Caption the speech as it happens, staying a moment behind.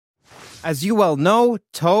As you well know,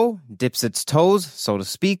 Toe dips its toes, so to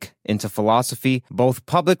speak, into philosophy, both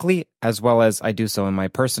publicly as well as I do so in my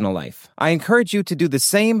personal life. I encourage you to do the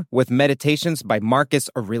same with Meditations by Marcus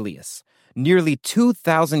Aurelius. Nearly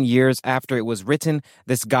 2,000 years after it was written,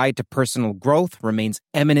 this guide to personal growth remains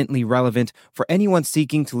eminently relevant for anyone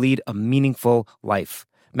seeking to lead a meaningful life.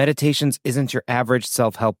 Meditations isn't your average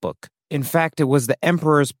self-help book. In fact, it was the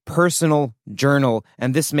emperor's personal journal,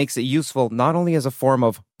 and this makes it useful not only as a form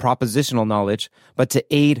of propositional knowledge, but to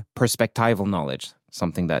aid perspectival knowledge,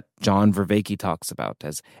 something that John Vervaeke talks about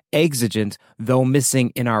as exigent, though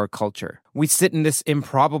missing in our culture. We sit in this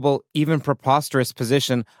improbable, even preposterous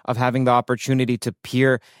position of having the opportunity to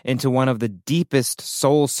peer into one of the deepest,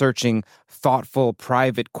 soul-searching, thoughtful,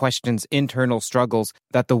 private questions, internal struggles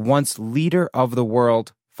that the once leader of the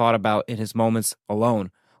world thought about in his moments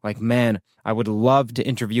alone. Like, man, I would love to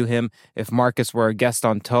interview him if Marcus were a guest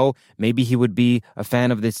on Toe. Maybe he would be a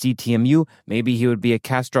fan of the CTMU. Maybe he would be a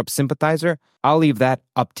Kastrup sympathizer. I'll leave that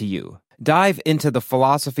up to you. Dive into the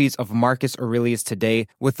philosophies of Marcus Aurelius today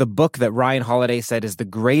with the book that Ryan Holiday said is the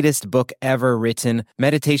greatest book ever written.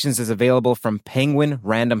 Meditations is available from Penguin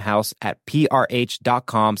Random House at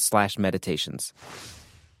prh.com/meditations.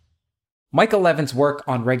 Michael Levin's work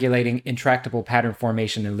on regulating intractable pattern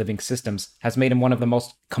formation in living systems has made him one of the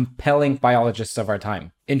most compelling biologists of our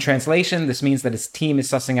time. In translation, this means that his team is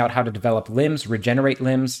sussing out how to develop limbs, regenerate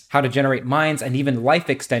limbs, how to generate minds, and even life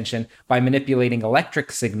extension by manipulating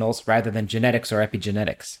electric signals rather than genetics or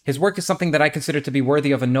epigenetics. His work is something that I consider to be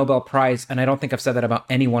worthy of a Nobel Prize, and I don't think I've said that about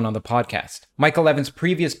anyone on the podcast. Michael Levin's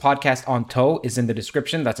previous podcast on Toe is in the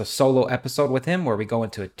description. That's a solo episode with him where we go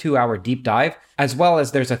into a 2-hour deep dive, as well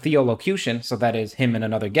as there's a theolocution, so that is him and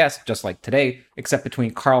another guest, just like today, except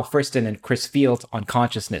between Carl Friston and Chris Fields on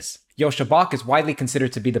consciousness. Joscha Bach is widely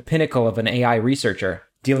considered to be the pinnacle of an AI researcher,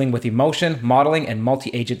 dealing with emotion, modeling, and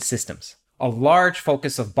multi-agent systems. A large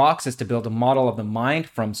focus of Bach's is to build a model of the mind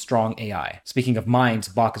from strong AI. Speaking of minds,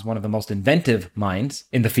 Bach is one of the most inventive minds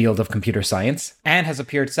in the field of computer science and has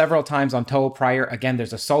appeared several times on Toe prior. Again,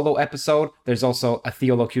 there's a solo episode. There's also a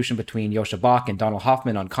theolocution between Joscha Bach and Donald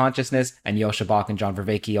Hoffman on consciousness, and Joscha Bach and John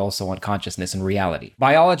Vervaeke also on consciousness and reality.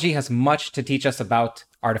 Biology has much to teach us about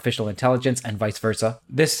artificial intelligence and vice versa.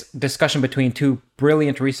 This discussion between two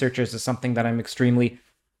brilliant researchers is something that I'm extremely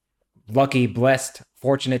lucky, blessed,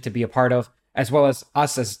 fortunate to be a part of, as well as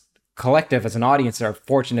us as collective, as an audience, are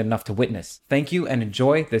fortunate enough to witness. Thank you and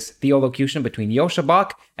enjoy this theolocution between Joscha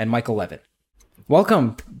Bach and Michael Levin.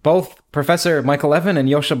 Welcome, both Professor Michael Levin and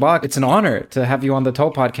Joscha Bach. It's an honor to have you on the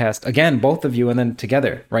Toe podcast. Again, both of you, and then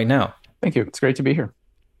together right now. Thank you. It's great to be here.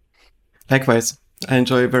 Likewise. I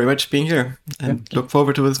enjoy very much being here and look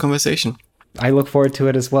forward to this conversation. I look forward to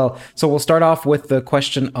it as well. So we'll start off with the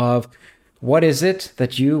question of, what is it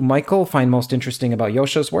that you, Michael, find most interesting about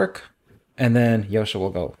Joscha's work? And then Joscha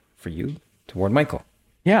will go for you toward Michael.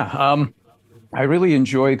 Yeah, I really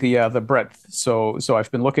enjoy the breadth. So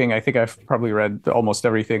I've been looking. I think I've probably read almost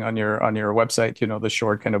everything on your website. You know, the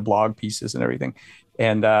short kind of blog pieces and everything.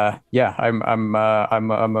 And I'm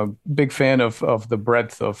a big fan of the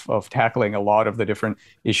breadth of tackling a lot of the different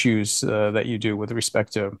issues that you do with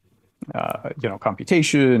respect to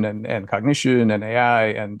computation and cognition and AI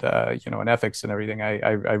and and ethics and everything.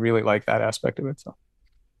 I really like that aspect of it. So.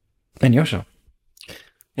 And Joscha.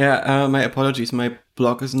 Yeah, my apologies. My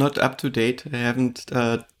blog is not up to date. I haven't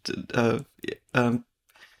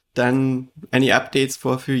done any updates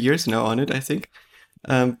for a few years now on it, I think.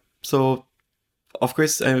 So, of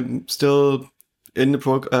course, I'm still in the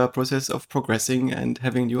process of progressing and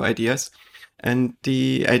having new ideas. And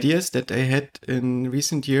the ideas that I had in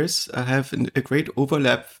recent years have a great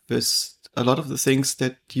overlap with a lot of the things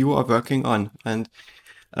that you are working on. And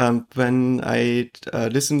when I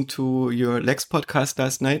listened to your Lex podcast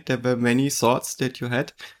last night, there were many thoughts that you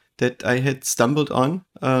had that I had stumbled on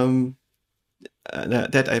that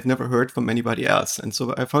I've never heard from anybody else. And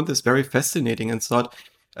so I found this very fascinating and thought,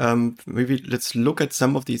 maybe let's look at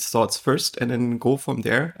some of these thoughts first and then go from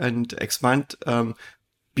there and expand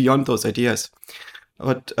beyond those ideas.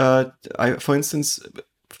 But I, for instance,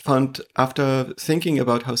 found after thinking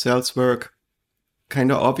about how cells work,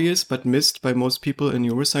 kind of obvious but missed by most people in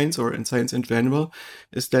neuroscience or in science in general,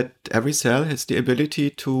 is that every cell has the ability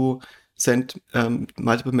to send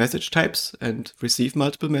multiple message types and receive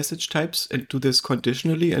multiple message types and do this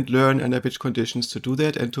conditionally and learn under which conditions to do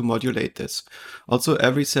that and to modulate this. Also,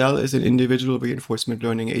 every cell is an individual reinforcement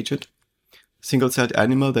learning agent. Single-celled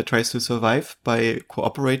animal that tries to survive by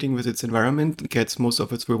cooperating with its environment gets most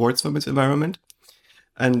of its rewards from its environment.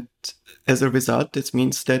 And as a result, this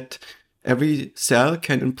means that every cell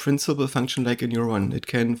can in principle function like a neuron. It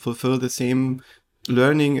can fulfill the same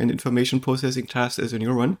learning and information processing tasks as a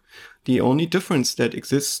neuron. The only difference that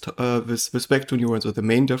exists with respect to neurons, or the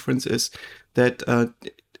main difference, is that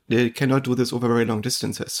they cannot do this over very long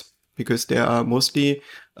distances, because they are mostly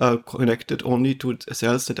connected only to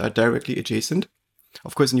cells that are directly adjacent.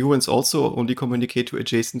 Of course, neurons also only communicate to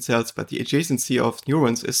adjacent cells, but the adjacency of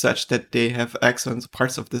neurons is such that they have axons,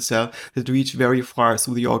 parts of the cell, that reach very far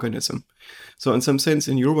through the organism. So in some sense,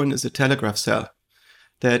 a neuron is a telegraph cell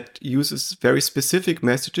that uses very specific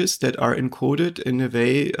messages that are encoded in a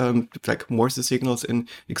way like Morse signals in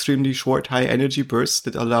extremely short, high energy bursts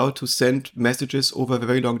that allow to send messages over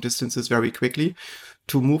very long distances very quickly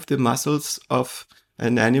to move the muscles of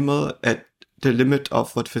an animal at the limit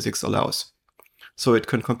of what physics allows. So it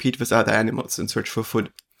can compete with other animals in search for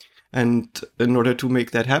food. And in order to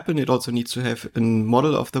make that happen, it also needs to have a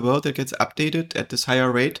model of the world that gets updated at this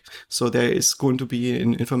higher rate. So there is going to be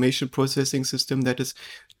an information processing system that is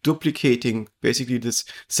duplicating basically this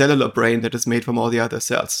cellular brain that is made from all the other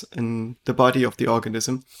cells in the body of the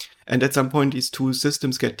organism. And at some point, these two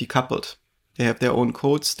systems get decoupled. They have their own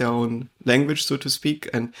codes, their own language, so to speak.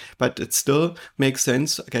 But it still makes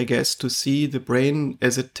sense, I guess, to see the brain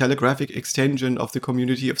as a telegraphic extension of the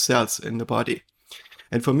community of cells in the body.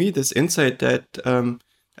 And for me, this insight that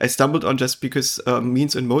I stumbled on just because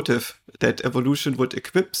means and motive, that evolution would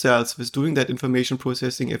equip cells with doing that information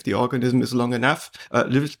processing if the organism is long enough,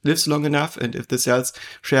 lives long enough, and if the cells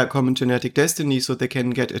share a common genetic destiny so they can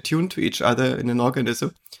get attuned to each other in an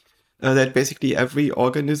organism. That basically every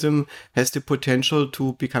organism has the potential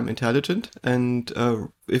to become intelligent, and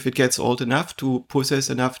if it gets old enough, to process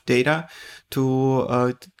enough data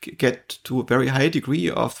to get to a very high degree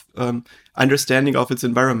of understanding of its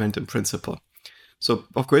environment in principle. So,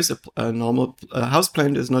 of course, a normal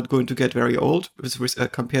houseplant is not going to get very old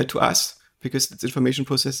compared to us, because its information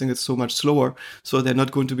processing is so much slower, so they're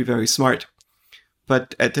not going to be very smart.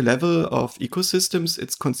 But at the level of ecosystems,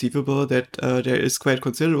 it's conceivable that there is quite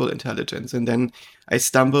considerable intelligence. And then I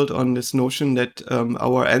stumbled on this notion that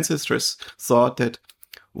our ancestors thought that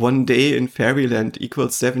one day in fairyland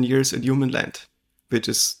equals 7 years in human land, which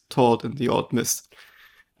is told in the old myths.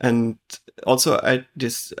 And also,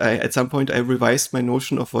 at some point, I revised my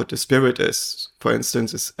notion of what a spirit is. For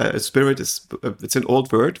instance, a spirit it's an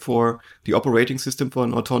old word for the operating system for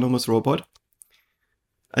an autonomous robot.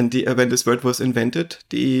 And when this word was invented,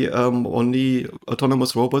 the only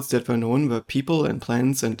autonomous robots that were known were people and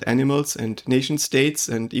plants and animals and nation states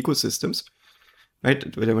and ecosystems, right?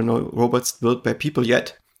 There were no robots built by people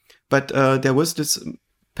yet. But there was this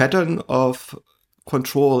pattern of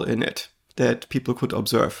control in it that people could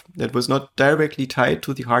observe that was not directly tied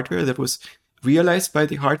to the hardware, that was realized by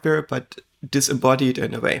the hardware, but disembodied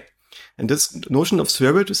in a way. And this notion of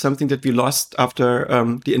spirit is something that we lost after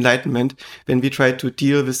the Enlightenment, when we tried to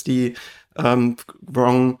deal with the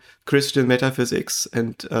wrong Christian metaphysics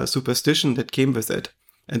and superstition that came with it,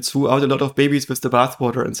 and threw out a lot of babies with the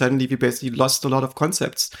bathwater. And suddenly we basically lost a lot of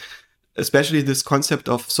concepts, especially this concept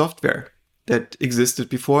of software that existed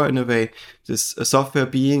before in a way, this software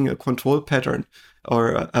being a control pattern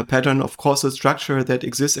or a pattern of causal structure that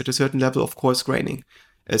exists at a certain level of coarse graining,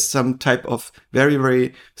 as some type of very,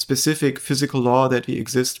 very specific physical law that we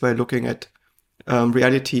exist by looking at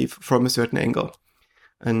reality from a certain angle.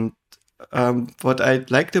 And what I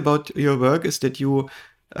liked about your work is that you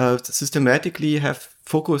systematically have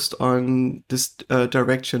focused on this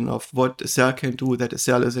direction of what a cell can do, that a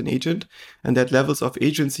cell is an agent, and that levels of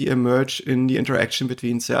agency emerge in the interaction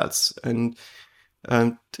between cells. And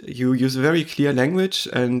you use very clear language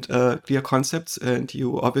and clear concepts, and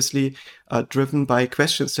you obviously are driven by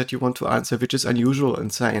questions that you want to answer, which is unusual in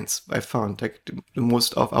science. I found like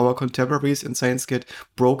most of our contemporaries in science get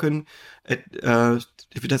broken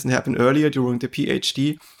if it doesn't happen earlier during the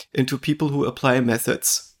PhD, into people who apply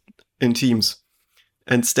methods in teams,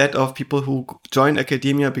 instead of people who join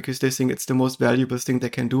academia because they think it's the most valuable thing they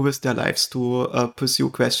can do with their lives to pursue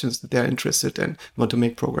questions that they're interested in, want to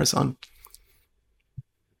make progress on.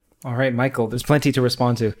 All right, Michael, there's plenty to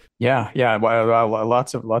respond to. Yeah. Well,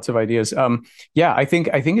 lots of ideas. I think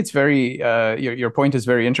it's very your point is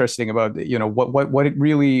very interesting about what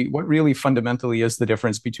really fundamentally is the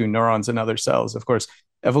difference between neurons and other cells. Of course,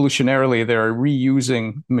 evolutionarily, they're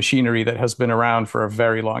reusing machinery that has been around for a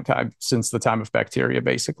very long time, since the time of bacteria,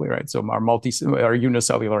 basically, right? So our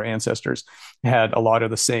unicellular ancestors had a lot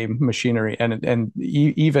of the same machinery, and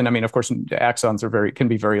even, I mean, of course, axons can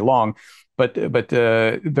be very long. but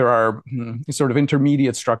there are sort of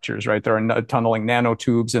intermediate structures, right? There are tunneling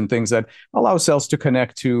nanotubes and things that allow cells to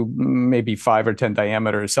connect to maybe 5 or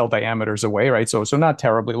 10 cell diameters away, right? So not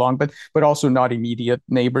terribly long, but also not immediate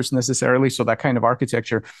neighbors necessarily. So that kind of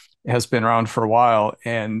architecture has been around for a while,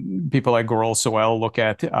 and people like Gorol Soel look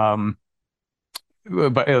at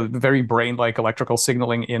very brain-like electrical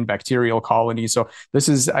signaling in bacterial colonies. So this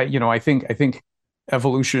is, I think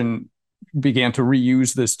evolution began to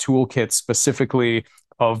reuse this toolkit specifically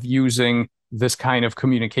of using this kind of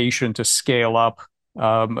communication to scale up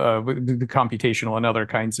the computational and other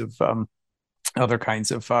kinds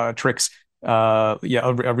of tricks. A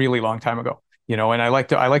really long time ago, and I like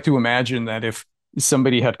to imagine that if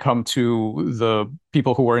somebody had come to the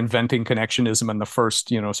people who were inventing connectionism and the first,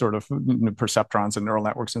 sort of perceptrons and neural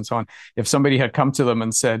networks and so on, if somebody had come to them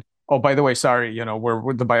and said, oh, by the way, sorry,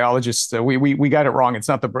 we're the biologists, we got it wrong. It's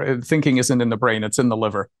not thinking isn't in the brain, it's in the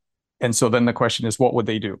liver. And so then the question is, what would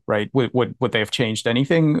they do, right? Would they have changed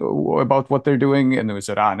anything about what they're doing? And they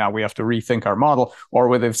said, now we have to rethink our model, or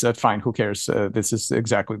would they have said, fine, who cares? This is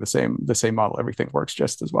exactly the same model. Everything works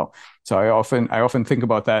just as well. So I often think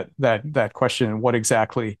about that question: what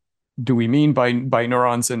exactly do we mean by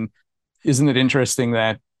neurons? And isn't it interesting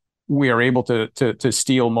that we are able to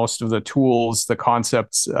steal most of the tools, the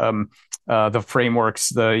concepts, the frameworks,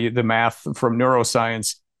 the math from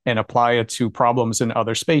neuroscience, and apply it to problems in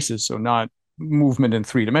other spaces. So not movement in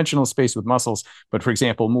three-dimensional space with muscles, but for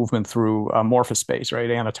example, movement through morphospace, right?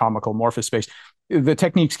 Anatomical morphospace. The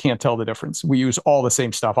techniques can't tell the difference. We use all the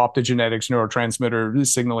same stuff: optogenetics, neurotransmitter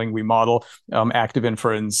signaling. We model active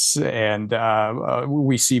inference, and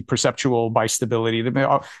we see perceptual bistability.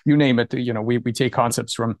 You name it. We take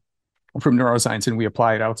concepts from neuroscience and we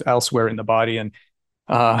apply it elsewhere in the body. And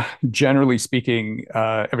generally speaking,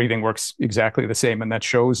 everything works exactly the same. And that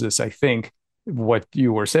shows us, I think, what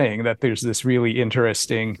you were saying, that there's this really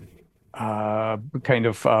interesting kind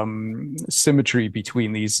of symmetry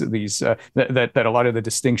between these that a lot of the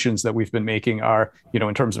distinctions that we've been making are,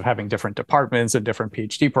 in terms of having different departments and different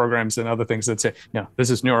PhD programs and other things that say, this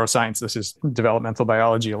is neuroscience, this is developmental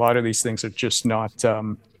biology. A lot of these things are just not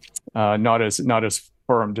as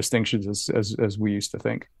firm distinctions as we used to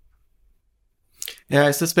think. Yeah,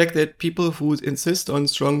 I suspect that people who insist on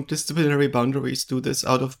strong disciplinary boundaries do this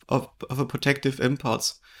out of a protective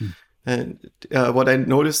impulse. And what I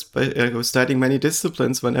noticed I was studying many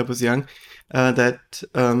disciplines when I was young, that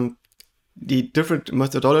the different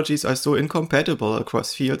methodologies are so incompatible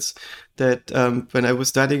across fields that when I was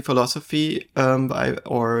studying philosophy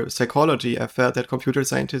or psychology, I felt that computer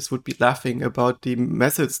scientists would be laughing about the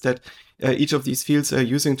methods that each of these fields are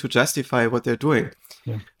using to justify what they're doing.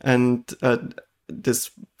 Yeah. And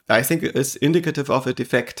this, I think, is indicative of a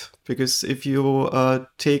defect, because if you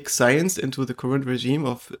take science into the current regime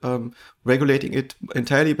of regulating it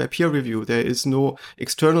entirely by peer review, there is no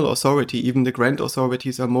external authority. Even the grant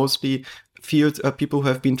authorities are mostly people who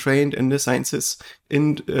have been trained in the sciences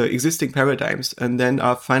in existing paradigms and then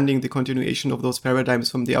are funding the continuation of those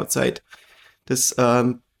paradigms from the outside. This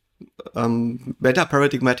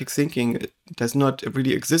meta-paradigmatic thinking does not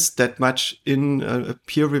really exist that much in a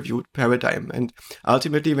peer-reviewed paradigm. And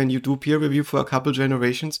ultimately, when you do peer review for a couple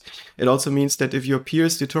generations, it also means that if your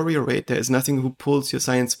peers deteriorate, there is nothing who pulls your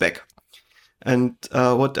science back. And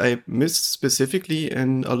what I miss specifically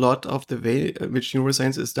in a lot of the way in which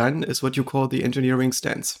neuroscience is done is what you call the engineering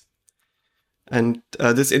stance. And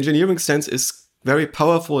this engineering stance is very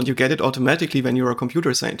powerful, and you get it automatically when you're a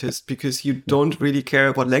computer scientist, because you don't really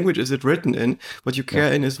care what language is it written in. What you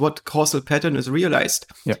care in is what causal pattern is realized,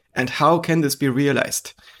 and how can this be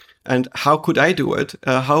realized, and how could I do it?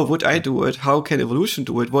 How would I do it? How can evolution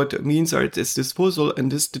do it? What means are at its disposal?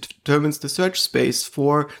 And this determines the search space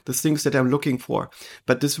for the things that I'm looking for.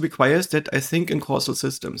 But this requires that I think in causal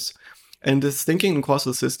systems. And this thinking in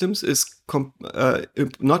causal systems is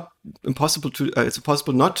not impossible to. It's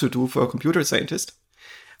possible not to do for a computer scientist,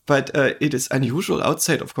 but it is unusual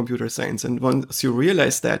outside of computer science. And once you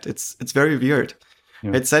realize that, it's very weird.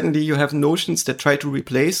 Yeah. And suddenly you have notions that try to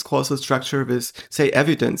replace causal structure with, say,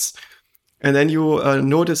 evidence, and then you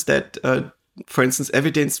notice that, for instance,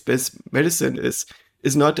 evidence-based medicine is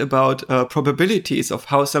not about probabilities of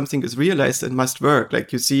how something is realized and must work.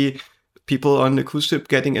 Like you see people on a cruise ship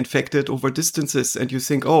getting infected over distances, and you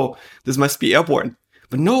think, oh, this must be airborne.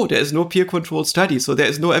 But no, there is no peer-controlled study, so there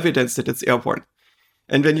is no evidence that it's airborne.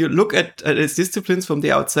 And when you look at its disciplines from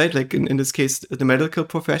the outside, like in this case, the medical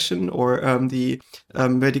profession or the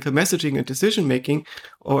medical messaging and decision-making,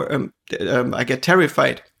 or I get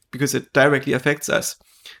terrified because it directly affects us.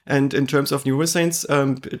 And in terms of neuroscience,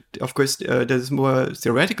 of course, that is more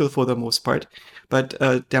theoretical for the most part, but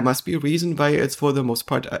there must be a reason why it's for the most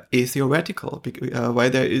part atheoretical, why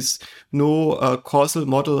there is no causal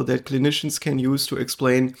model that clinicians can use to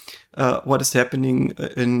explain what is happening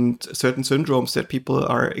in certain syndromes that people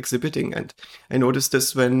are exhibiting. And I noticed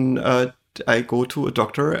this when I go to a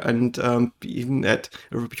doctor, and even at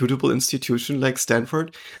a reputable institution like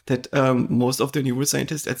Stanford, that most of the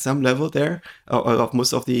neuroscientists at some level there, or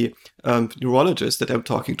most of the neurologists that I'm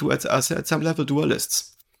talking to are at some level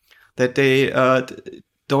dualists. That they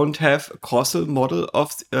don't have a causal model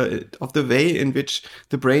of the way in which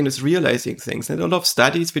the brain is realizing things. And a lot of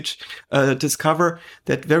studies which discover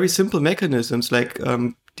that very simple mechanisms like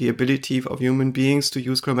the ability of human beings to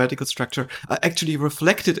use grammatical structure are actually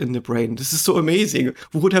reflected in the brain. This is so amazing.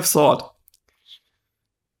 Who would have thought?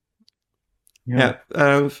 Yeah.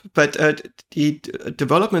 But the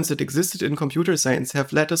developments that existed in computer science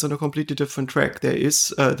have led us on a completely different track. There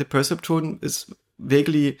is the perceptron is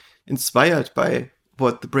vaguely inspired by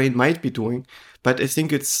what the brain might be doing, but I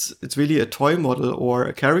think it's really a toy model or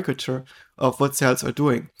a caricature of what cells are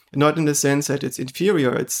doing. Not in the sense that it's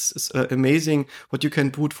inferior. It's amazing what you can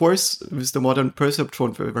brute force with the modern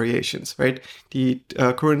perceptron variations, right? The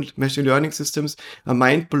current machine learning systems are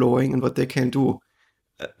mind-blowing in what they can do.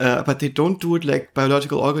 But they don't do it like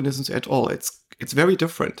biological organisms at all. It's very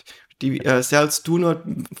different. The cells do not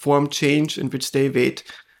form change in which they weight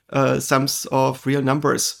sums of real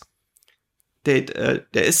numbers. There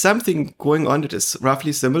is something going on that is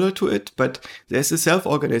roughly similar to it, but there's a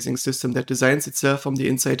self-organizing system that designs itself from the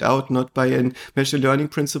inside out, not by a machine learning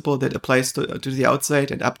principle that applies to the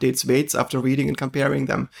outside and updates weights after reading and comparing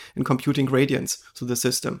them and computing gradients to the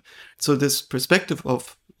system. So this perspective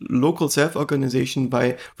of local self-organization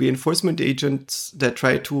by reinforcement agents that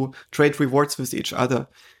try to trade rewards with each other,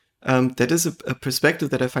 that is a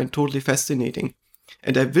perspective that I find totally fascinating.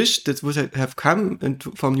 And I wish this would have come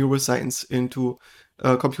from neuroscience into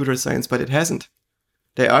computer science, but it hasn't.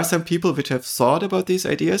 There are some people which have thought about these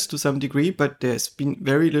ideas to some degree, but there's been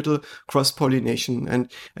very little cross-pollination. And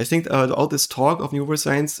I think all this talk of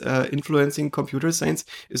neuroscience influencing computer science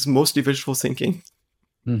is mostly wishful thinking.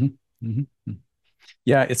 Mm-hmm. Mm-hmm.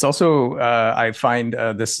 Yeah, it's also I find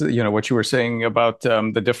this, what you were saying about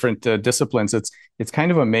the different disciplines. It's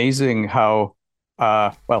kind of amazing how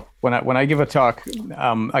when I give a talk,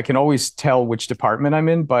 I can always tell which department I'm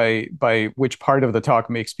in by which part of the talk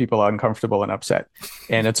makes people uncomfortable and upset,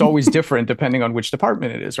 and it's always different depending on which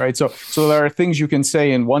department it is, right? So there are things you can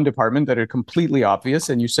say in one department that are completely obvious,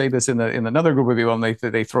 and you say this in another group of people, and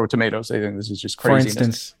they throw tomatoes. They think this is just craziness. For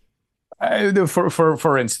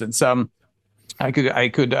instance, I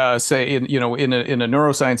could say in a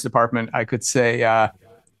neuroscience department, I could say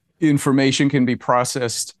information can be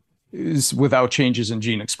processed without changes in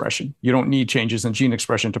gene expression. You don't need changes in gene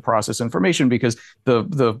expression to process information because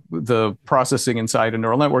the processing inside a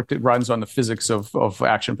neural network that runs on the physics of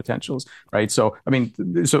action potentials, right? So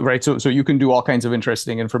you can do all kinds of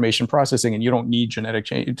interesting information processing, and you don't need genetic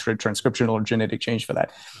change, transcriptional or genetic change for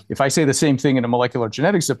that. If I say the same thing in a molecular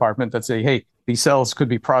genetics department that say, hey, these cells could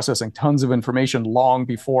be processing tons of information long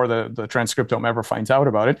before the transcriptome ever finds out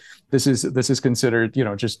about it, this is considered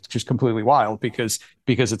just completely wild because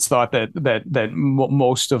it's thought that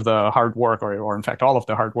most of the hard work, or in fact all of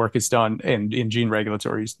the hard work, is done in gene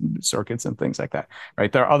regulatory circuits and things like that,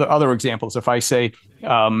 right? There are other examples. If I say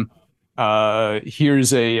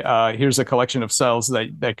here's a collection of cells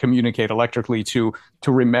that communicate electrically to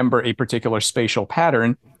remember a particular spatial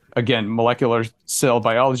pattern. Again, molecular cell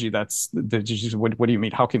biology, what do you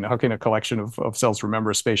mean? How can a collection of cells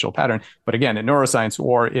remember a spatial pattern? But again, in neuroscience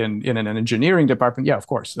or in an engineering department, yeah, of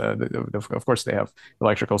course they have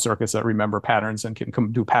electrical circuits that remember patterns and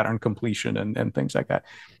can do pattern completion and things like that.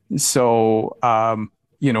 So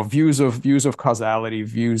views of causality,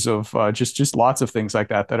 views of just lots of things like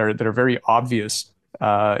that are very obvious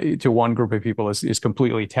to one group of people is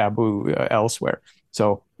completely taboo elsewhere.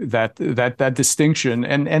 So that distinction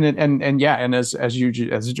and as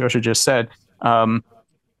Joscha just said,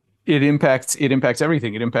 it impacts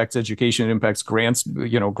everything. It impacts education. It impacts grants.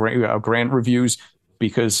 Grant reviews,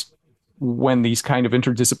 because when these kind of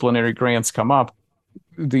interdisciplinary grants come up,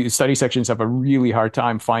 the study sections have a really hard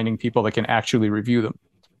time finding people that can actually review them,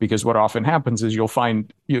 because what often happens is you'll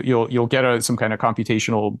get some kind of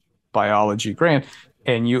computational biology grant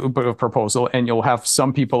and a proposal, and you'll have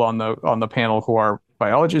some people on the panel who are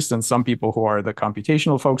biologists and some people who are the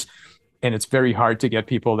computational folks, and it's very hard to get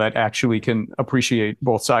people that actually can appreciate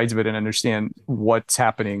both sides of it and understand what's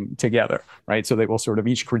happening together, right? So they will sort of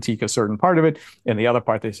each critique a certain part of it, and the other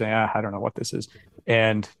part they say, I don't know what this is.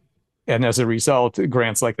 And And as a result,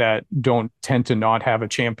 grants like that don't tend to not have a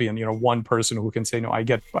champion, one person who can say, no, I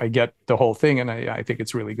get the whole thing, and I think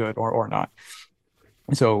it's really good, or not.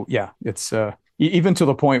 So yeah, it's even to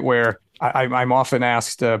the point where I'm often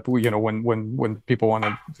asked, when people want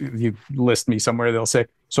to you list me somewhere, they'll say,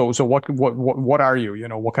 so what are you?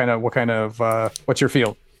 What kind of what's your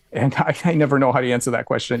field? And I never know how to answer that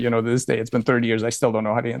question. To this day, it's been 30 years. I still don't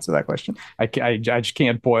know how to answer that question. I just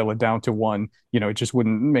can't boil it down to one. It just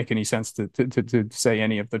wouldn't make any sense to say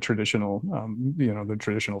any of the traditional, the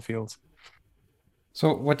traditional fields.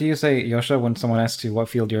 So what do you say, Joscha, when someone asks you what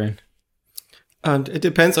field you're in? And it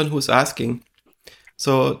depends on who's asking.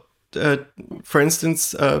 So, for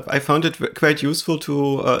instance, I found it quite useful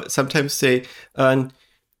to sometimes say,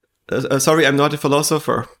 sorry, I'm not a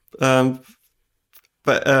philosopher.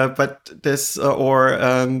 But this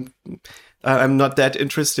I'm not that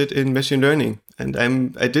interested in machine learning,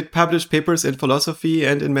 and I did publish papers in philosophy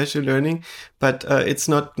and in machine learning, but it's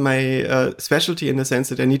not my specialty in the sense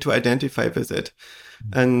that I need to identify with it.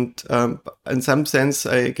 And in some sense,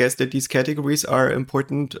 I guess that these categories are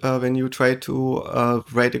important when you try to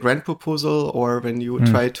write a grant proposal, or when you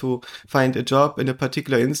try to find a job in a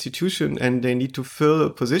particular institution and they need to fill a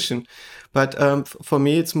position. But for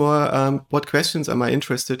me, it's more what questions am I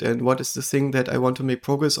interested in? What is the thing that I want to make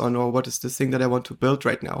progress on, or what is the thing that I want to build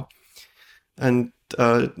right now? And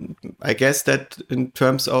I guess that in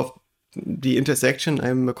terms of the intersection,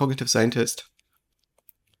 I'm a cognitive scientist.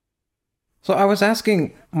 So I was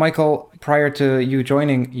asking Michael prior to you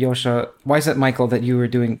joining, Joscha, why is it, Michael, that you were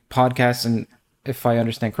doing podcasts? And if I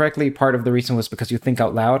understand correctly, part of the reason was because you think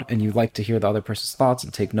out loud and you like to hear the other person's thoughts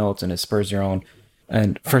and take notes, and it spurs your own.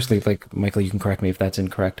 And firstly, Michael, you can correct me if that's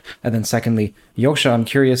incorrect. And then secondly, Joscha, I'm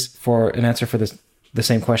curious for an answer for the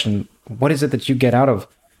same question. What is it that you get out of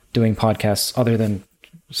doing podcasts other than,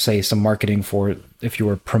 say, some marketing for if you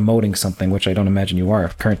were promoting something, which I don't imagine you are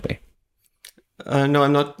currently? No,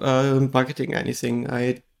 I'm not marketing anything.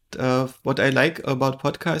 What I like about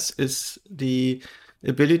podcasts is the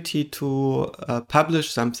ability to publish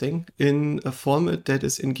something in a format that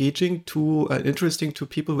is engaging to interesting to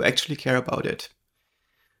people who actually care about it.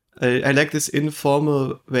 I like this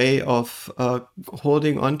informal way of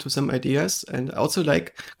holding on to some ideas, and I also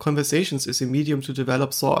like conversations as a medium to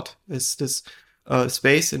develop thought. It's this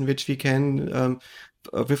space in which we can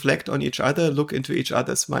reflect on each other, look into each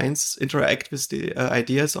other's minds, interact with the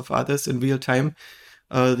ideas of others in real time.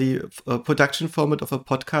 The production format of a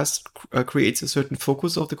podcast creates a certain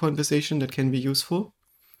focus of the conversation that can be useful.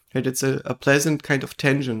 And it's a pleasant kind of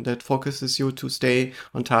tension that focuses you to stay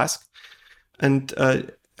on task. And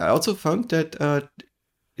I also found that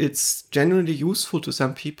it's generally useful to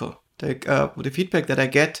some people. Like the feedback that I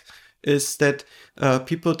get is that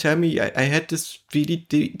people tell me I had this really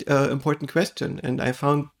important question, and I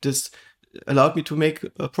found this allowed me to make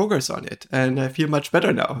progress on it, and I feel much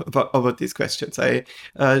better now about these questions. I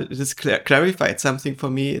this clarified something for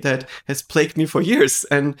me that has plagued me for years,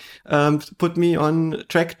 and put me on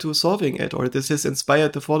track to solving it, or this has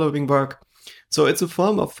inspired the following work. So it's a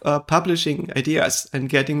form of publishing ideas and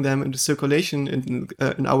getting them into circulation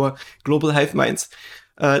in our global hive minds.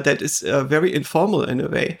 That is very informal in a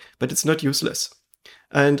way, but it's not useless.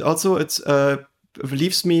 And also it's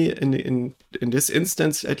relieves me in this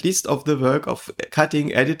instance, at least of the work of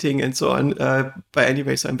cutting, editing, and so on. But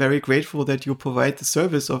anyway, so I'm very grateful that you provide the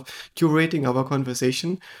service of curating our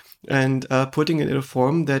conversation and putting it in a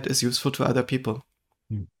form that is useful to other people.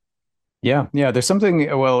 Yeah. There's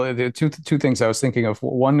something. Well, the two things I was thinking of.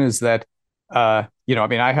 One is that I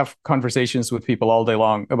have conversations with people all day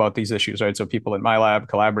long about these issues, right? So people in my lab,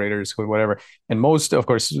 collaborators, whatever. And most, of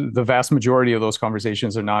course, the vast majority of those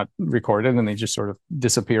conversations are not recorded, and they just sort of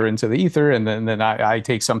disappear into the ether. And then I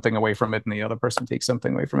take something away from it, and the other person takes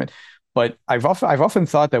something away from it. But I've often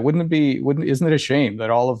thought that isn't it a shame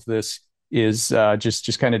that all of this is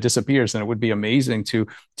just kind of disappears, and it would be amazing to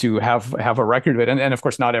have a record of it. And of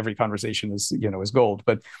course, not every conversation is gold,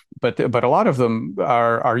 but a lot of them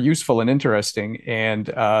are useful and interesting, and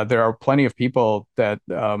there are plenty of people that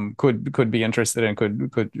could be interested and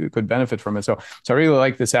could benefit from it. So I really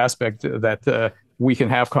like this aspect that we can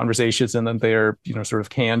have conversations, and then they're sort of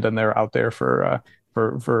canned and they're out there for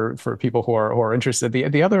people who are interested.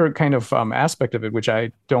 The other kind of aspect of it, which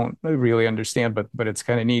I don't really understand, but it's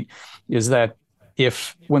kind of neat, is that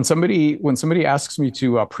when somebody asks me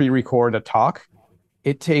to pre-record a talk,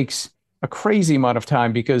 it takes a crazy amount of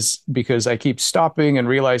time because I keep stopping and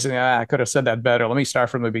realizing I could have said that better. Let me start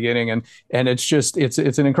from the beginning, and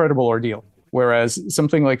it's an incredible ordeal. Whereas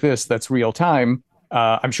something like this, that's real time,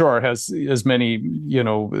 I'm sure it has as many,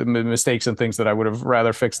 mistakes and things that I would have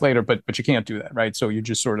rather fixed later, but you can't do that, right? So you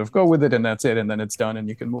just sort of go with it and that's it, and then it's done and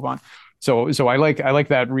you can move on. So I like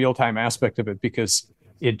that real time aspect of it, because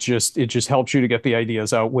it just helps you to get the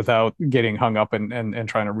ideas out without getting hung up and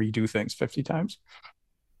trying to redo things 50 times.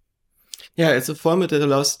 Yeah, it's a format that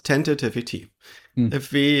allows tentativity.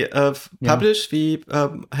 If we publish, we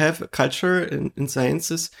have a culture in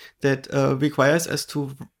sciences that requires us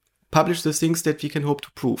to publish the things that we can hope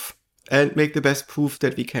to prove and make the best proof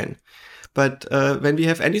that we can. But when we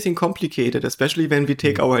have anything complicated, especially when we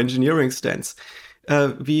take our engineering stance,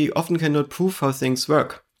 we often cannot prove how things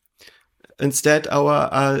work. Instead,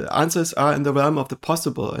 our answers are in the realm of the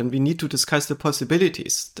possible, and we need to discuss the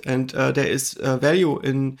possibilities. And there is value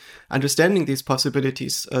in understanding these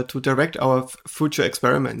possibilities to direct our future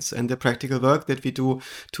experiments and the practical work that we do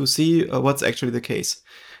to see what's actually the case.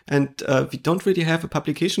 And we don't really have a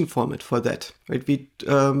publication format for that, right? We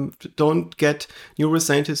don't get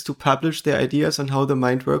neuroscientists to publish their ideas on how the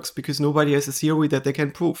mind works because nobody has a theory that they can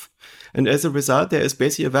prove. And as a result, there is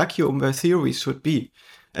basically a vacuum where theories should be.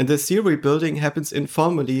 And the theory building happens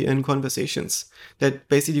informally in conversations that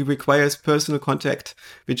basically requires personal contact,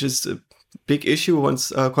 which is a big issue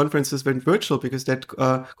once conferences went virtual because that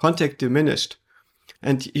contact diminished.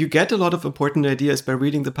 And you get a lot of important ideas by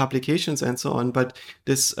reading the publications and so on, but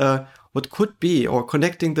this what could be, or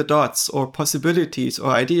connecting the dots, or possibilities,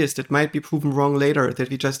 or ideas that might be proven wrong later, that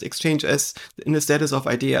we just exchange as in the status of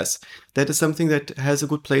ideas, that is something that has a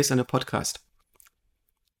good place in a podcast.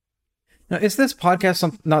 Now, is this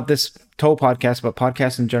podcast, not this TOE podcast, but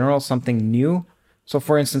podcast in general, something new? So,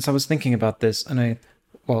 for instance, I was thinking about this, and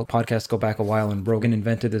podcasts go back a while, and Rogan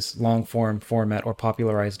invented this long-form format or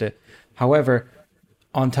popularized it. However,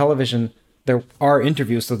 on television, there are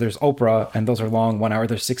interviews, so there's Oprah, and those are long, 1 hour,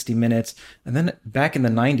 there's 60 minutes. And then back in the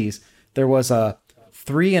 90s, there was a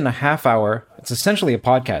 3.5 hour, it's essentially a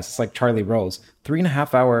podcast, it's like Charlie Rose,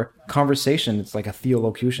 3.5 hour conversation, it's like a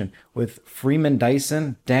theolocution with Freeman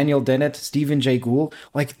Dyson, Daniel Dennett, Stephen Jay Gould,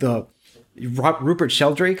 like the Rupert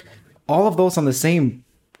Sheldrake, all of those on the same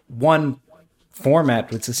one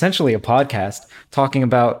format. It's essentially a podcast talking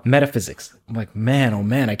about metaphysics. I'm like, man, oh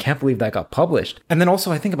man, I can't believe that got published. And then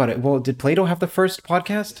also I think about it, well, did Plato have the first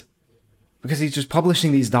podcast? Because he's just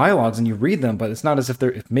publishing these dialogues and you read them, but it's not as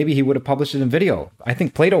if maybe he would have published it in video. I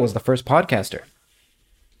think Plato was the first podcaster.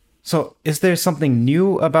 So is there something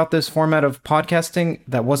new about this format of podcasting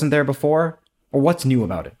that wasn't there before? Or what's new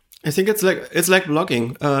about it? I think it's like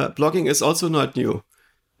blogging. Blogging is also not new,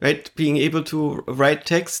 right? Being able to write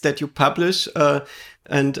text that you publish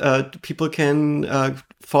and people can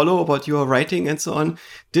follow what you are writing and so on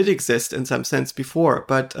did exist in some sense before,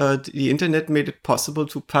 but the internet made it possible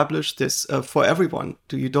to publish this for everyone.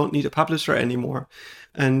 You don't need a publisher anymore,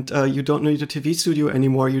 and you don't need a TV studio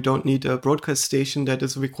anymore. You don't need a broadcast station that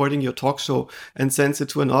is recording your talk show and sends it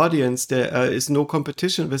to an audience. There is no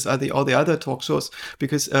competition with all the other talk shows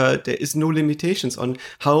because there is no limitations on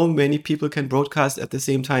how many people can broadcast at the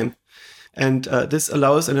same time. And this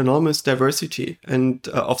allows an enormous diversity and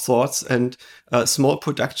of thoughts and small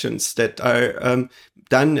productions that are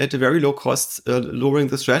done at a very low cost, lowering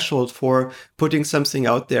the threshold for putting something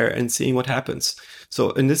out there and seeing what happens.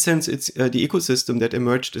 So in this sense, it's the ecosystem that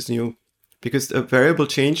emerged is new because a variable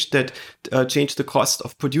changed that changed the cost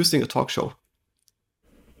of producing a talk show.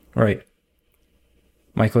 Right.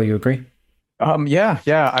 Michael, you agree?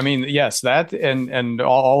 Yeah. I mean, yes, that and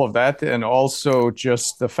all of that, and also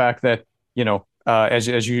just the fact that, as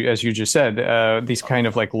you just said, these kind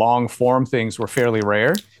of like long form things were fairly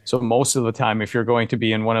rare. So most of the time, if you're going to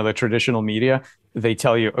be in one of the traditional media, they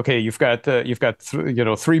tell you, okay, you've got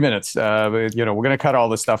 3 minutes. We're going to cut all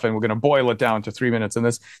this stuff and we're going to boil it down to 3 minutes. And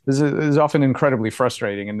this is often incredibly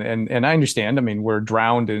frustrating. And I understand. I mean, we're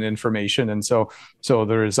drowned in information, and so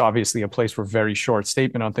there is obviously a place for very short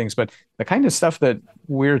statement on things. But the kind of stuff that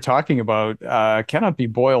we're talking about cannot be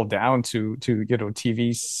boiled down to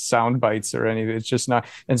TV sound bites or anything. It's just not.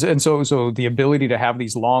 And so the ability to have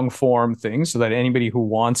these long form things so that anybody who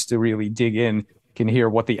wants to really dig in can hear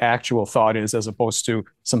what the actual thought is, as opposed to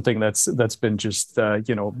something that's been just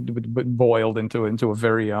boiled into a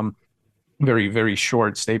very very, very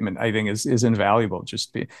short statement, I think is invaluable.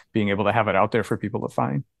 Just being able to have it out there for people to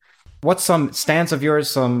find. What's some stance of yours,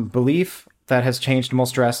 some belief that has changed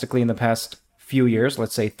most drastically in the past few years,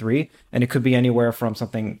 let's say 3, and it could be anywhere from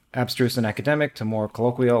something abstruse and academic to more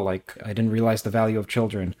colloquial, like I didn't realize the value of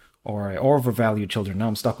children, or I overvalued children, now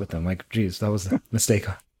I'm stuck with them, like, geez, that was a mistake.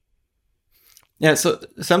 Yeah, so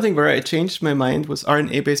something where I changed my mind was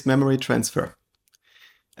RNA-based memory transfer.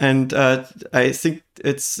 And I think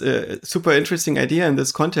it's a super interesting idea in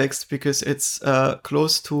this context because it's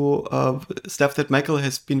close to stuff that Michael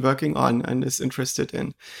has been working on and is interested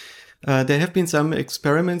in. There have been some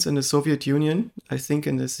experiments in the Soviet Union, I think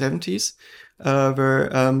in the 70s, where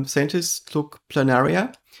scientists took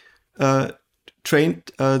planaria,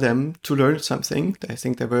 trained them to learn something. I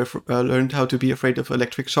think they were learned how to be afraid of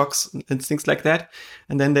electric shocks and things like that.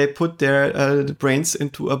 And then they put their brains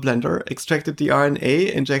into a blender, extracted the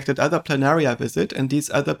RNA, injected other planaria with it, and these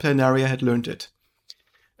other planaria had learned it.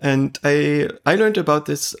 And I learned about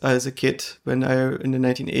this as a kid when I, in the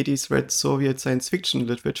 1980s, read Soviet science fiction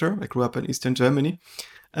literature. I grew up in Eastern Germany.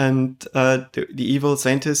 And the evil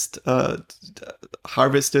scientist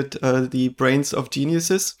harvested the brains of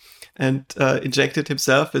geniuses and injected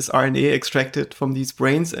himself with RNA extracted from these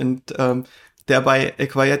brains and thereby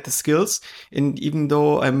acquired the skills. And even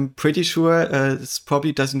though I'm pretty sure this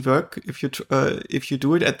probably doesn't work if you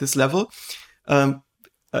do it at this level,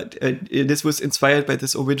 this was inspired by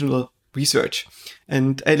this original research.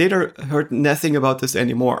 And I later heard nothing about this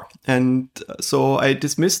anymore. And so I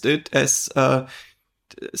dismissed it as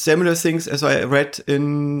similar things as I read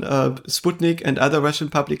in Sputnik and other Russian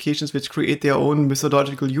publications, which create their own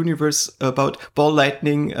mythological universe about ball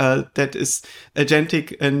lightning that is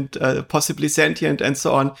agentic and possibly sentient and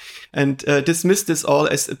so on, and dismissed this all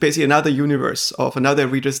as basically another universe of another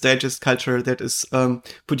Reader's Digest culture that is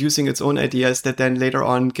producing its own ideas that then later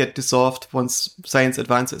on get dissolved once science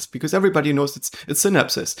advances, because everybody knows it's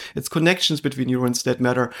synapses, it's connections between neurons that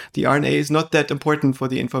matter. The RNA is not that important for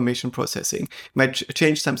the information processing. It might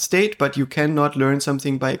change some state, but you cannot learn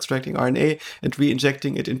something by extracting RNA and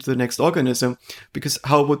re-injecting it into the next organism, because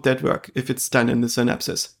how would that work if it's done in the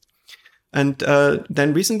synapses? And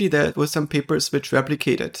then recently there were some papers which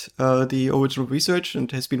replicated the original research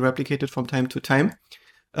and has been replicated from time to time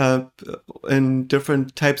in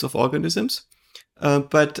different types of organisms.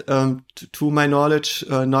 But to my knowledge,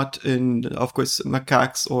 not in, of course,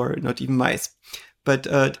 macaques or not even mice. But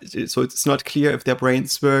so it's not clear if their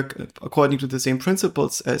brains work according to the same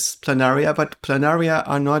principles as planaria, but planaria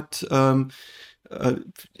are not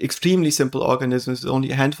extremely simple organisms,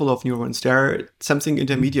 only a handful of neurons. They're something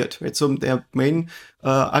intermediate, right? So their main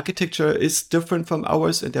architecture is different from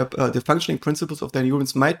ours, and the functioning principles of their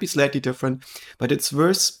neurons might be slightly different, but it's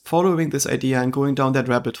worth following this idea and going down that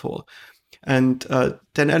rabbit hole. And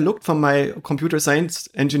then I looked from my computer science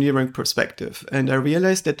engineering perspective, and I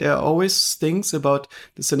realized that there are always things about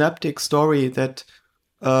the synaptic story that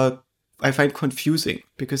I find confusing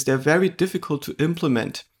because they're very difficult to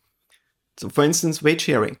implement. So, for instance, weight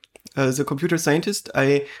sharing. As a computer scientist,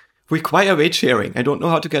 I require weight sharing. I don't know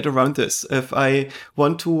how to get around this. If I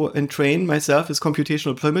want to entrain myself with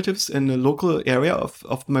computational primitives in a local area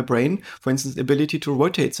of my brain, for instance, the ability to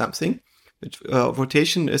rotate something, which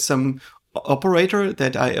rotation is some operator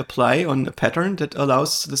that I apply on a pattern that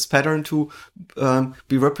allows this pattern to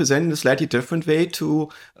be represented in a slightly different way to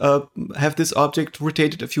have this object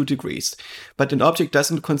rotated a few degrees. But an object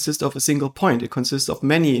doesn't consist of a single point. It consists of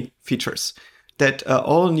many features that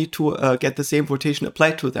all need to get the same rotation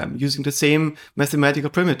applied to them using the same mathematical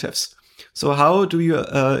primitives. So how do you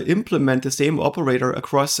implement the same operator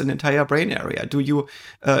across an entire brain area? Do you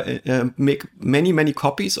make many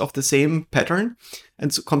copies of the same pattern?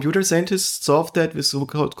 And so computer scientists solve that with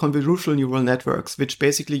so-called convolutional neural networks, which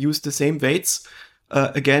basically use the same weights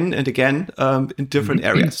again and again in different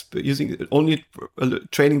areas, using only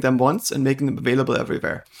training them once and making them available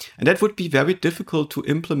everywhere. And that would be very difficult to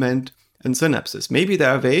implement in synapses. Maybe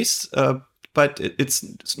there are ways, but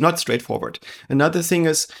it's not straightforward. Another thing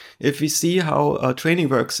is, if we see how training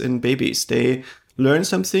works in babies, they learn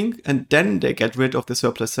something and then they get rid of the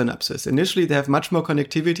surplus synapses. Initially, they have much more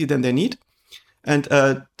connectivity than they need. And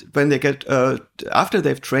when they get, after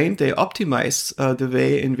they've trained, they optimize the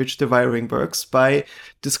way in which the wiring works by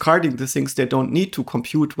discarding the things they don't need to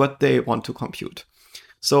compute what they want to compute.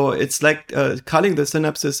 So it's like culling the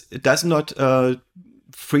synapses. It does not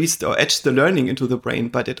freeze or etch the learning into the brain,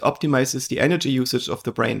 but it optimizes the energy usage of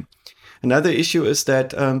the brain. Another issue is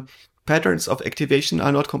that patterns of activation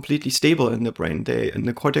are not completely stable in the brain. In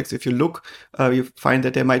the cortex, if you look, you find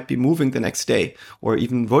that they might be moving the next day or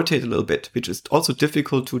even rotate a little bit, which is also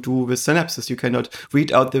difficult to do with synapses. You cannot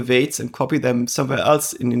read out the weights and copy them somewhere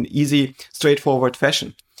else in an easy, straightforward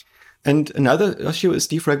fashion. And another issue is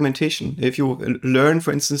defragmentation. If you learn,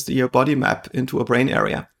 for instance, your body map into a brain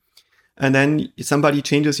area, And then somebody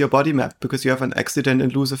changes your body map because you have an accident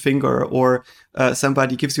and lose a finger, or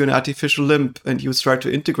somebody gives you an artificial limb and you start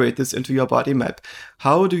to integrate this into your body map.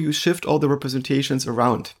 How do you shift all the representations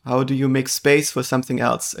around? How do you make space for something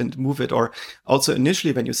else and move it? Or also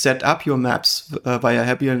initially when you set up your maps via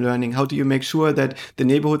Hebbian learning, how do you make sure that the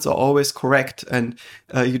neighborhoods are always correct and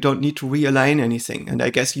you don't need to realign anything? And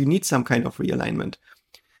I guess you need some kind of realignment.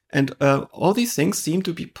 And all these things seem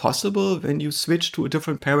to be possible when you switch to a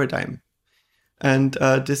different paradigm. And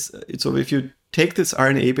so if you take this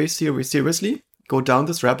RNA-based theory seriously, go down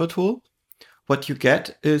this rabbit hole, what you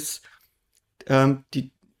get is the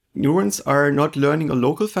neurons are not learning a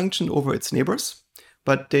local function over its neighbors,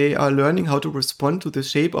 but they are learning how to respond to the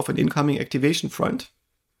shape of an incoming activation front,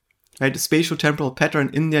 right? A spatial-temporal pattern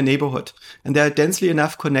in their neighborhood. And they are densely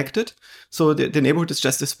enough connected, so the neighborhood is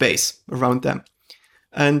just a space around them.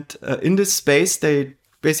 And in this space, they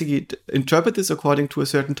basically interpret this according to a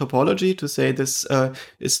certain topology to say this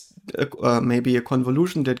is maybe a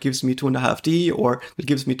convolution that gives me 2.5D, or it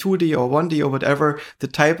gives me 2D or 1D or whatever the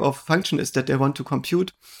type of function is that they want to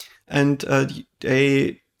compute. And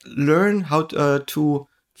they learn how to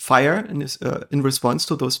fire in response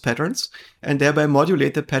to those patterns and thereby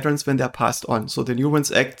modulate the patterns when they're passed on. So the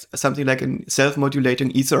neurons act something like a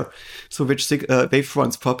self-modulating ether, so which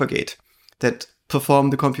wavefronts propagate that perform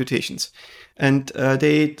the computations. And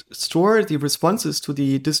they store the responses to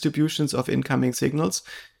the distributions of incoming signals,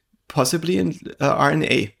 possibly in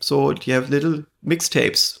RNA. So you have little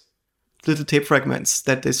mixtapes, little tape fragments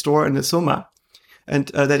that they store in the soma, and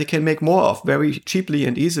that they can make more of very cheaply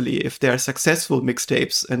and easily if they are successful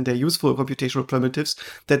mixtapes and they're useful computational primitives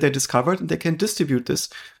that they discovered, and they can distribute this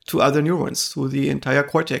to other neurons, to the entire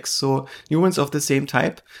cortex. So neurons of the same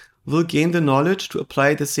type will gain the knowledge to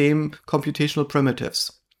apply the same computational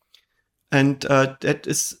primitives. And that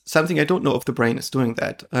is something I don't know if the brain is doing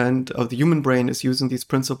that, and the human brain is using these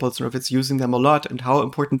principles, or if it's using them a lot, and how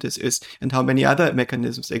important this is, and how many other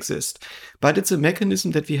mechanisms exist. But it's a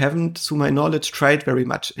mechanism that we haven't, to my knowledge, tried very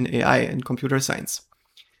much in AI and computer science.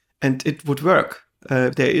 And it would work.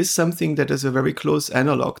 There is something that is a very close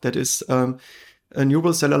analog, that is a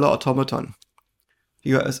neural cellular automaton.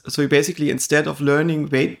 So you basically, instead of learning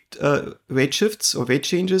weight shifts or weight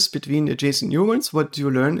changes between adjacent neurons, what you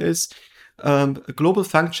learn is global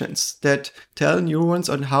functions that tell neurons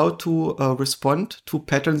on how to respond to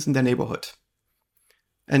patterns in their neighborhood.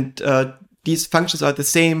 And these functions are the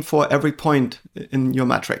same for every point in your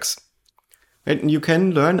matrix. Right? And you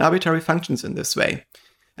can learn arbitrary functions in this way.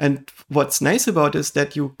 And what's nice about it is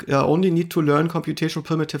that you only need to learn computational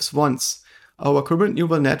primitives once. Our current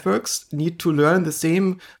neural networks need to learn the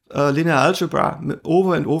same linear algebra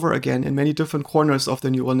over and over again in many different corners of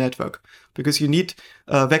the neural network, because you need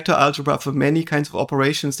vector algebra for many kinds of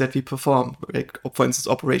operations that we perform, like, for instance,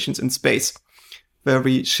 operations in space, where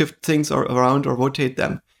we shift things around or rotate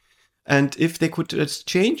them. And if they could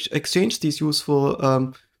exchange these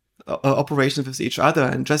useful operations with each other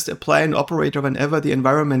and just apply an operator whenever the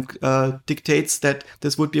environment dictates that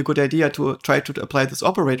this would be a good idea to try to apply this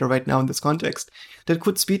operator right now in this context, that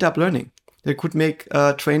could speed up learning. That could make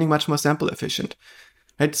training much more sample efficient.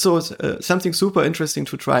 Right? So it's something super interesting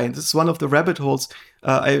to try. And this is one of the rabbit holes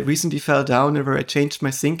I recently fell down and where I changed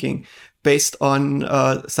my thinking based on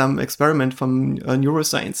some experiment from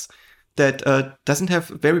neuroscience that doesn't have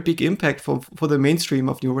very big impact for the mainstream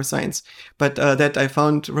of neuroscience, but that I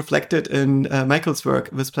found reflected in Michael's work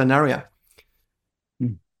with planaria.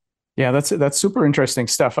 Yeah, that's super interesting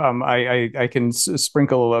stuff. I can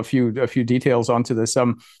sprinkle a few details onto this.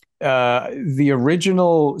 The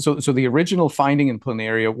original finding in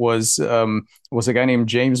planaria was a guy named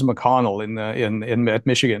James McConnell at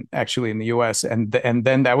Michigan, actually in the U.S. and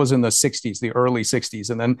then that was in the 60s, the early 60s,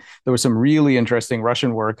 and then there was some really interesting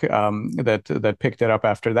Russian work that picked it up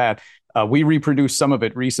after that. We reproduced some of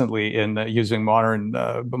it recently in using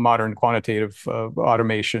modern quantitative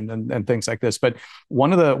automation and things like this. But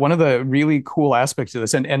one of the really cool aspects of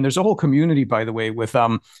this, and there's a whole community, by the way, with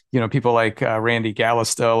people like Randy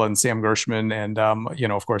Gallistel and Sam Gershman and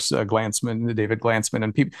of course David Glantzman,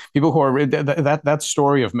 and people who are that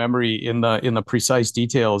story of memory in the precise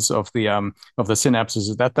details of the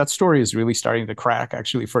synapses. That story is really starting to crack,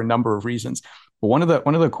 actually, for a number of reasons. One of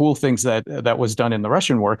the cool things that was done in the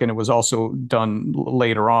Russian work, and it was also done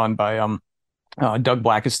later on by Doug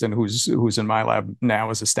Blackiston, who's in my lab now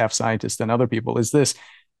as a staff scientist, and other people, is this: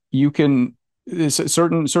 you can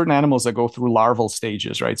certain animals that go through larval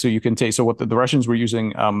stages, right? So you can take what the Russians were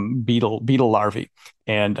using beetle larvae,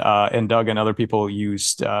 and Doug and other people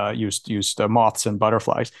used moths and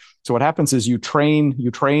butterflies. So what happens is you train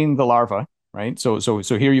the larva right? So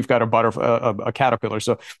here you've got a caterpillar.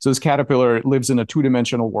 So this caterpillar lives in a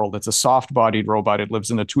two-dimensional world. It's a soft-bodied robot. It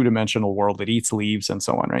lives in a two-dimensional world. It eats leaves and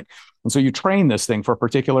so on, right? And so you train this thing for a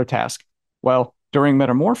particular task. Well, during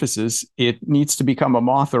metamorphosis, it needs to become a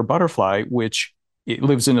moth or butterfly, which it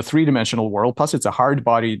lives in a three-dimensional world. Plus, it's a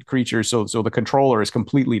hard-bodied creature, so the controller is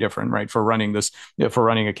completely different, right? For running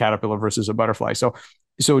a caterpillar versus a butterfly.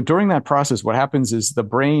 So during that process, what happens is the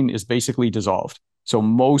brain is basically dissolved. So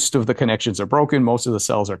most of the connections are broken, most of the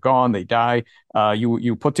cells are gone, they die.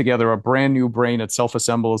 You put together a brand new brain, it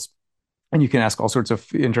self-assembles, and you can ask all sorts of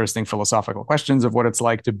interesting philosophical questions of what it's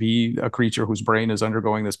like to be a creature whose brain is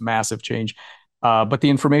undergoing this massive change. But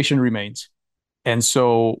the information remains. And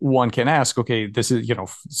so one can ask, okay, this is,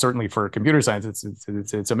 certainly for computer science,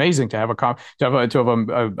 it's amazing to have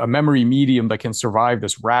a memory medium that can survive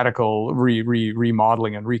this radical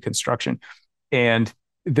remodeling and reconstruction. And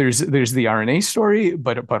there's the RNA story,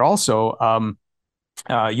 but also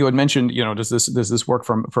you had mentioned, does this work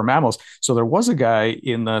for mammals? So there was a guy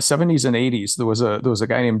in the 70s and 80s. There was a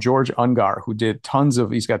guy named George Ungar who did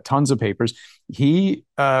he's got tons of papers. He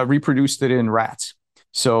reproduced it in rats.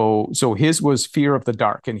 So his was fear of the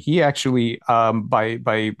dark, and he actually by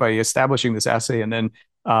establishing this assay and then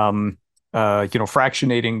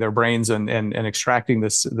fractionating their brains and extracting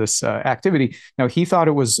this activity. Now he thought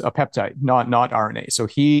it was a peptide, not RNA. So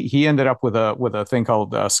he ended up with a thing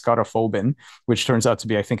called scotophobin, which turns out to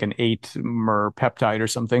be, I think, an 8-mer peptide or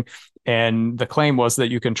something. And the claim was that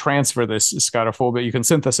you can transfer this scotophobin, you can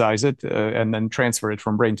synthesize it and then transfer it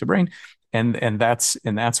from brain to brain. And that's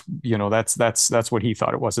what he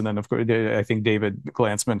thought it was. And then of course I think David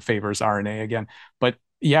Glanzman favors RNA again. But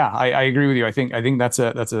yeah, I agree with you. I think that's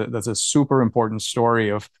a super important story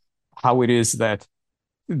of how it is that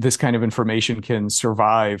this kind of information can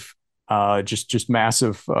survive just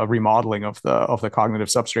massive remodeling of the cognitive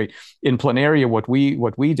substrate. In Planaria, what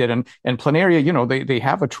we did, and Planaria, they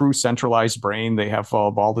have a true centralized brain. They have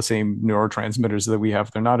all the same neurotransmitters that we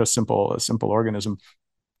have. They're not a simple organism.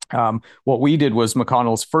 What we did was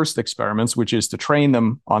McConnell's first experiments, which is to train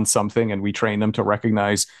them on something, and we train them to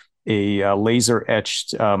recognize a laser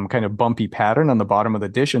etched kind of bumpy pattern on the bottom of the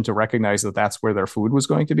dish, and to recognize that that's where their food was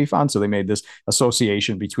going to be found. So they made this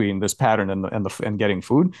association between this pattern and getting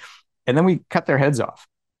food, and then we cut their heads off,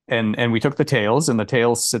 and we took the tails, and the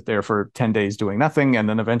tails sit there for 10 days doing nothing, and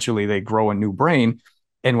then eventually they grow a new brain.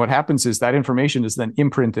 And what happens is that information is then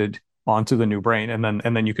imprinted onto the new brain, and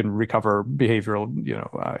then you can recover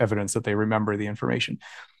behavioral evidence that they remember the information.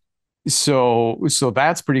 So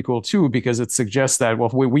that's pretty cool too, because it suggests that, well,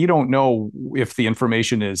 we don't know if the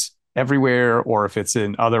information is everywhere or if it's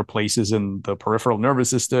in other places in the peripheral nervous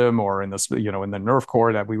system or in the nerve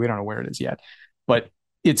core, that we don't know where it is yet. But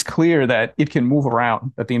it's clear that it can move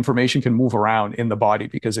around, that the information can move around in the body,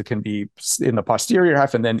 because it can be in the posterior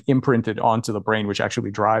half and then imprinted onto the brain, which actually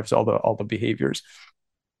drives all the behaviors.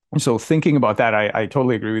 So thinking about that, I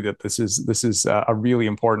totally agree with you that this is a really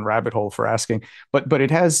important rabbit hole for asking. But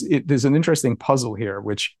there's an interesting puzzle here,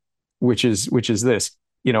 which is this.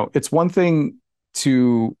 It's one thing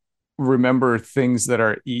to remember things that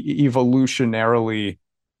are evolutionarily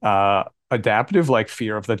adaptive, like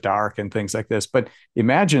fear of the dark and things like this. But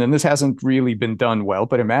imagine, and this hasn't really been done well,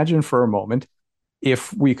 but imagine for a moment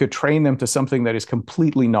if we could train them to something that is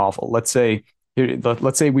completely novel. Let's say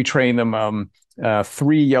we train them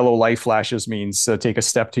 3 yellow light flashes means take a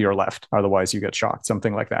step to your left, otherwise you get shocked,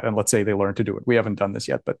 something like that. And let's say they learn to do it. We haven't done this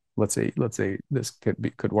yet, but let's say this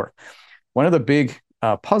could work. One of the big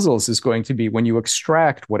puzzles is going to be when you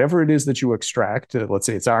extract whatever it is that you extract, let's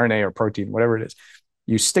say it's RNA or protein, whatever it is,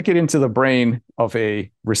 you stick it into the brain of a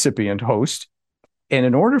recipient host. And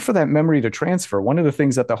in order for that memory to transfer, one of the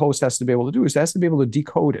things that the host has to be able to do is has to be able to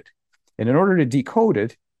decode it. And in order to decode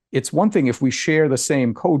it, it's one thing if we share the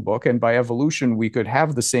same code book, and by evolution, we could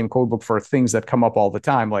have the same code book for things that come up all the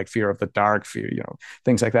time, like fear of the dark,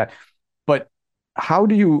 things like that. But how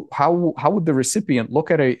would the recipient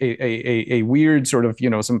look at a weird sort of,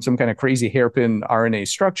 some kind of crazy hairpin RNA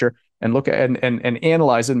structure and look at and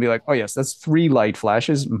analyze it and be like, oh yes, that's 3 light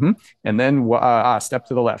flashes. Mm-hmm. And then step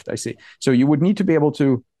to the left. I see. So you would need to be able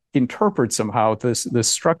to interpret somehow this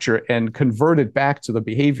structure and convert it back to the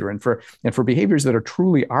behavior. And for behaviors that are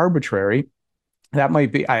truly arbitrary, that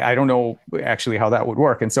might be, I don't know actually how that would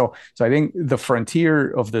work. And so I think the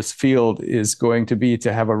frontier of this field is going to be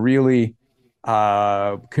to have a really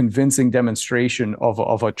convincing demonstration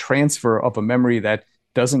of a transfer of a memory that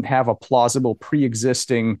doesn't have a plausible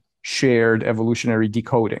pre-existing shared evolutionary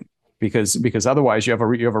decoding. Because otherwise you have a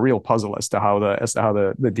real puzzle as to how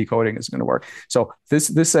the decoding is going to work. So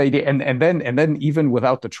this idea, and then even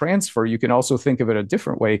without the transfer, you can also think of it a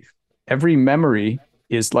different way. every memory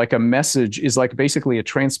is like a message, is like basically a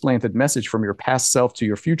transplanted message from your past self to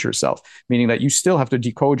your future self, meaning that you still have to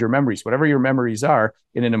decode your memories. Whatever your memories are,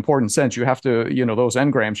 in an important sense, you have to, those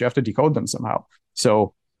engrams, you have to decode them somehow.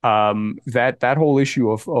 So that whole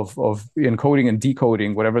issue of encoding and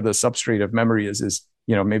decoding whatever the substrate of memory is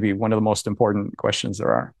maybe one of the most important questions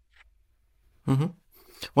there are. Mm-hmm.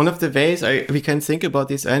 One of the ways we can think about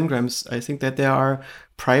these engrams, I think that there are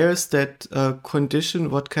priors that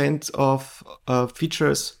condition what kinds of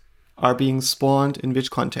features are being spawned in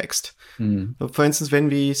which context. So for instance, when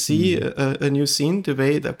we see a new scene, the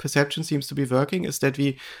way the perception seems to be working is that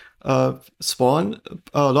we spawn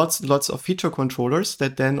lots of feature controllers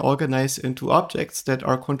that then organize into objects that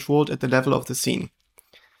are controlled at the level of the scene.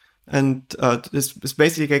 And this is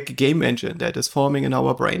basically like a game engine that is forming in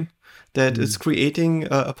our brain that is creating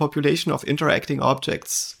a population of interacting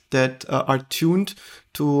objects that are tuned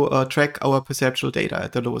to track our perceptual data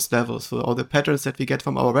at the lowest level. So all the patterns that we get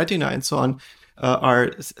from our retina and so on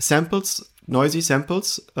are samples, noisy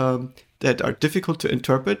samples that are difficult to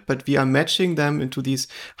interpret, but we are matching them into these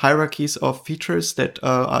hierarchies of features that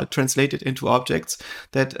are translated into objects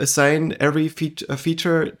that assign every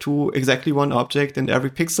feature to exactly one object and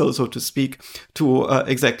every pixel, so to speak, to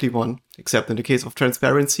exactly one, except in the case of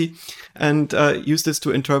transparency, and use this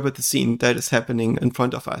to interpret the scene that is happening in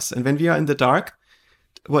front of us. And when we are in the dark,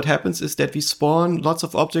 what happens is that we spawn lots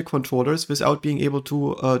of object controllers without being able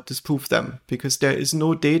to disprove them, because there is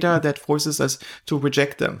no data that forces us to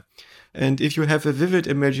reject them. And if you have a vivid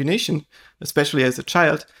imagination, especially as a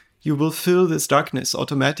child, you will fill this darkness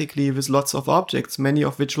automatically with lots of objects, many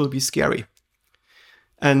of which will be scary.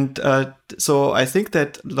 And so I think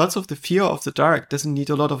that lots of the fear of the dark doesn't need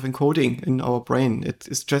a lot of encoding in our brain. It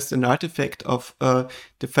is just an artifact of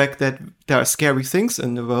the fact that there are scary things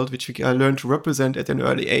in the world which we learn to represent at an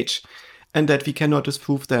early age, and that we cannot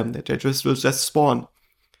disprove them, that they will just spawn.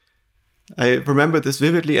 I remember this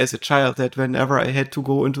vividly as a child, that whenever I had to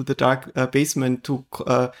go into the dark basement to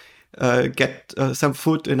get some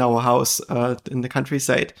food in our house in the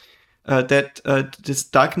countryside, that this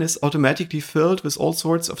darkness automatically filled with all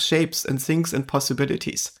sorts of shapes and things and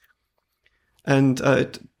possibilities. And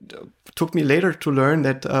it took me later to learn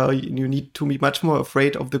that you need to be much more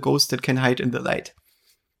afraid of the ghosts that can hide in the light.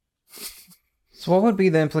 So what would be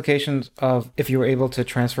the implications of if you were able to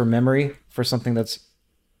transfer memory for something that's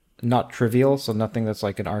not trivial, so nothing that's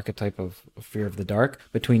like an archetype of fear of the dark,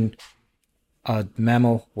 between a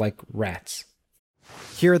mammal like rats?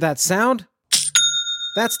 Hear that sound?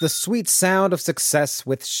 That's the sweet sound of success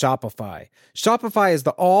with Shopify. Shopify is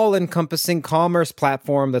the all-encompassing commerce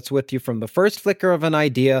platform that's with you from the first flicker of an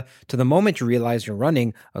idea to the moment you realize you're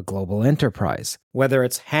running a global enterprise. Whether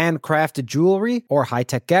it's handcrafted jewelry or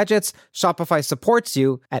high-tech gadgets, Shopify supports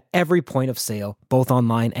you at every point of sale, both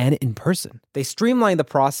online and in person. They streamline the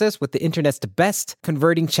process with the internet's best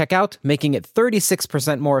converting checkout, making it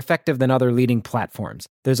 36% more effective than other leading platforms.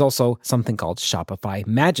 There's also something called Shopify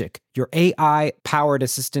Magic, your AI-powered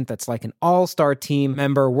assistant that's like an all-star team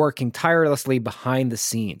member working tirelessly behind the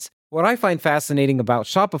scenes. What I find fascinating about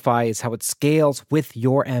Shopify is how it scales with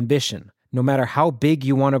your ambition. No matter how big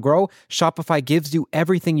you want to grow, Shopify gives you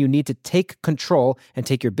everything you need to take control and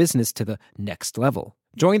take your business to the next level.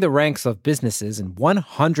 Join the ranks of businesses in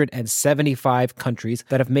 175 countries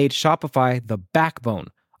that have made Shopify the backbone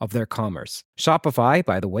of their commerce. Shopify,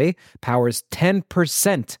 by the way, powers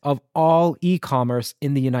 10% of all e-commerce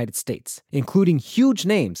in the United States, including huge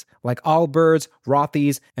names like Allbirds,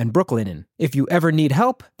 Rothy's, and Brooklinen. If you ever need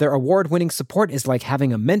help, their award-winning support is like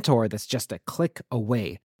having a mentor that's just a click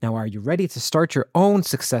away. Now, are you ready to start your own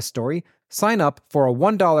success story? Sign up for a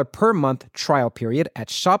 $1 per month trial period at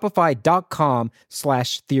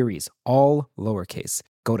shopify.com/theories, all lowercase.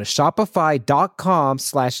 Go to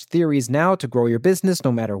shopify.com/theories now to grow your business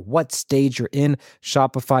no matter what stage you're in.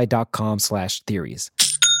 Shopify.com/theories.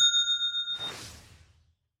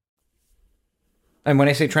 And when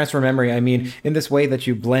I say transfer memory, I mean in this way that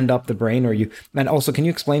you blend up the brain, and also, can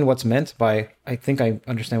you explain what's meant by, I think I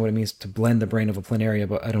understand what it means to blend the brain of a planaria,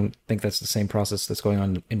 but I don't think that's the same process that's going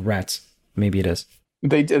on in rats. Maybe it is.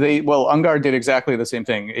 Well, Ungar did exactly the same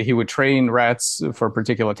thing. He would train rats for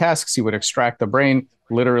particular tasks. He would extract the brain,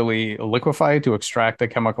 literally liquefy it to extract the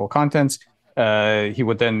chemical contents. He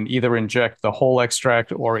would then either inject the whole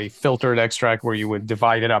extract or a filtered extract where you would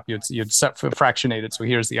divide it up. You'd fractionate it. So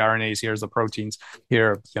here's the RNAs, here's the proteins,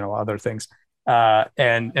 here, other things.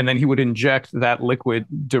 And then he would inject that liquid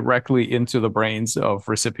directly into the brains of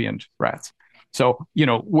recipient rats. So,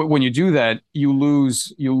 when you do that, you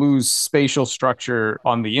lose spatial structure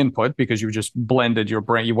on the input because you just blended your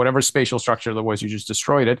brain, whatever spatial structure there was, you just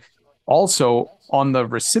destroyed it. Also, on the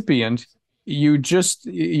recipient, you just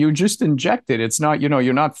inject it. It's not,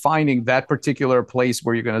 you're not finding that particular place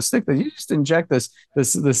where you're going to stick this. You just inject this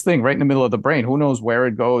thing right in the middle of the brain. Who knows where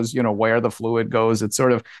it goes, where the fluid goes. It's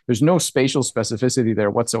sort of, there's no spatial specificity there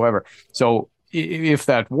whatsoever. So if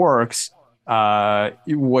that works,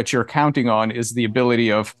 what you're counting on is the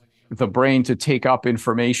ability of the brain to take up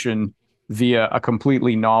information via a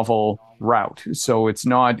completely novel route. So it's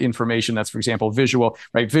not information that's, for example, visual,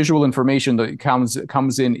 right? Visual information that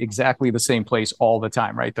comes in exactly the same place all the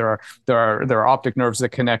time, right? There are optic nerves that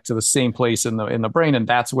connect to the same place in the brain, and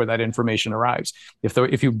that's where that information arrives.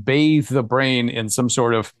 If you bathe the brain in some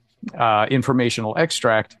sort of informational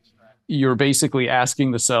extract, you're basically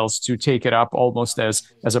asking the cells to take it up almost as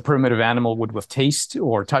a primitive animal would with taste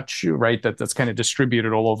or touch, right? That's kind of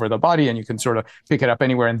distributed all over the body, and you can sort of pick it up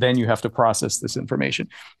anywhere, and then you have to process this information.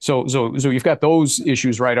 So you've got those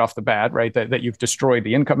issues right off the bat, right? That you've destroyed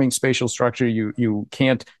the incoming spatial structure. You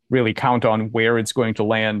can't really count on where it's going to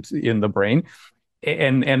land in the brain.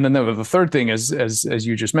 And then the third thing is, as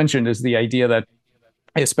you just mentioned, is the idea that,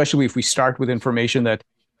 especially if we start with information that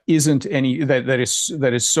isn't any that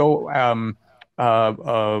is so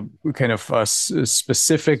kind of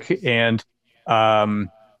specific and kind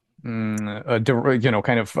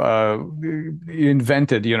of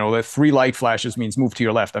invented, that 3 light flashes means move to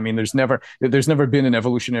your left. I mean, there's never been an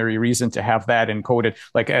evolutionary reason to have that encoded.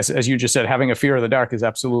 Like as you just said, having a fear of the dark is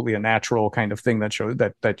absolutely a natural kind of thing that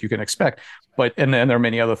you can expect. And then there are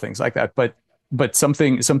many other things like that. But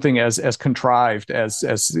something as contrived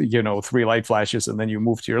as 3 light flashes and then you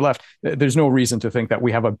move to your left, there's no reason to think that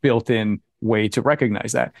we have a built-in way to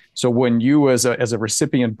recognize that. So when you as a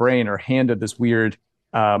recipient brain are handed this weird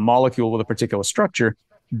molecule with a particular structure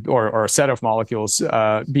or a set of molecules,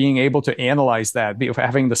 being able to analyze that,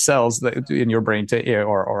 having the cells that in your brain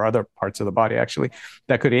or other parts of the body actually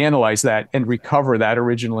that could analyze that and recover that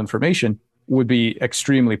original information would be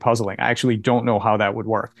extremely puzzling. I actually don't know how that would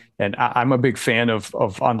work. And I'm a big fan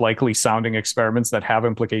of unlikely sounding experiments that have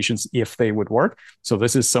implications if they would work. So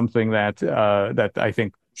this is something that I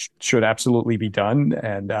think should absolutely be done.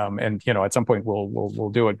 And at some point we'll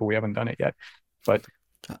do it, but we haven't done it yet. But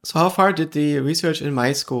so how far did the research in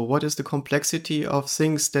mice go? What is the complexity of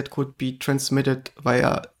things that could be transmitted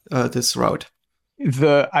via this route?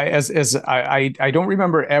 I don't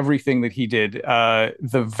remember everything that he did.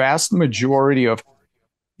 The vast majority of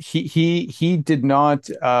he did not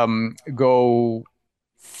go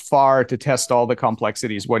far to test all the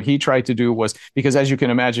complexities. What he tried to do was, because as you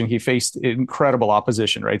can imagine, he faced incredible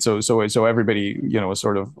opposition, right? So everybody,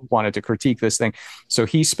 sort of wanted to critique this thing. So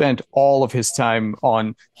he spent all of his time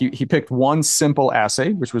on, he picked one simple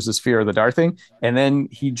assay, which was this fear of the dark thing. And then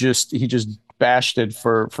he just bashed it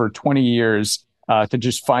for 20 years to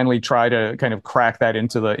just finally try to kind of crack that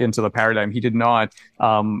into the paradigm. He did not,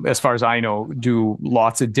 as far as I know, do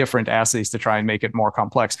lots of different assays to try and make it more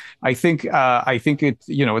complex. I think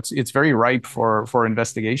it's very ripe for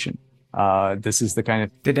investigation. This is the kind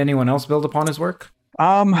of. Did anyone else build upon his work?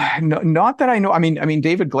 No, not that I know. I mean,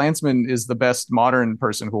 David Glanzman is the best modern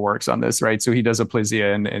person who works on this, right? So he does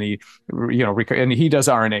aplysia and he, and he does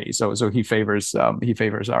RNA. So he favors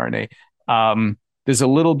RNA. There's a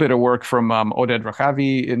little bit of work from Oded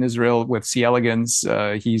Rachavi in Israel with C. elegans.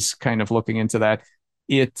 He's kind of looking into that.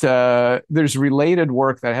 There's related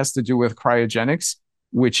work that has to do with cryogenics,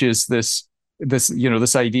 which is this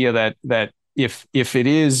idea that if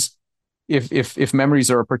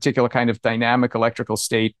memories are a particular kind of dynamic electrical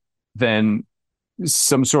state, then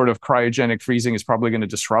some sort of cryogenic freezing is probably going to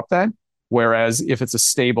disrupt that. Whereas if it's a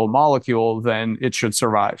stable molecule, then it should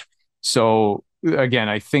survive. So again,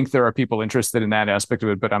 I think there are people interested in that aspect of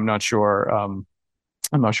it, but I'm not sure. I'm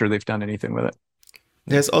not sure they've done anything with it.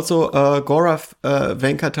 There's also Gaurav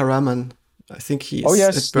Venkataraman. I think he's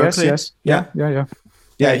at Berkeley. Yes.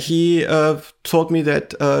 Yeah. He told me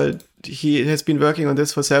that he has been working on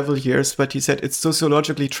this for several years, but he said it's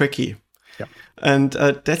sociologically tricky. Yeah. And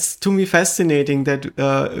that's to me fascinating that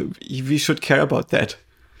we should care about that.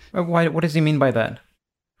 Why? What does he mean by that?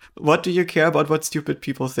 What do you care about what stupid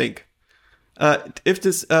people think? If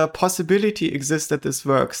this possibility exists that this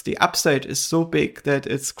works, the upside is so big that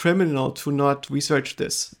it's criminal to not research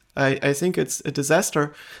this. I think it's a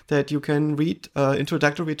disaster that you can read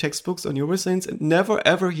introductory textbooks on neuroscience and never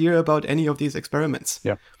ever hear about any of these experiments.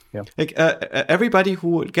 Yeah. Like everybody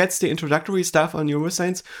who gets the introductory stuff on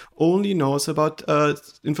neuroscience only knows about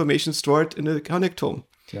information stored in the connectome.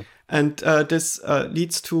 Yeah. And this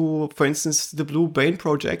leads to, for instance, the Blue Brain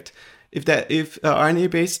Project. If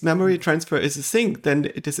RNA-based memory transfer is a thing,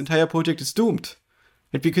 then this entire project is doomed.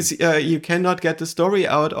 Because you cannot get the story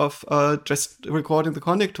out of just recording the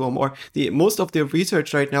connectome, or most of the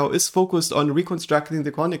research right now is focused on reconstructing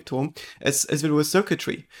the connectome as it was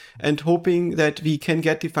circuitry, and hoping that we can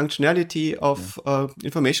get the functionality of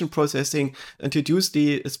information processing and deduce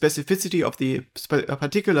the specificity of the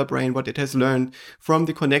particular brain, what it has learned from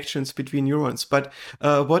the connections between neurons. But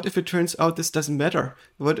what if it turns out this doesn't matter?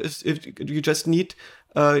 What if you just need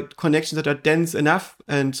connections that are dense enough,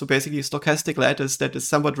 and so basically a stochastic lattice that is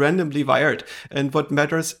somewhat randomly wired, and what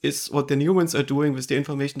matters is what the neurons are doing with the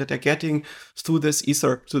information that they're getting through this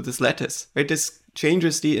ether, through this lattice, right? This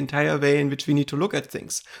changes the entire way in which we need to look at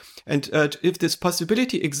things. And if this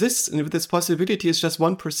possibility exists, and if this possibility is just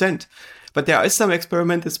 1%, but there are some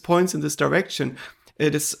experimental points in this direction,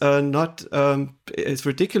 it is not, it's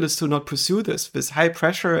ridiculous to not pursue this with high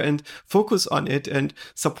pressure and focus on it and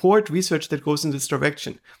support research that goes in this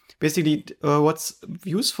direction. Basically, what's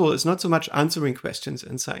useful is not so much answering questions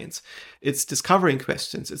in science. It's discovering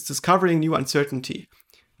questions. It's discovering new uncertainty.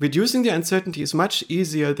 Reducing the uncertainty is much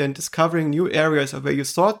easier than discovering new areas of where you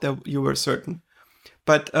thought that you were certain,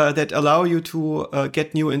 but that allow you to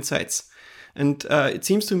get new insights. And it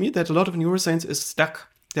seems to me that a lot of neuroscience is stuck,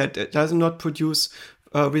 that it does not produce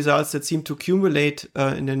results that seem to accumulate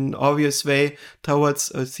in an obvious way towards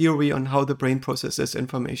a theory on how the brain processes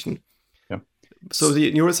information. Yeah. So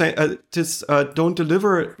the neuroscientists don't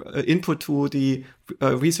deliver input to the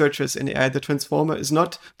researchers in AI. The transformer is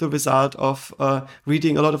not the result of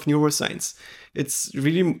reading a lot of neuroscience. It's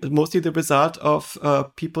really mostly the result of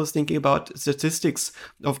people thinking about statistics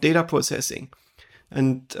of data processing.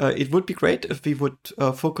 And it would be great if we would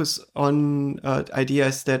focus on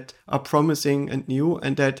ideas that are promising and new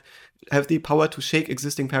and that have the power to shake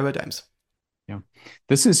existing paradigms. Yeah,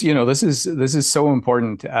 this is so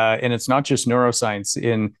important, and it's not just neuroscience.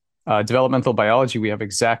 In developmental biology, we have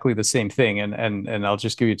exactly the same thing, and I'll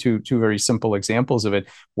just give you two very simple examples of it.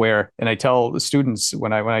 Where, and I tell the students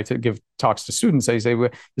when I give talks to students, I say,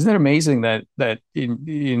 well, isn't it amazing that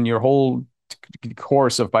in your whole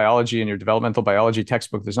course of biology in your developmental biology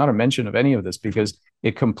textbook, there's not a mention of any of this, because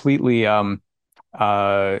it completely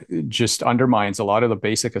just undermines a lot of the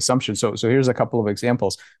basic assumptions. So here's a couple of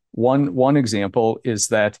examples. One example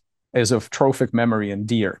is of trophic memory in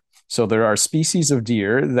deer. So there are species of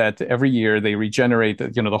deer that every year they regenerate,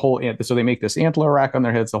 the whole, so they make this antler rack on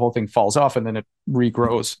their heads, the whole thing falls off, and then it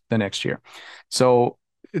regrows the next year. So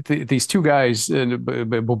these two guys,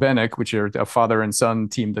 Bubenik, which are a father and son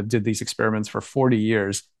team that did these experiments for 40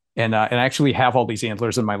 years. And I actually have all these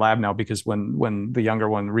antlers in my lab now, because when the younger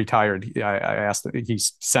one retired, I asked, he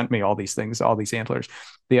sent me all these things, all these antlers.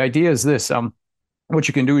 The idea is this, what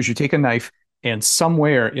you can do is you take a knife, and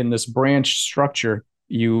somewhere in this branch structure,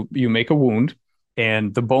 you make a wound,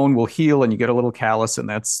 and the bone will heal, and you get a little callus, and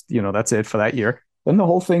that's it for that year. Then the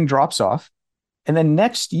whole thing drops off. And then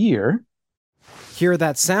next year, hear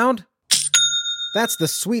that sound? That's the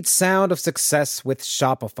sweet sound of success with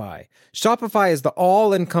Shopify. Shopify is the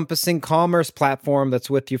all-encompassing commerce platform that's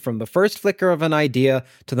with you from the first flicker of an idea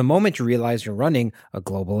to the moment you realize you're running a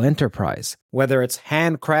global enterprise. Whether it's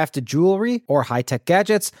handcrafted jewelry or high-tech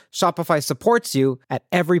gadgets, Shopify supports you at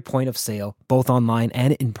every point of sale, both online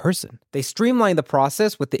and in person. They streamline the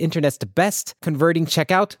process with the internet's best converting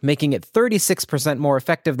checkout, making it 36% more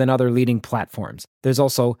effective than other leading platforms. There's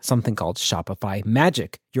also something called Shopify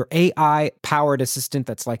Magic, your AI-powered assistant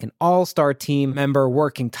that's like an all-star team member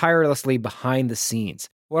working tirelessly behind the scenes.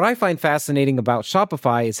 What I find fascinating about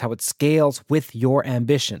Shopify is how it scales with your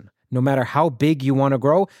ambition. No matter how big you want to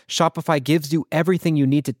grow, Shopify gives you everything you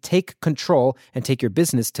need to take control and take your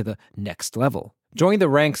business to the next level. Join the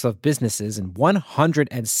ranks of businesses in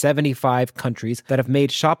 175 countries that have made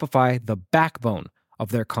Shopify the backbone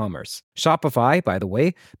of their commerce. Shopify, by the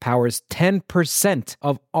way, powers 10%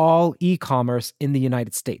 of all e-commerce in the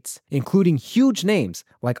United States, including huge names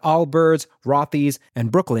like Allbirds, Rothy's, and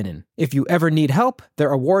Brooklinen. If you ever need help,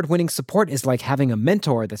 their award-winning support is like having a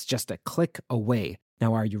mentor that's just a click away.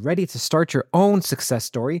 Now, are you ready to start your own success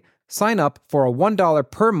story? Sign up for a $1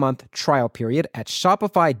 per month trial period at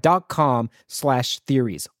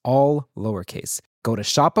shopify.com/theories, all lowercase. Go to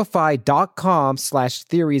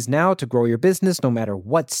shopify.com/theories now to grow your business no matter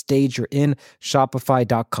what stage you're in.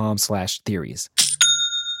 Shopify.com/theories.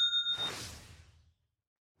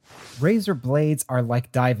 Razor blades are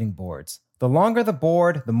like diving boards. The longer the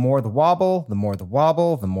board, the more the wobble, the more the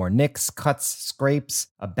wobble, the more nicks, cuts, scrapes.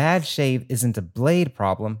 A bad shave isn't a blade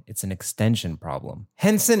problem, it's an extension problem.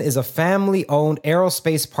 Henson is a family-owned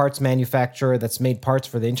aerospace parts manufacturer that's made parts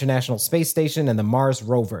for the International Space Station and the Mars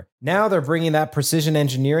rover. Now they're bringing that precision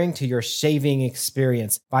engineering to your shaving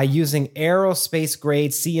experience. By using aerospace-grade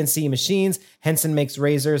CNC machines, Henson makes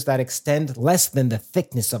razors that extend less than the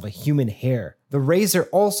thickness of a human hair. The razor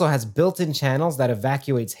also has built-in channels that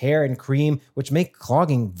evacuates hair and cream, which make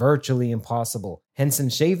clogging virtually impossible. Henson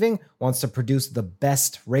Shaving wants to produce the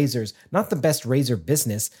best razors, not the best razor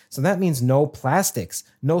business, so that means no plastics,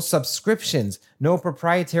 no subscriptions, no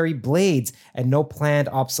proprietary blades, and no planned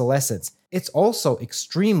obsolescence. It's also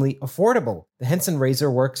extremely affordable. The Henson razor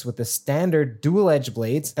works with the standard dual-edge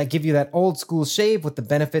blades that give you that old-school shave with the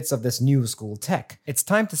benefits of this new-school tech. It's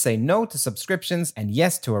time to say no to subscriptions and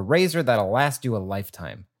yes to a razor that'll last you a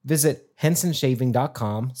lifetime. Visit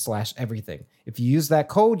hensonshaving.com/everything. If you use that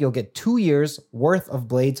code, you'll get 2 years worth of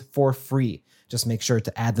blades for free. Just make sure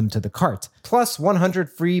to add them to the cart. Plus 100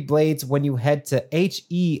 free blades when you head to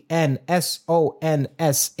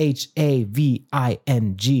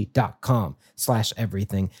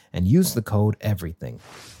hensonshaving.com/everything and use the code everything.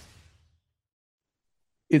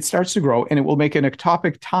 It starts to grow and it will make an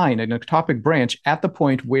ectopic tine, an ectopic branch at the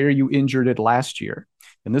point where you injured it last year.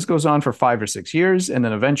 And this goes on for 5 or 6 years, and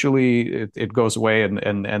then eventually it goes away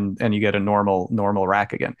and you get a normal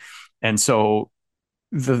rack again. And so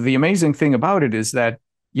the amazing thing about it is that,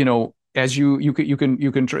 as you can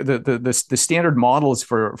the standard models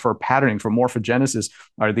for patterning, for morphogenesis,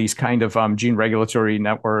 are these kind of gene regulatory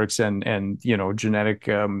networks and genetic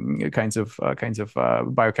kinds of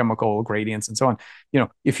biochemical gradients and so on.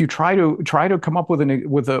 If you try to come up with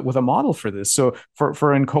a model for this, so for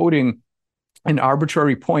encoding an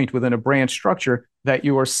arbitrary point within a branch structure that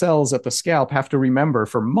your cells at the scalp have to remember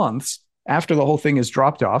for months after the whole thing is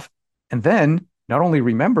dropped off, and then not only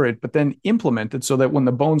remember it, but then implement it so that when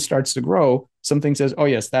the bone starts to grow, something says, oh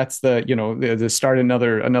yes, that's the start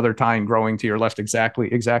another tine growing to your left exactly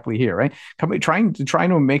here, right? Trying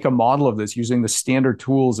to make a model of this using the standard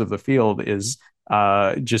tools of the field is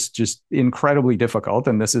just incredibly difficult.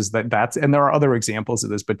 And this is that's and there are other examples of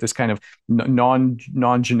this, but this kind of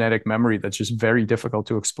non-genetic memory that's just very difficult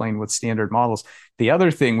to explain with standard models. The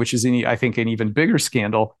other thing, which is I think an even bigger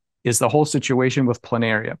scandal, is the whole situation with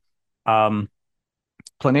planaria.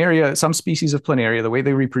 Planaria, some species of planaria, the way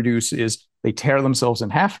they reproduce is they tear themselves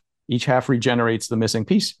in half. Each half regenerates the missing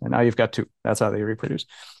piece, and now you've got two. That's how they reproduce.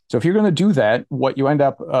 So if you're going to do that, what you end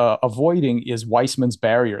up avoiding is Weissman's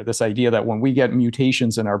barrier, this idea that when we get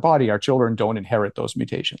mutations in our body, our children don't inherit those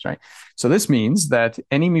mutations, right? So this means that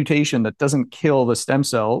any mutation that doesn't kill the stem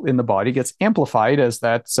cell in the body gets amplified as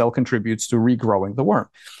that cell contributes to regrowing the worm.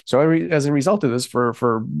 So as a result of this, for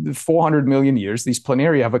 400 million years, these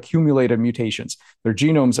planaria have accumulated mutations. Their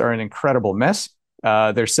genomes are an incredible mess.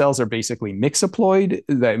 Their cells are basically mixoploid,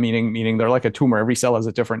 meaning they're like a tumor. Every cell has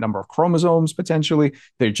a different number of chromosomes potentially.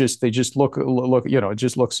 They just look, it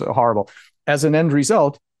just looks horrible. As an end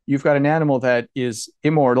result, you've got an animal that is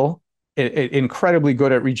immortal, incredibly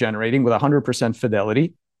good at regenerating with 100%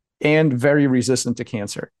 fidelity, and very resistant to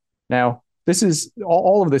cancer. Now, this is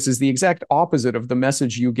all of this is the exact opposite of the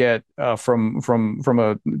message you get from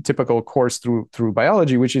a typical course through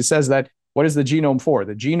biology, which says that. What is the genome for?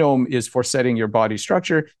 The genome is for setting your body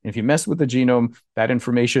structure. And if you mess with the genome, that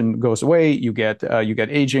information goes away. You get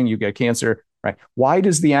aging, you get cancer, right? Why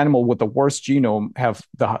does the animal with the worst genome have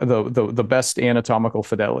the best anatomical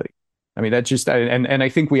fidelity? I mean, that just and I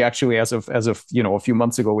think we actually, as of a few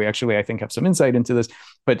months ago, we actually I think have some insight into this.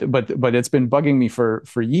 But it's been bugging me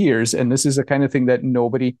for years, and this is the kind of thing that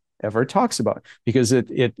nobody ever talks about because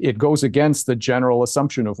it goes against the general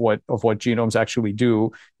assumption of what genomes actually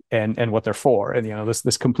do and what they're for. And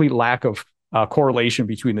this complete lack of correlation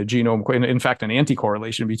between the genome, in fact, an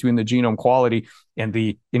anti-correlation between the genome quality and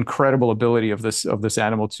the incredible ability of this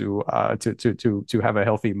animal to have a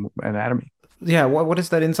healthy anatomy. Yeah, what is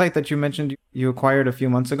that insight that you mentioned you acquired a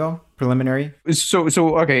few months ago? Preliminary. So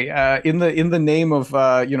okay. In the name of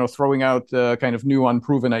throwing out kind of new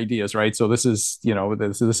unproven ideas, right? So this is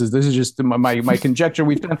this is just my conjecture.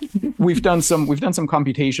 We've done some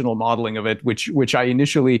computational modeling of it, which I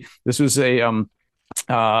initially this was a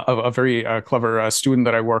very clever student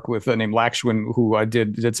that I work with named Lakshwan who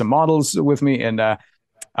did some models with me, and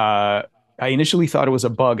I initially thought it was a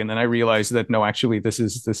bug, and then I realized that no, actually, this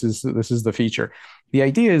is the feature. The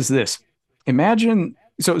idea is this: imagine.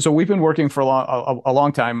 So we've been working for a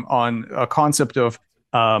long time on a concept of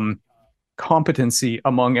competency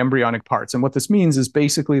among embryonic parts, and what this means is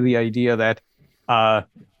basically the idea that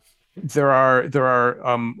there are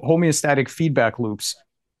homeostatic feedback loops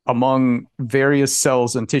among various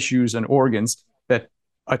cells and tissues and organs that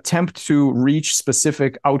attempt to reach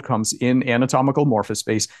specific outcomes in anatomical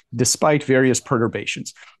morphospace despite various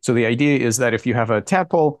perturbations. So the idea is that if you have a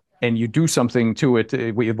tadpole and you do something to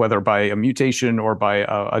it, whether by a mutation or by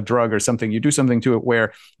a drug or something, you do something to it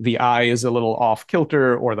where the eye is a little off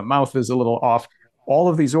kilter or the mouth is a little off, all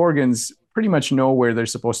of these organs pretty much know where they're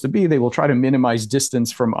supposed to be. They will try to minimize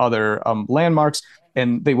distance from other landmarks,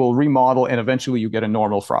 and they will remodel, and eventually you get a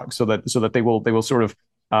normal frog, so that they will sort of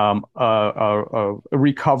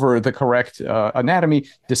recover the correct anatomy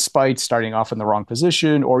despite starting off in the wrong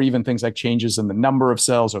position, or even things like changes in the number of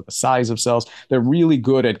cells or the size of cells. They're really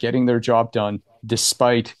good at getting their job done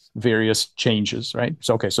despite various changes, right?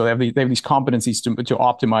 So they have these competencies to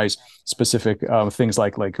optimize specific things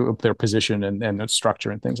like their position and their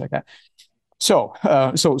structure and things like that. So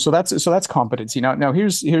that's competency. Now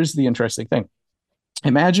here's the interesting thing.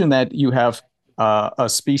 Imagine that you have a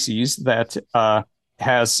species that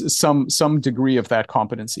has some degree of that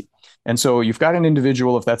competency. And so you've got an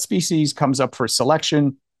individual of that species, comes up for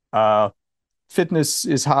selection, fitness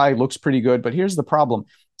is high, looks pretty good, but here's the problem.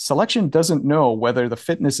 Selection doesn't know whether the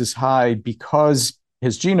fitness is high because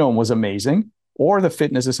his genome was amazing, or the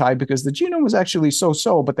fitness is high because the genome was actually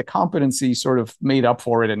so-so, but the competency sort of made up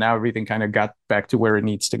for it, and now everything kind of got back to where it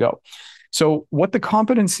needs to go. So what the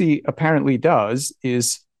competency apparently does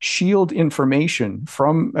is shield information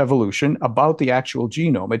from evolution about the actual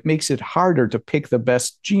genome. It makes it harder to pick the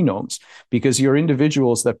best genomes because your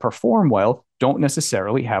individuals that perform well don't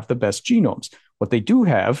necessarily have the best genomes. What they do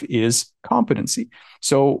have is competency.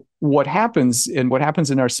 So what happens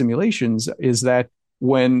in our simulations is that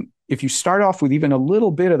if you start off with even a little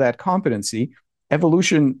bit of that competency,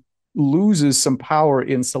 evolution loses some power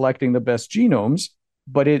in selecting the best genomes,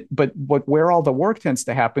 but where all the work tends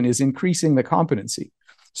to happen is increasing the competency.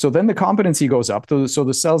 So then the competency goes up. So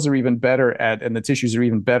the cells are even better at, and the tissues are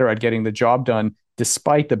even better at getting the job done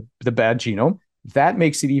despite the bad genome. That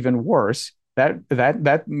makes it even worse.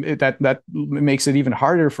 That makes it even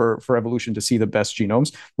harder for evolution to see the best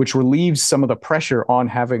genomes, which relieves some of the pressure on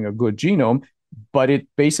having a good genome, but it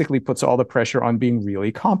basically puts all the pressure on being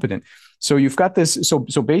really competent. So you've got this.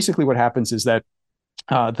 So basically, what happens is that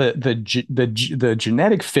the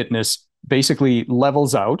genetic fitness basically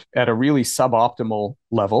levels out at a really suboptimal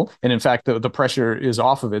level, and in fact, the pressure is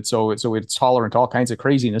off of it, so it's tolerant to all kinds of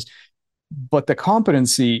craziness. But the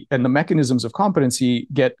competency and the mechanisms of competency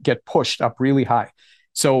get pushed up really high.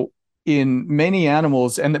 So in many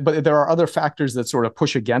animals, but there are other factors that sort of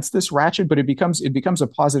push against this ratchet, but it becomes a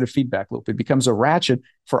positive feedback loop. It becomes a ratchet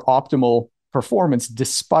for optimal performance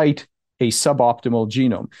despite a suboptimal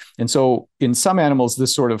genome. And so in some animals,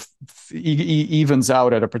 this sort of evens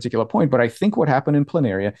out at a particular point. But I think what happened in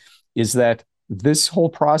planaria is that this whole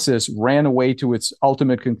process ran away to its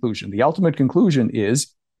ultimate conclusion. The ultimate conclusion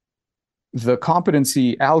is the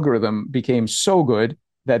competency algorithm became so good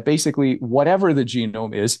that basically whatever the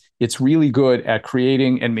genome is, it's really good at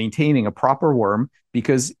creating and maintaining a proper worm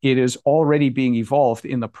because it is already being evolved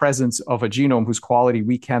in the presence of a genome whose quality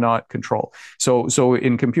we cannot control. So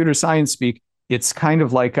in computer science speak, it's kind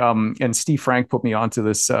of like, and Steve Frank put me onto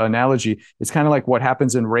this analogy, it's kind of like what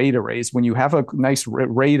happens in RAID arrays. When you have a nice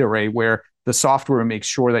RAID array where the software makes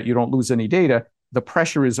sure that you don't lose any data, the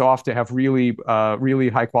pressure is off to have really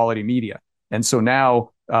high quality media. And so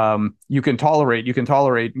now you can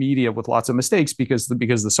tolerate media with lots of mistakes because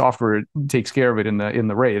the software takes care of it in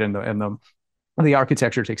the RAID, and the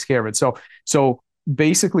architecture takes care of it. So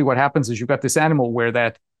basically, what happens is you've got this animal where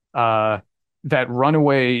that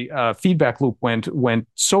runaway feedback loop went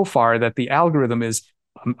so far that the algorithm is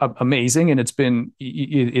amazing, and it's been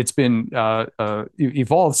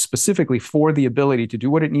evolved specifically for the ability to do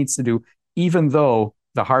what it needs to do, even though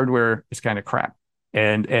the hardware is kind of crap.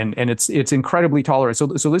 And it's incredibly tolerant. So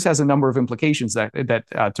this has a number of implications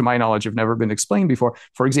that to my knowledge have never been explained before.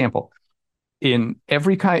 For example, in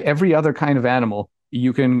every other kind of animal,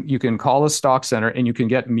 you can call a stock center and you can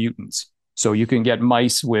get mutants. So you can get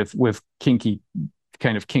mice with kinky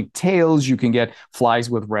tails. You can get flies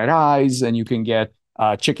with red eyes, and you can get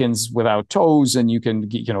chickens without toes, and you can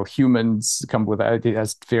humans come with it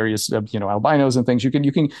has various albinos and things.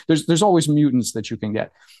 There's always mutants that you can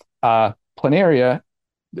get. Planaria,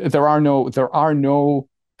 there are no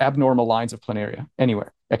abnormal lines of planaria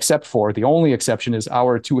anywhere, except for the only exception is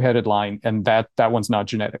our two-headed line, and that one's not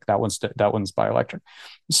genetic. That one's bioelectric.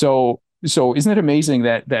 So isn't it amazing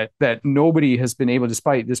that nobody has been able,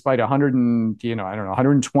 despite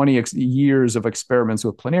 120 years of experiments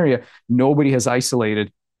with planaria, nobody has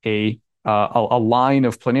isolated a a line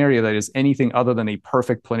of planaria that is anything other than a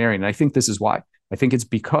perfect planarian. And I think this is why. I think it's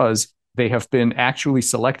because they have been actually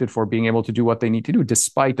selected for being able to do what they need to do,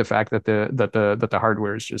 despite the fact that the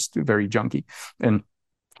hardware is just very junky. And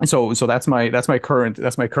so that's my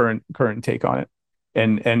current take on it.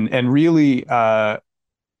 And really,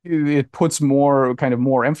 it puts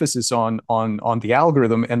more emphasis on the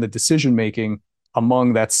algorithm and the decision making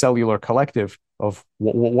among that cellular collective of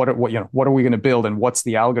what are we going to build, and what's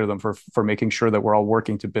the algorithm for making sure that we're all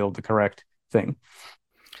working to build the correct thing.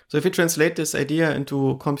 So if you translate this idea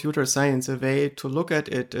into computer science, a way to look at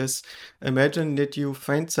it is, imagine that you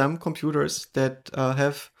find some computers that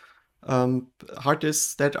have hard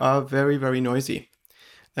disks that are very, very noisy.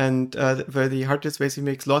 And where the hard disk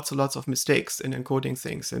basically makes lots and lots of mistakes in encoding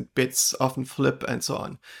things, and bits often flip and so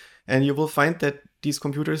on. And you will find that these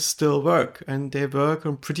computers still work, and they work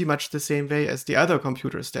in pretty much the same way as the other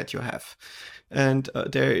computers that you have. And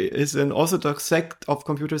there is an orthodox sect of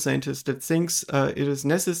computer scientists that thinks it is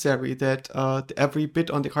necessary that every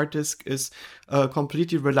bit on the hard disk is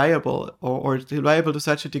completely reliable, or reliable to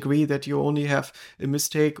such a degree that you only have a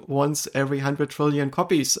mistake once every 100 trillion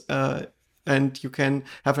copies. And you can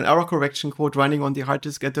have an error correction code running on the hard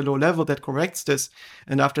disk at the low level that corrects this.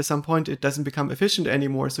 And after some point, it doesn't become efficient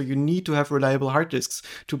anymore. So you need to have reliable hard disks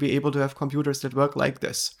to be able to have computers that work like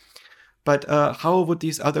this. But how would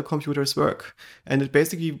these other computers work? And it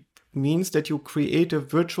basically means that you create a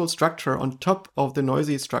virtual structure on top of the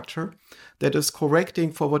noisy structure that is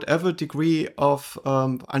correcting for whatever degree of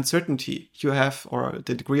uncertainty you have, or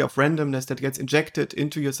the degree of randomness that gets injected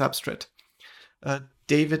into your substrate.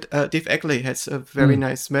 Dave Eckley has a very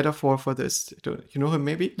nice metaphor for this. You know him,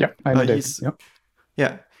 maybe? Yeah, I know Dave.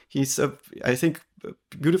 He's I think, a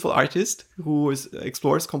beautiful artist who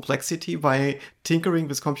explores complexity by tinkering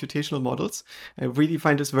with computational models. I really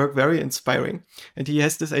find his work very inspiring. And he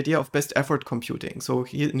has this idea of best effort computing. So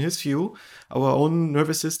in his view, our own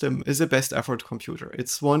nervous system is a best effort computer.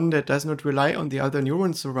 It's one that does not rely on the other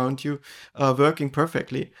neurons around you working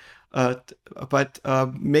perfectly. But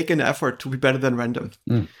make an effort to be better than random.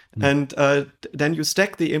 And then you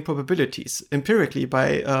stack the improbabilities empirically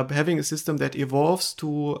by having a system that evolves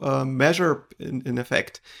to measure, in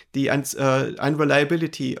effect, the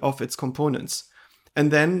unreliability of its components. And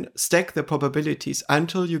then stack the probabilities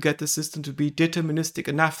until you get the system to be deterministic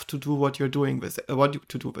enough to do what you're doing with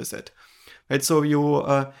it. Right? So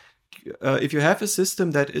you if you have a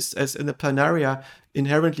system that is, as in the planaria,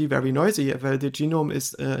 inherently very noisy, where the genome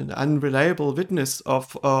is an unreliable witness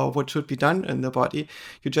of what should be done in the body,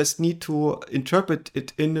 you just need to interpret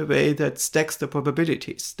it in a way that stacks the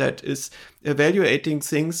probabilities, that is evaluating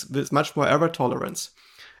things with much more error tolerance.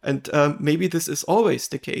 And maybe this is always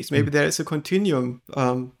the case. Maybe there is a continuum,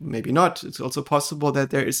 maybe not. It's also possible that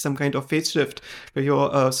there is some kind of phase shift where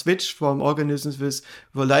you switch from organisms with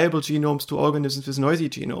reliable genomes to organisms with noisy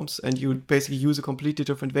genomes, and you basically use a completely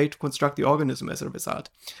different way to construct the organism as a result.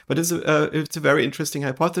 But it's a very interesting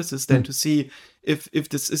hypothesis then to see if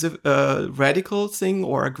this is a radical thing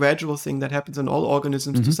or a gradual thing that happens in all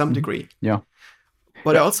organisms to some degree. Yeah.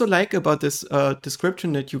 What I also like about this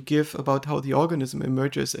description that you give about how the organism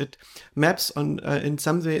emerges, it maps on, in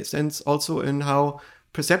some sense, also in how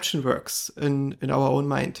perception works in our own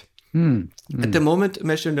mind. At the moment,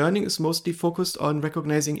 machine learning is mostly focused on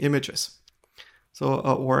recognizing images, so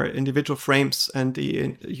or individual frames, and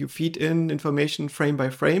you feed in information frame by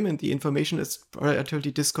frame, and the information is relatively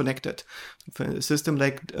disconnected. A system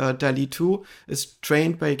like DALL-E 2 is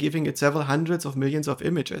trained by giving it several hundreds of millions of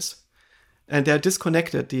images. And they're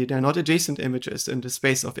disconnected. They're not adjacent images in the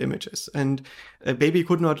space of images. And a baby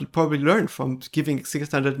could not probably learn from giving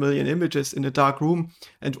 600 million images in a dark room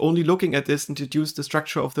and only looking at this and deduce the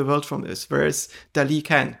structure of the world from this, whereas DALL-E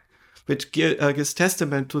can, which gives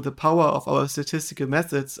testament to the power of our statistical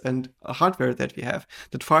methods and hardware that we have,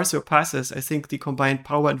 that far surpasses, I think, the combined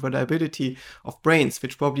power and reliability of brains,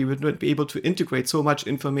 which probably would not be able to integrate so much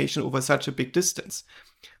information over such a big distance.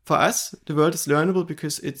 For us, the world is learnable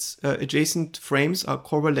because its adjacent frames are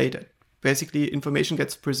correlated. Basically, information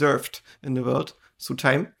gets preserved in the world through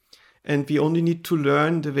time, and we only need to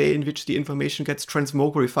learn the way in which the information gets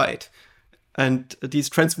transmogrified. And these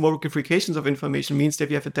transmogrifications of information means that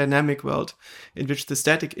we have a dynamic world in which the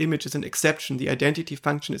static image is an exception. The identity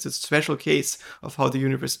function is a special case of how the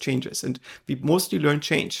universe changes. And we mostly learn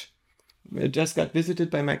change. I just got visited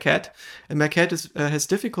by my cat, and my cat has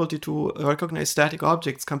difficulty to recognize static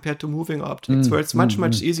objects compared to moving objects, where it's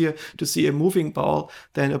much easier to see a moving ball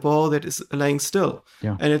than a ball that is lying still.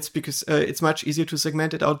 Yeah. And it's because it's much easier to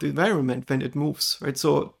segment it out the environment when it moves, right?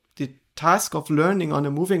 So the task of learning on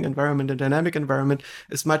a moving environment, a dynamic environment,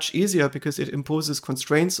 is much easier because it imposes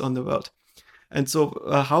constraints on the world. And so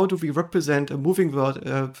how do we represent a moving world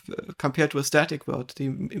compared to a static world?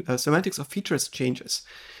 The semantics of features changes.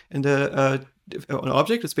 And an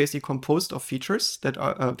object is basically composed of features that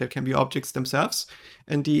can be objects themselves.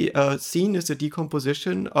 And the scene is a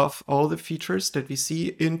decomposition of all the features that we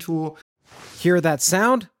see into... Hear that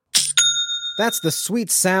sound? That's the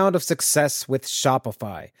sweet sound of success with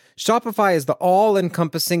Shopify. Shopify is the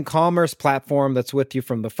all-encompassing commerce platform that's with you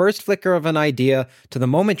from the first flicker of an idea to the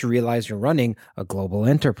moment you realize you're running a global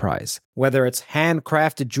enterprise. Whether it's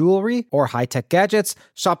handcrafted jewelry or high-tech gadgets,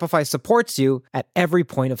 Shopify supports you at every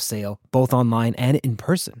point of sale, both online and in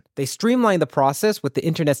person. They streamline the process with the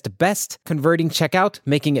internet's best converting checkout,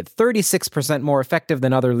 making it 36% more effective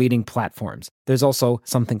than other leading platforms. There's also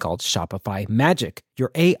something called Shopify Magic,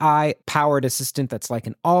 your AI-powered assistant that's like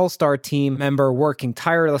an all-star team member working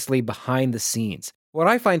tirelessly behind the scenes. What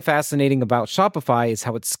I find fascinating about Shopify is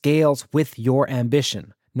how it scales with your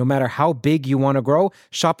ambition. No matter how big you want to grow,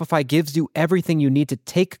 Shopify gives you everything you need to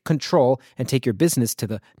take control and take your business to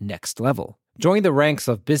the next level. Join the ranks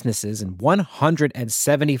of businesses in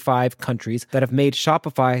 175 countries that have made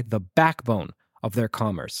Shopify the backbone of their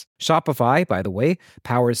commerce. Shopify, by the way,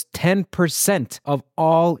 powers 10% of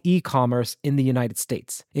all e-commerce in the United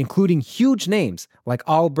States, including huge names like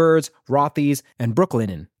Allbirds, Rothy's, and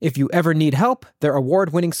Brooklinen. If you ever need help, their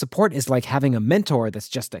award-winning support is like having a mentor that's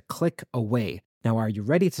just a click away. Now, are you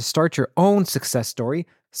ready to start your own success story?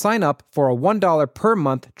 Sign up for a $1 per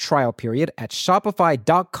month trial period at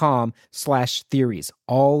shopify.com/theories,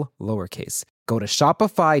 all lowercase. Go to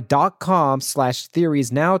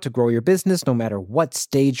shopify.com/theories now to grow your business no matter what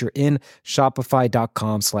stage you're in.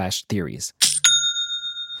 Shopify.com/theories.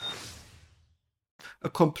 A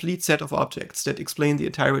complete set of objects that explain the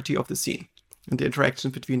entirety of the scene and the interaction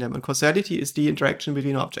between them. And causality is the interaction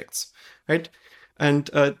between objects, right? And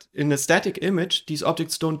in a static image, these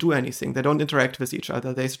objects don't do anything. They don't interact with each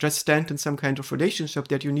other. They just stand in some kind of relationship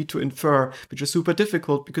that you need to infer, which is super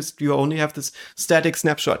difficult because you only have this static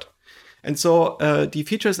snapshot. And so the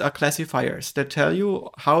features are classifiers that tell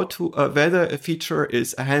you how to whether a feature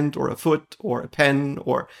is a hand or a foot or a pen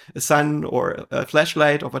or a sun or a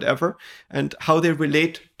flashlight or whatever, and how they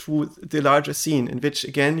relate to the larger scene, in which,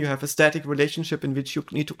 again, you have a static relationship in which you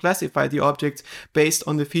need to classify the objects based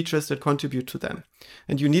on the features that contribute to them.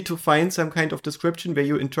 And you need to find some kind of description where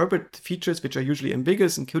you interpret the features, which are usually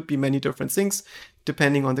ambiguous and could be many different things,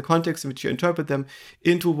 depending on the context in which you interpret them,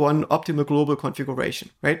 into one optimal global configuration,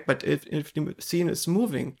 right? But if the scene is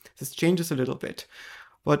moving, this changes a little bit.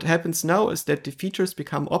 What happens now is that the features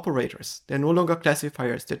become operators. They're no longer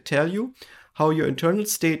classifiers that tell you how your internal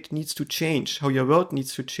state needs to change, how your world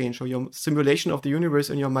needs to change, how your simulation of the universe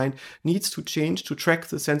in your mind needs to change to track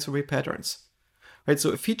the sensory patterns, right? So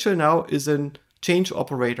a feature now is a change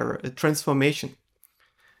operator, a transformation.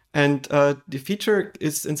 And the feature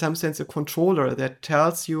is, in some sense, a controller that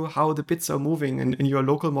tells you how the bits are moving in your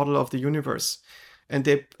local model of the universe. And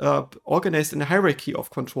they're organized in a hierarchy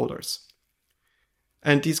of controllers.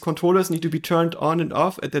 And these controllers need to be turned on and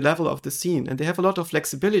off at the level of the scene. And they have a lot of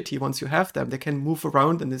flexibility once you have them. They can move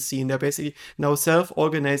around in the scene. They're basically now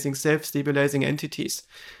self-organizing, self-stabilizing entities.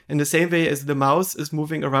 In the same way as the mouse is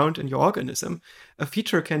moving around in your organism, a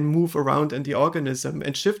feature can move around in the organism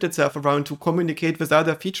and shift itself around to communicate with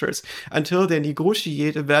other features until they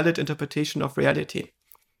negotiate a valid interpretation of reality.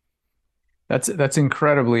 That's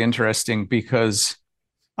incredibly interesting because,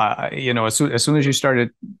 as soon as you started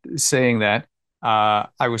saying that,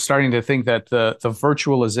 I was starting to think that the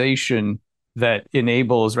virtualization that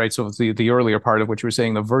enables, right? So the earlier part of what you were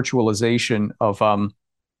saying, the virtualization of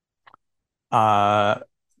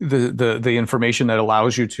the information that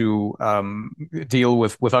allows you to deal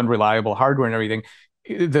with unreliable hardware and everything.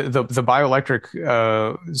 The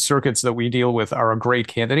bioelectric circuits that we deal with are a great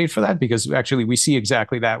candidate for that, because actually we see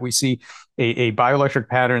exactly that. We see a bioelectric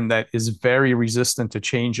pattern that is very resistant to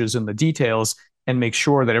changes in the details and make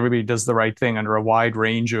sure that everybody does the right thing under a wide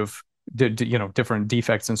range of different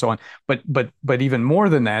defects and so on. But even more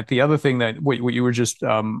than that, the other thing that what you were just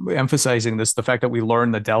emphasizing, the fact that we learn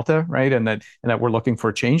the delta, right, and that we're looking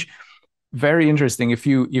for change. Very interesting. If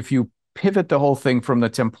you pivot the whole thing from the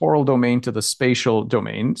temporal domain to the spatial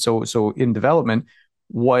domain, so in development,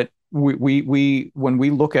 what we when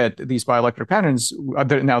we look at these bioelectric patterns,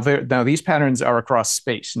 now these patterns are across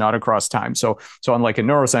space, not across time. So unlike in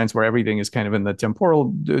neuroscience, where everything is kind of in the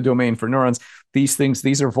temporal domain for neurons,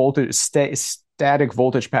 these are static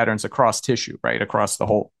voltage patterns across tissue, right, across the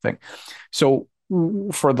whole thing. So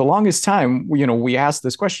for the longest time, we asked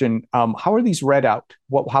this question: how are these read out?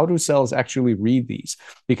 How do cells actually read these?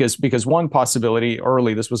 Because one possibility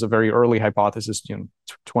this was a very early hypothesis,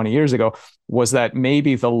 20 years ago, was that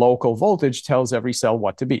maybe the local voltage tells every cell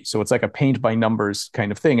what to be. So it's like a paint by numbers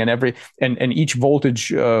kind of thing, and each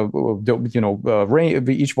voltage,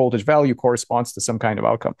 each voltage value corresponds to some kind of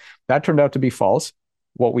outcome. That turned out to be false.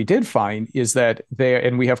 What we did find is that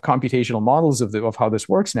and we have computational models of how this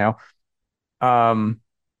works now.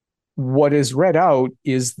 What is read out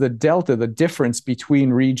is the delta, the difference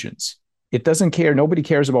between regions. It doesn't care. Nobody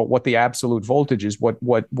cares about what the absolute voltage is.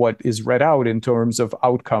 What is read out in terms of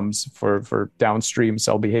outcomes for downstream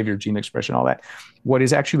cell behavior, gene expression, all that. What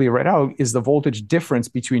is actually read out is the voltage difference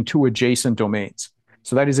between two adjacent domains.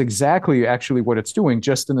 So that is exactly actually what it's doing,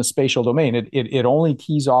 just in the spatial domain. It only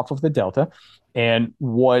keys off of the delta. And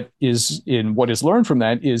what is learned from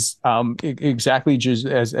that is exactly just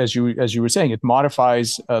as you were saying, it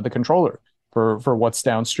modifies the controller for what's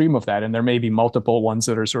downstream of that, and there may be multiple ones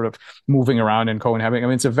that are sort of moving around and co-inhabiting. I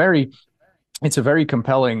mean, it's a very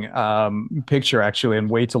compelling picture actually, and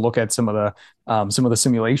way to look at some of the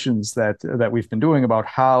simulations that we've been doing about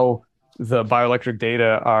how the bioelectric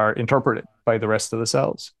data are interpreted by the rest of the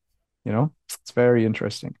cells. It's very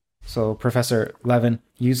interesting. So, Professor Levin,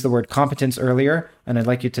 you used the word competence earlier, and I'd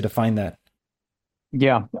like you to define that.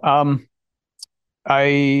 Yeah.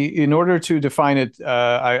 In order to define it,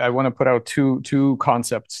 I want to put out two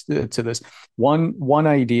concepts to this. One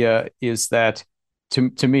idea is that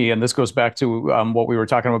to me, and this goes back to what we were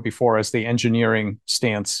talking about before as the engineering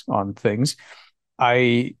stance on things,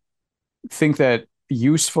 I think that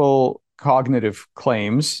useful cognitive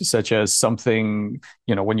claims, such as something,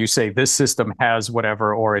 when you say this system has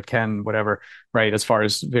whatever, or it can whatever, right, as far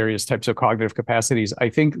as various types of cognitive capacities, I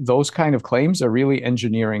think those kind of claims are really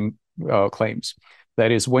engineering claims. That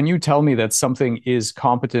is, when you tell me that something is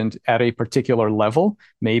competent at a particular level,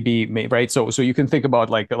 right? So you can think about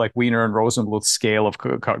like Wiener and Rosenbluth's scale of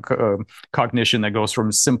cognition that goes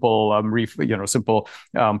from simple,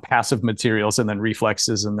 passive materials and then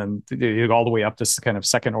reflexes, and then all the way up to kind of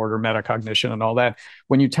second order metacognition and all that.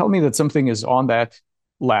 When you tell me that something is on that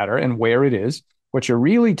ladder and where it is, what you're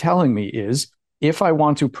really telling me is, if I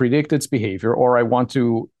want to predict its behavior, or I want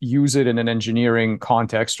to use it in an engineering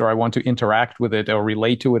context, or I want to interact with it or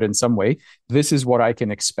relate to it in some way, this is what I can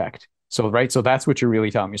expect. So that's what you're really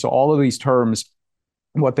telling me. So all of these terms,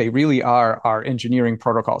 what they really are engineering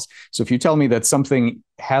protocols. So if you tell me that something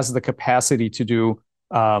has the capacity to do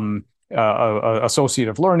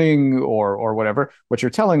associative learning or whatever, what you're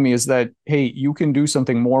telling me is that, hey, you can do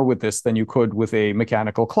something more with this than you could with a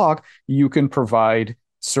mechanical clock. You can provide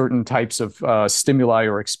certain types of stimuli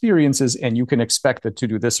or experiences, and you can expect it to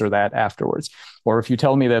do this or that afterwards. Or if you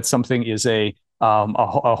tell me that something is a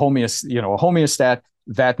homeostat,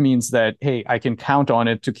 that means that, hey, I can count on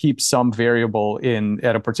it to keep some variable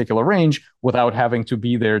at a particular range without having to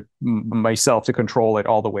be there myself to control it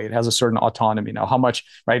all the way. It has a certain autonomy. Now, how much,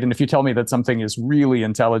 right? And if you tell me that something is really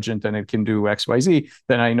intelligent and it can do X, Y, Z,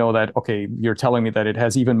 then I know that, okay, you're telling me that it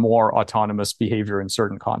has even more autonomous behavior in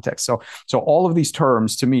certain contexts. So all of these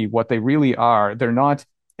terms, to me, what they really are, they're not,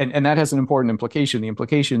 and that has an important implication. The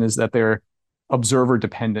implication is that they're observer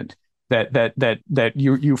dependent. That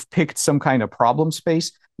you've picked some kind of problem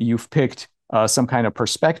space, you've picked some kind of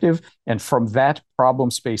perspective, and from that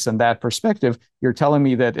problem space and that perspective, you're telling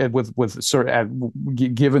me that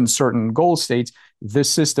given certain goal states,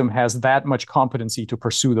 this system has that much competency to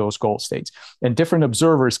pursue those goal states. And different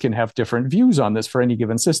observers can have different views on this for any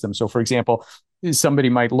given system. So, for example, somebody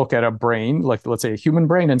might look at a brain, like let's say a human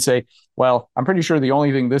brain, and say, well, I'm pretty sure the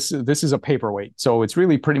only thing, this is a paperweight. So it's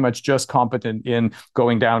really pretty much just competent in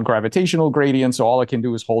going down gravitational gradients. So all it can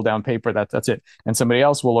do is hold down paper. That's it. And somebody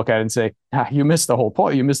else will look at it and say, you missed the whole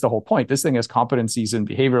point. You missed the whole point. This thing has competencies in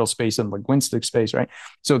behavioral space and linguistic space, right?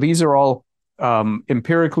 So these are all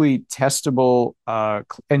empirically testable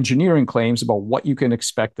engineering claims about what you can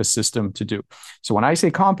expect the system to do. So when I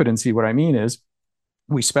say competency, what I mean is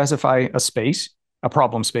we specify a space, a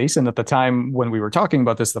problem space. And at the time when we were talking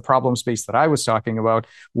about this, the problem space that I was talking about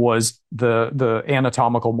was the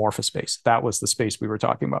anatomical morphospace. That was the space we were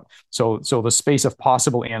talking about. So the space of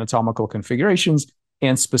possible anatomical configurations,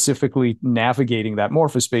 and specifically navigating that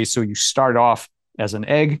morphospace. So you start off as an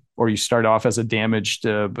egg, or you start off as a damaged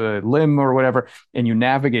limb or whatever, and you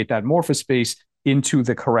navigate that morphospace into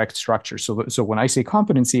the correct structure. So when I say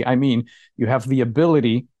competency, I mean you have the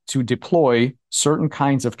ability to deploy certain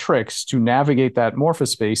kinds of tricks to navigate that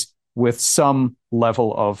morphospace with some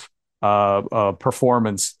level of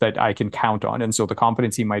performance that I can count on. And so the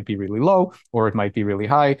competency might be really low or it might be really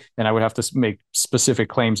high. And I would have to make specific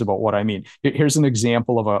claims about what I mean. Here's an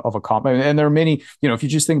example of a competency. And there are many, if you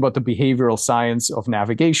just think about the behavioral science of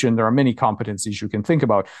navigation, there are many competencies you can think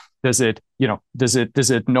about. Does it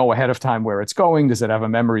know ahead of time where it's going? Does it have a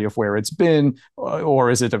memory of where it's been? Or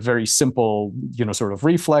is it a very simple, sort of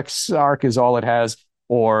reflex arc is all it has?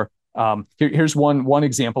 Or here's one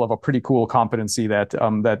example of a pretty cool competency that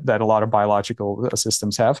a lot of biological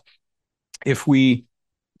systems have. If we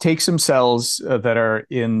take some cells that are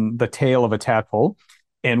in the tail of a tadpole,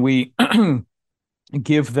 and we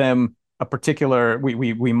give them a particular,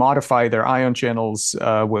 we modify their ion channels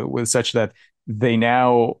with such that they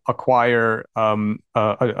now acquire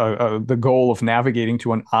the goal of navigating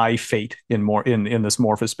to an eye fate in this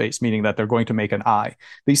morphospace, meaning that they're going to make an eye.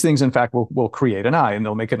 These things, in fact, will create an eye, and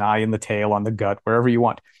they'll make an eye in the tail, on the gut, wherever you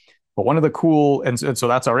want. But one of the cool, and so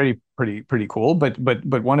that's already pretty cool. But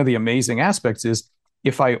one of the amazing aspects is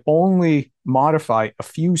if I only modify a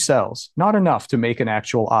few cells, not enough to make an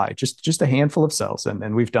actual eye, just a handful of cells,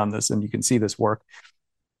 and we've done this, and you can see this work.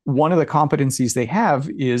 One of the competencies they have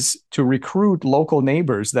is to recruit local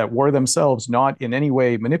neighbors that were themselves not in any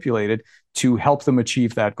way manipulated to help them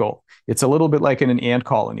achieve that goal. It's a little bit like in an ant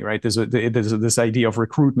colony, right? There's this idea of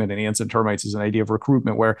recruitment in ants and termites is an idea of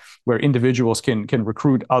recruitment where individuals can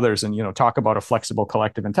recruit others and talk about a flexible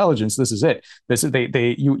collective intelligence. This is it.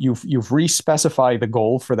 You've re-specified the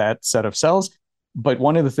goal for that set of cells, but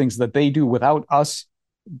one of the things that they do without us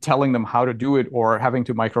telling them how to do it or having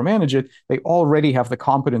to micromanage it, they already have the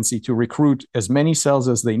competency to recruit as many cells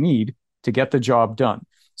as they need to get the job done.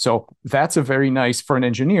 So that's for an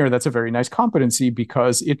engineer, that's a very nice competency,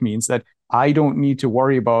 because it means that I don't need to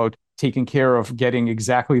worry about taking care of getting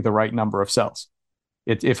exactly the right number of cells.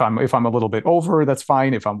 If I'm a little bit over, that's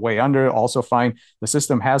fine. If I'm way under, also fine. The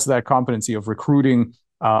system has that competency of recruiting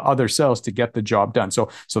other cells to get the job done. So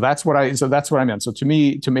that's what I meant. So to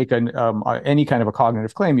me, to make any kind of a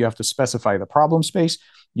cognitive claim, you have to specify the problem space.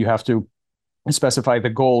 You have to specify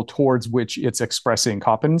the goal towards which it's expressing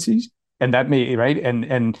competencies, and that may right.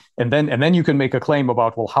 And then you can make a claim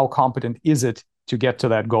about, well, how competent is it to get to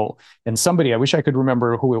that goal? And somebody, I wish I could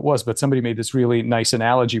remember who it was, but somebody made this really nice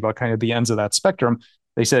analogy about kind of the ends of that spectrum.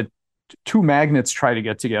 They said two magnets try to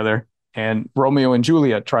get together, and Romeo and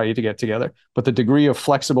Juliet try to get together. But the degree of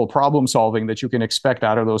flexible problem solving that you can expect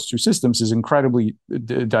out of those two systems is incredibly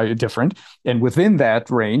different. And within that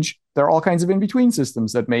range, there are all kinds of in-between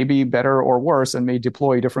systems that may be better or worse and may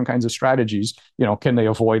deploy different kinds of strategies. Can they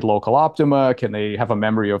avoid local optima? Can they have a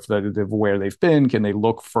memory of where they've been? Can they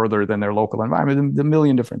look further than their local environment? A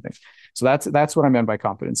million different things. So that's what I meant by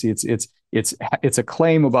competency. It's a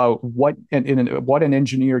claim about what an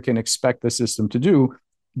engineer can expect the system to do,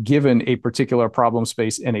 given a particular problem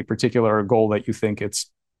space and a particular goal that you think it's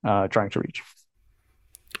trying to reach.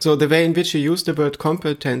 So the way in which you use the word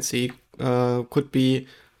competency could be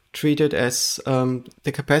treated as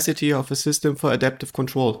the capacity of a system for adaptive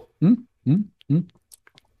control.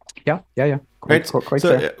 Yeah. Quite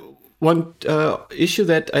fair. One issue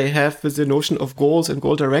that I have with the notion of goals and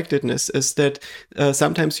goal-directedness is that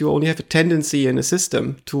sometimes you only have a tendency in a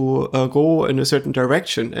system to go in a certain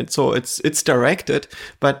direction. And so it's directed,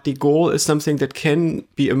 but the goal is something that can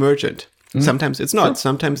be emergent. Sometimes it's not. Sure.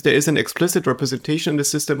 Sometimes there is an explicit representation in the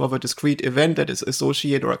system of a discrete event that is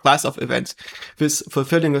associated, or a class of events, with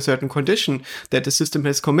fulfilling a certain condition that the system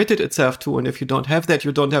has committed itself to. And if you don't have that,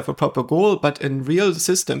 you don't have a proper goal. But in real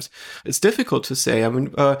systems, it's difficult to say. I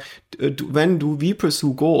mean, when do we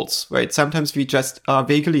pursue goals, right? Sometimes we just are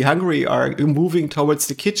vaguely hungry, are moving towards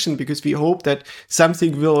the kitchen because we hope that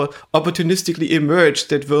something will opportunistically emerge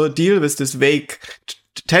that will deal with this vague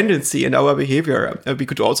tendency in our behavior. We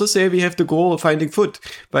could also say we have the goal of finding food,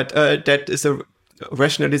 but that is a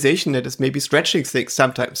rationalization that is maybe stretching things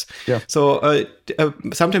sometimes. Yeah. So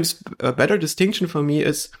sometimes a better distinction for me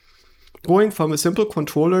is going from a simple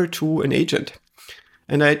controller to an agent.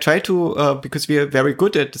 And I try to, because we are very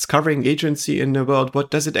good at discovering agency in the world,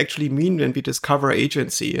 what does it actually mean when we discover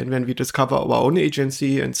agency and when we discover our own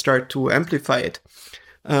agency and start to amplify it?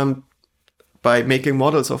 By making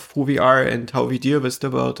models of who we are and how we deal with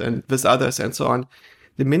the world and with others and so on.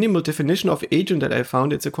 The minimal definition of agent that I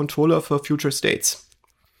found, it's a controller for future states.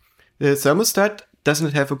 The thermostat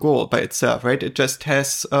doesn't have a goal by itself, right? It just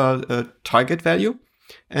has a target value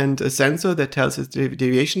and a sensor that tells it the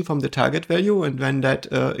deviation from the target value. And when that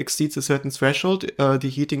exceeds a certain threshold, the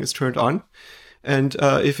heating is turned on. And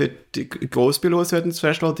if it goes below a certain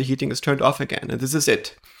threshold, the heating is turned off again. And this is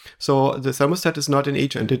it. So the thermostat is not an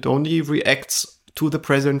agent. It only reacts to the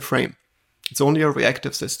present frame. It's only a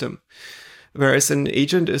reactive system. whereas an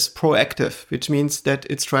agent is proactive, which means that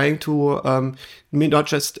it's trying to not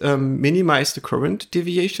just minimize the current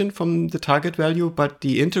deviation from the target value, but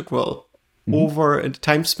the integral over a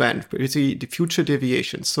time span, basically the future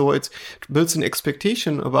deviation. So it builds an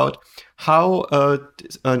expectation about how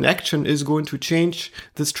an action is going to change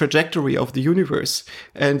this trajectory of the universe.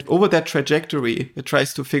 And over that trajectory, it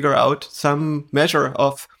tries to figure out some measure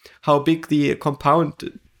of how big the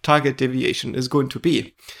compound target deviation is going to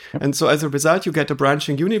be. Yep. And so as a result, you get a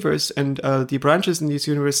branching universe, and the branches in this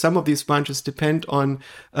universe, some of these branches depend on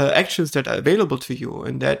actions that are available to you,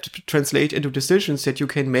 and that translate into decisions that you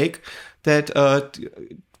can make that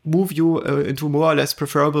move you into more or less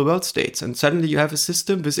preferable world states. And suddenly you have a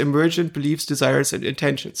system with emergent beliefs, desires, and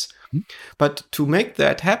intentions. Mm-hmm. But to make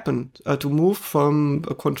that happen, to move from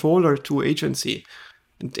a controller to agency,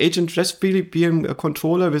 an agent just really being a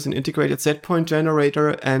controller with an integrated set point generator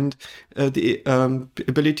and the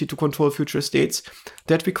ability to control future states,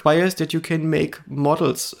 that requires that you can make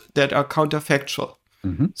models that are counterfactual.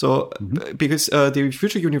 Mm-hmm. So, because the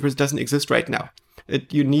future universe doesn't exist right now.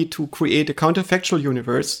 You need to create a counterfactual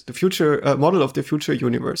universe, the future model of the future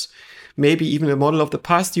universe, maybe even a model of the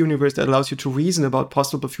past universe that allows you to reason about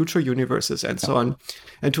possible future universes and so on.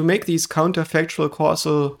 And to make these counterfactual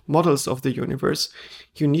causal models of the universe,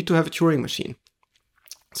 you need to have a Turing machine.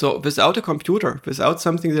 So without a computer, without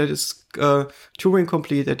something that is Turing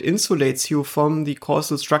complete, that insulates you from the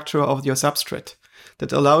causal structure of your substrate,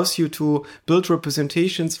 that allows you to build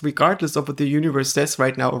representations regardless of what the universe says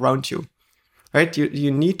right now around you. Right,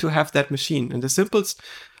 you need to have that machine, and the simplest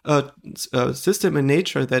system in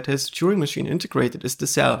nature that has Turing machine integrated is the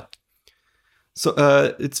cell. So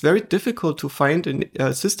it's very difficult to find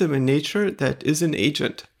a system in nature that is an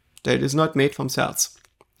agent that is not made from cells.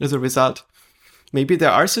 As a result, maybe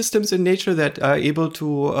there are systems in nature that are able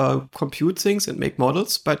to compute things and make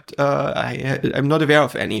models, but I'm not aware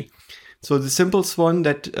of any. So the simplest one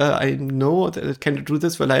that I know that can do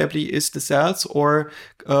this reliably is the cells or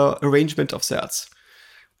arrangement of cells,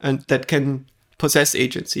 and that can possess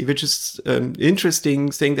agency, which is an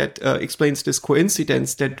interesting thing that explains this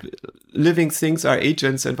coincidence that living things are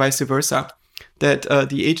agents and vice versa, that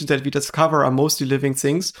the agents that we discover are mostly living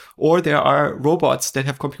things, or there are robots that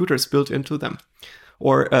have computers built into them,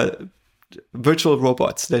 or virtual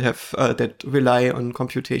robots that have that rely on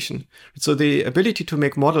computation. So the ability to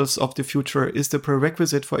make models of the future is the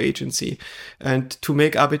prerequisite for agency, and to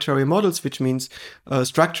make arbitrary models, which means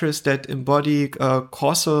structures that embody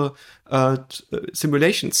causal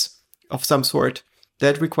simulations of some sort,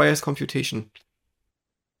 that requires computation.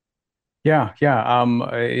 Yeah. I'm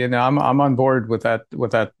on board with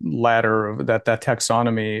that ladder, that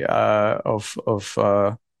taxonomy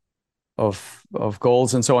of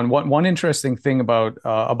goals and so on. One interesting thing about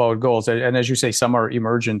goals, and as you say, some are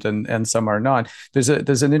emergent and some are not. There's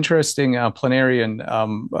an interesting planarian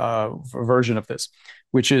version of this,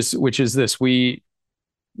 which is this. We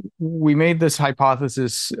made this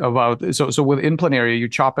hypothesis about so within planaria, you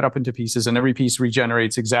chop it up into pieces, and every piece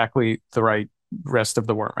regenerates exactly the right rest of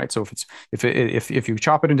the worm, right? So if you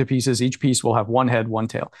chop it into pieces, each piece will have one head, one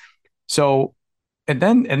tail. So and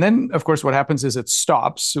then of course what happens is it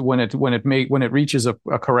stops when it reaches a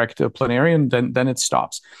correct planarian, then it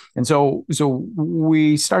stops. And so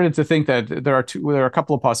we started to think that there are a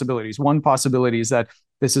couple of possibilities. One possibility is that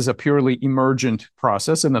this is a purely emergent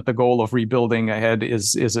process, and that the goal of rebuilding a head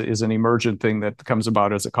is an emergent thing that comes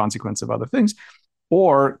about as a consequence of other things.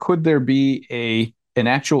 Or could there be an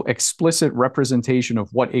actual explicit representation of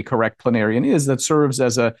what a correct planarian is that serves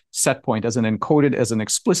as a set point, as an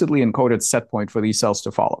explicitly encoded set point for these cells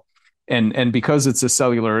to follow? And because it's a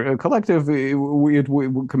cellular collective, we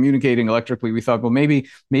communicating electrically, we thought, well,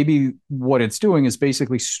 maybe what it's doing is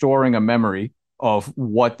basically storing a memory of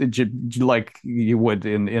what, like you would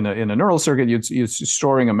in a neural circuit, you're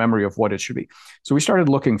storing a memory of what it should be. So we started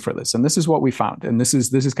looking for this, and this is what we found. And this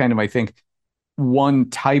is kind of, I think, one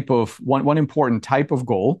important type of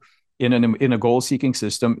goal in a goal-seeking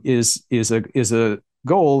system is a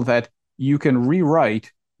goal that you can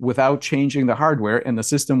rewrite without changing the hardware, and the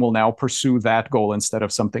system will now pursue that goal instead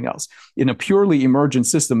of something else. In a purely emergent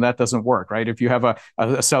system, that doesn't work, right? If you have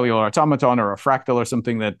a cellular automaton or a fractal or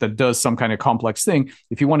something that does some kind of complex thing,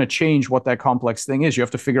 if you want to change what that complex thing is, you have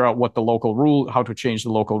to figure out how to change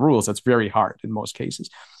the local rules. That's very hard in most cases.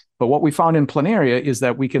 But what we found in planaria is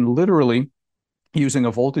that we can literally, using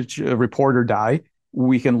a voltage reporter die,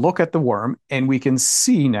 we can look at the worm and we can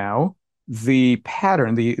see now the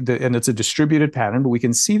pattern, and it's a distributed pattern, but we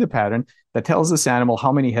can see the pattern that tells this animal how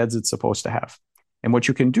many heads it's supposed to have. And what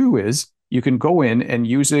you can do is you can go in and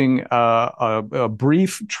using a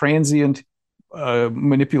brief transient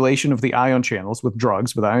manipulation of the ion channels with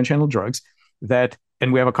drugs, with ion channel drugs,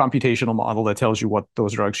 and we have a computational model that tells you what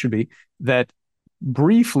those drugs should be, that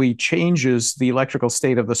briefly changes the electrical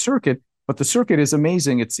state of the circuit. But the circuit is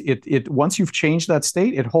amazing. It once you've changed that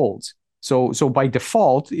state, it holds. So by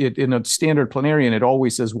default, in a standard planarian, it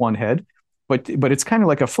always says one head, but it's kind of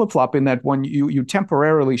like a flip-flop in that when you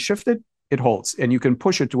temporarily shift it, it holds, and you can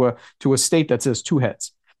push it to a state that says two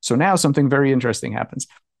heads. So now something very interesting happens.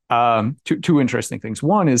 Two interesting things.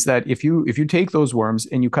 One is that if you take those worms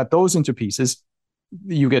and you cut those into pieces,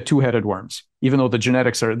 you get two-headed worms, even though the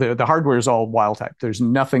genetics are, the hardware is all wild type. There's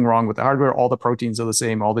nothing wrong with the hardware. All the proteins are the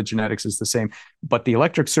same. All the genetics is the same. But the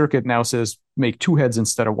electric circuit now says make two heads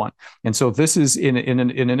instead of one. And so this is in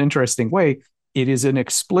an interesting way. It is an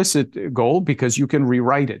explicit goal because you can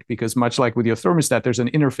rewrite it, because much like with your thermostat, there's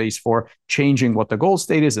an interface for changing what the goal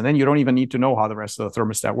state is. And then you don't even need to know how the rest of the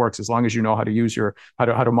thermostat works. As long as you know how to use how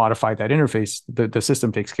to modify that interface, the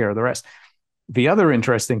system takes care of the rest. The other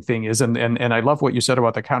interesting thing is, and I love what you said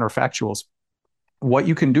about the counterfactuals. What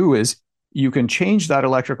you can do is you can change that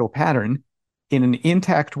electrical pattern in an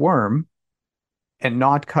intact worm and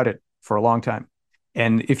not cut it for a long time.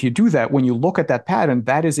 And if you do that, when you look at that pattern,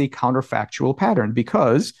 that is a counterfactual pattern,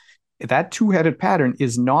 because that two-headed pattern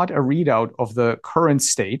is not a readout of the current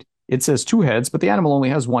state. It says two heads, but the animal only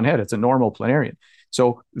has one head. It's a normal planarian.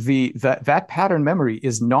 So that pattern memory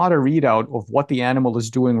is not a readout of what the animal is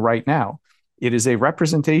doing right now. It is a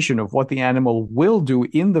representation of what the animal will do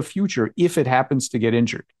in the future if it happens to get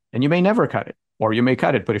injured. And you may never cut it, or you may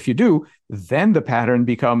cut it. But if you do, then the pattern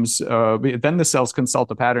becomes, then the cells consult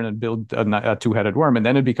the pattern and build a two-headed worm. And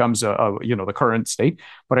then it becomes, the current state.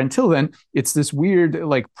 But until then, it's this weird,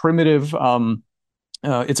 like primitive,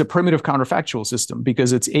 it's a primitive counterfactual system,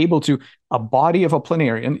 because it's able to, a body of a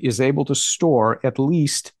planarian is able to store at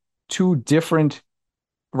least two different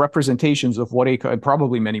representations of what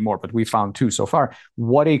probably many more, but we found two so far,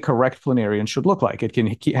 what a correct planarian should look like. It can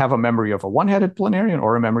have a memory of a one-headed planarian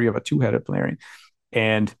or a memory of a two-headed planarian.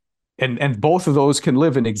 And both of those can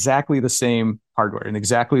live in exactly the same hardware, in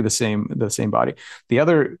exactly the same body. The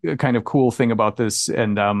other kind of cool thing about this,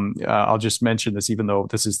 and I'll just mention this, even though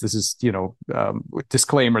this is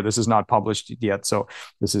disclaimer, this is not published yet, so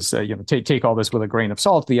this is take all this with a grain of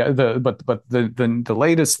salt. The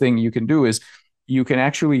latest thing you can do is you can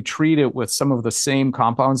actually treat it with some of the same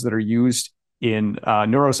compounds that are used in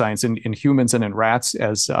neuroscience in humans and in rats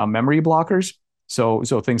as memory blockers. So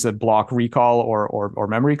things that block recall or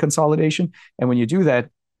memory consolidation. And when you do that,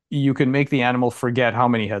 you can make the animal forget how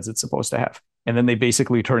many heads it's supposed to have. And then they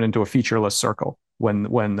basically turn into a featureless circle when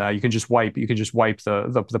you can just wipe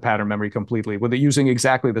the pattern memory completely with it, using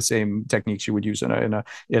exactly the same techniques you would use in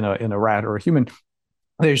a rat or a human.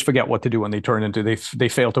 They just forget what to do when they turn into, they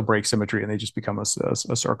fail to break symmetry and they just become a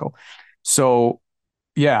circle. So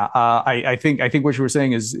yeah, I think what you were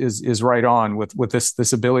saying is right on with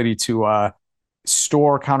this ability to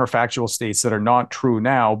store counterfactual states that are not true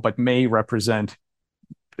now but may represent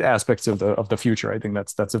aspects of the future. I think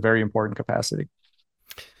that's a very important capacity.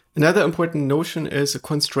 Another important notion is a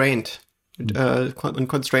constraint.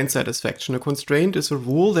 Constraint satisfaction. A constraint is a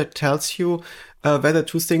rule that tells you whether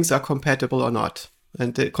two things are compatible or not.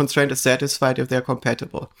 And the constraint is satisfied if they're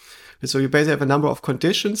compatible. So you basically have a number of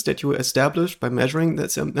conditions that you establish by measuring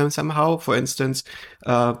them somehow. For instance,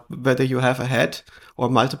 whether you have a head or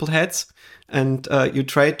multiple heads. And you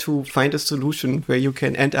try to find a solution where you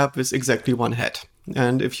can end up with exactly one head.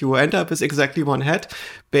 And if you end up with exactly one head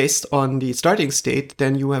based on the starting state,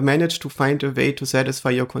 then you have managed to find a way to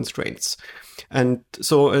satisfy your constraints. And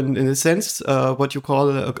so in a sense, what you call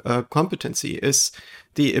a competency is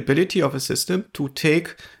the ability of a system to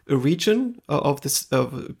take a region of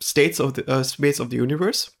the states of the space of the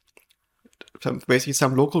universe, basically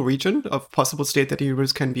some local region of possible state that the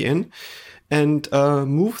universe can be in, and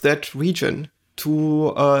move that region to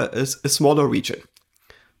a smaller region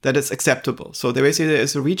that is acceptable. So there is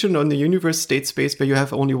a region on the universe state space where you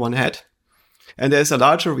have only one head. And there's a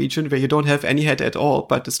larger region where you don't have any head at all,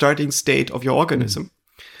 but the starting state of your organism.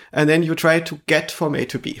 And then you try to get from A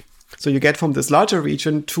to B. So you get from this larger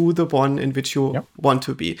region to the one in which you want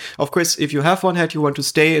to be. Of course, if you have one head, you want to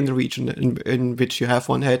stay in the region in which you have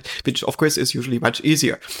one head, which of course is usually much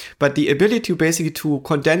easier. But the ability basically to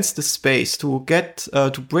condense the space, to get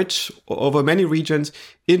to bridge over many regions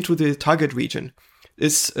into the target region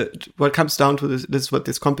is what comes down to this what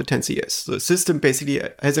this competency is. The system basically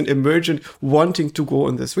has an emergent wanting to go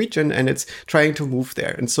in this region, and it's trying to move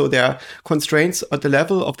there. And so there are constraints at the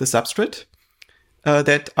level of the substrate.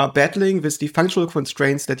 that are battling with the functional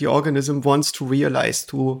constraints that the organism wants to realize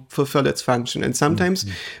to fulfill its function. And sometimes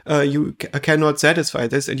you cannot satisfy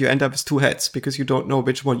this, and you end up with two heads because you don't know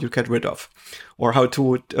which one you get rid of or how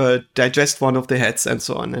to digest one of the heads and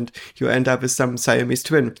so on. And you end up with some Siamese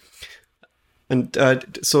twin. And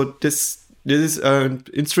so this is an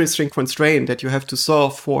interesting constraint that you have to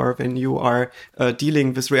solve for when you are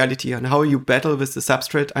dealing with reality, and how you battle with the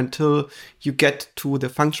substrate until you get to the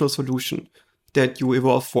functional solution that you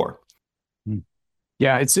evolve for.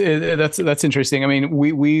 Yeah, that's interesting. I mean,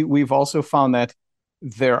 we've also found that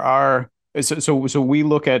there are so we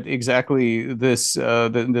look at exactly this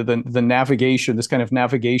the navigation, this kind of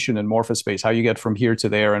navigation in morphospace, how you get from here to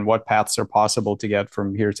there, and what paths are possible to get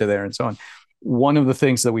from here to there, and so on. One of the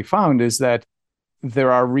things that we found is that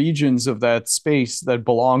there are regions of that space that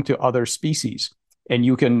belong to other species, and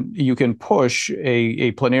you can push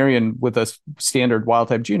a planarian with a standard wild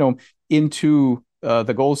type genome into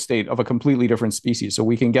the goal state of a completely different species. So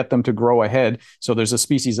we can get them to grow a head. So there's a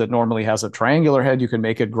species that normally has a triangular head. You can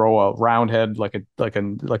make it grow a round head, like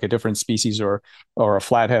a different species, or a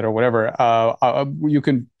flat head or whatever. You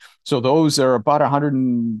can. So those are about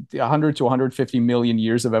 100 to 150 million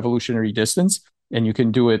years of evolutionary distance, and you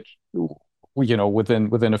can do it,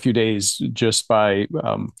 within a few days, just by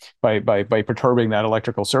perturbing that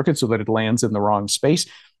electrical circuit so that it lands in the wrong space.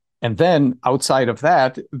 And then outside of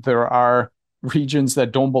that, there are regions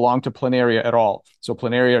that don't belong to planaria at all. So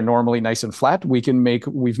planaria are normally nice and flat. We've made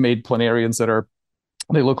planarians that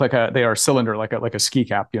they look like they are cylinder, like a ski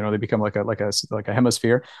cap. They become like a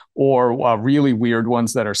hemisphere, or really weird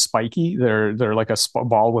ones that are spiky. They're like a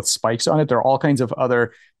ball with spikes on it. There are all kinds of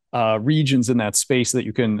other regions in that space that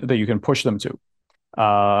you can push them to.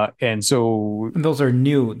 And so those are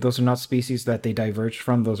new. Those are not species that they diverged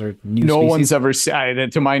from. Those are new. No species. one's ever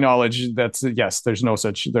said, to my knowledge, yes. There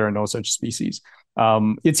are no such species.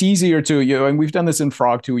 It's easier to, and we've done this in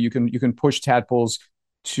frog too. You can push tadpoles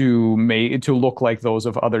to look like those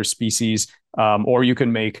of other species, or you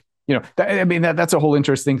can make. That's a whole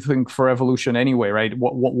interesting thing for evolution anyway, right?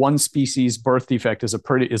 One species birth defect is a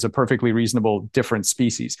perfectly reasonable different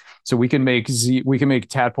species. So we can make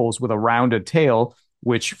tadpoles with a rounded tail,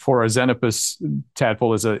 which for a xenopus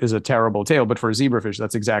tadpole is a terrible tail, but for a zebrafish,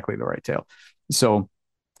 that's exactly the right tail. So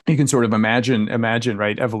you can sort of imagine,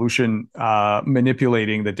 right, evolution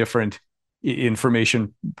manipulating the different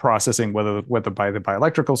information processing, whether by the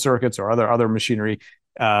bioelectrical circuits or other machinery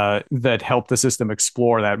that help the system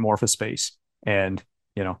explore that morphospace and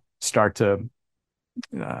start to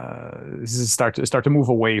move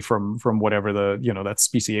away from whatever that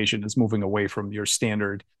speciation is, moving away from your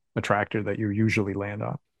standard attractor that you usually land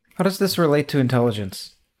on. How does this relate to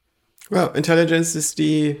intelligence? Well, intelligence is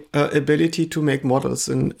the ability to make models,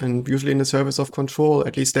 and usually in the service of control.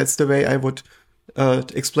 At least that's the way I would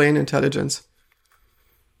explain intelligence.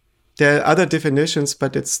 There are other definitions,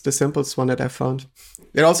 but it's the simplest one that I found.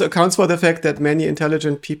 It also accounts for the fact that many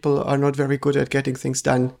intelligent people are not very good at getting things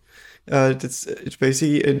done. It's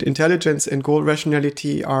basically intelligence and goal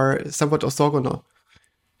rationality are somewhat orthogonal.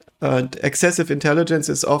 Excessive intelligence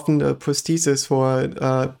is often a prosthesis for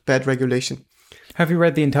bad regulation. Have you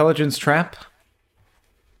read The Intelligence Trap?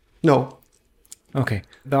 No. Okay.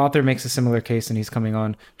 The author makes a similar case, and he's coming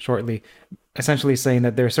on shortly, essentially saying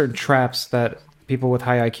that there are certain traps that people with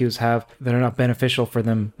high IQs have that are not beneficial for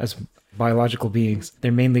them as biological beings.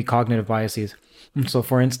 They're mainly cognitive biases. So,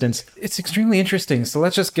 for instance, it's extremely interesting. So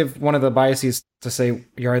let's just give one of the biases to say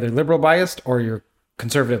you're either liberal biased or you're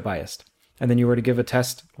conservative biased. And then you were to give a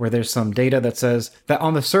test where there's some data that says that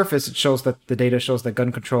on the surface, the data shows that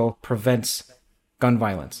gun control prevents gun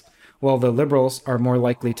violence. Well, the liberals are more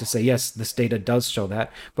likely to say, yes, this data does show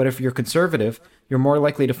that. But if you're conservative, you're more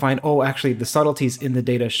likely to find, actually, the subtleties in the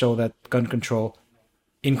data show that gun control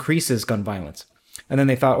increases gun violence. And then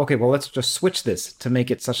they thought, okay, well, let's just switch this to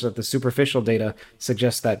make it such that the superficial data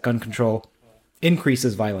suggests that gun control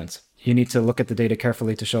increases violence. You need to look at the data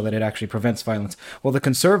carefully to show that it actually prevents violence. Well, the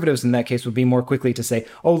conservatives in that case would be more quickly to say,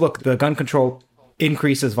 oh, look, the gun control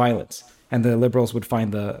increases violence. And the liberals would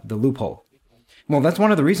find the loophole. Well, that's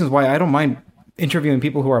one of the reasons why I don't mind interviewing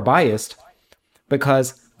people who are biased,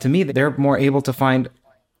 because to me, they're more able to find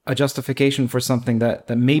a justification for something that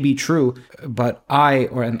may be true, but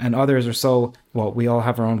and others are so, we all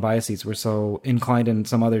have our own biases. We're so inclined in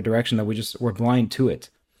some other direction that we're blind to it.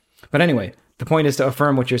 But anyway, the point is to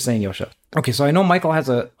affirm what you're saying, Joscha. Okay, so I know Michael has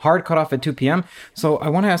a hard cutoff at 2 p.m., so I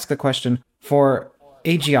want to ask the question, for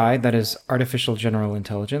AGI, that is artificial general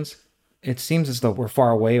intelligence, it seems as though we're far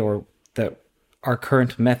away, or that our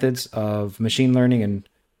current methods of machine learning and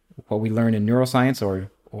what we learn in neuroscience or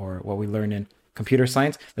what we learn in computer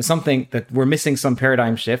science. There's something that we're missing, some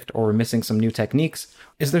paradigm shift, or we're missing some new techniques.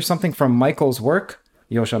 Is there something from Michael's work?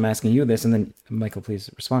 Joscha, I'm asking you this, and then Michael, please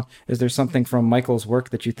respond. Is there something from Michael's work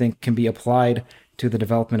that you think can be applied to the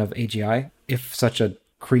development of AGI, if such a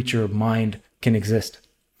creature of mind can exist?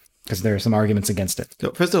 Because there are some arguments against it.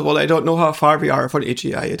 So first of all, I don't know how far we are for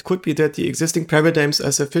AGI. It could be that the existing paradigms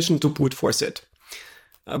are sufficient to brute force it.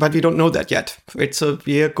 But we don't know that yet. Right? So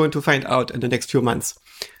we are going to find out in the next few months.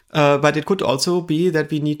 But it could also be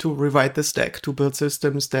that we need to rewrite the stack to build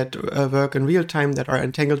systems that work in real time, that are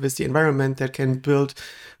entangled with the environment, that can build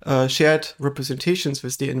shared representations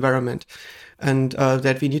with the environment, and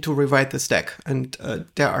that we need to rewrite the stack. And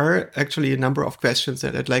there are actually a number of questions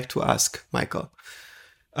that I'd like to ask Michael.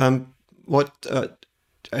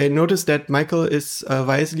 I noticed that Michael is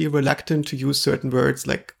wisely reluctant to use certain words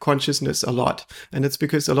like consciousness a lot. And it's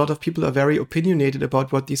because a lot of people are very opinionated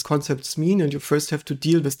about what these concepts mean. And you first have to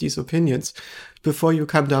deal with these opinions before you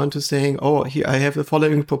come down to saying, oh, here I have the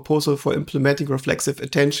following proposal for implementing reflexive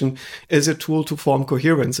attention as a tool to form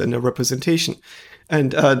coherence in a representation.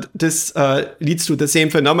 And this leads to the same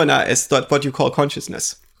phenomena as what you call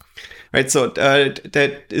consciousness. Right, so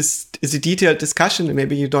that is a detailed discussion, and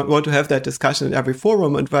maybe you don't want to have that discussion in every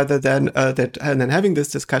forum. And rather than having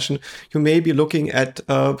this discussion, you may be looking at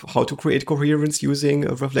how to create coherence using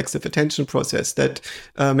a reflexive attention process that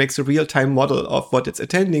makes a real-time model of what it's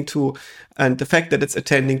attending to, and the fact that it's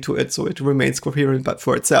attending to it, so it remains coherent but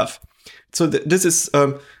for itself. So this is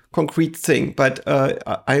a concrete thing, but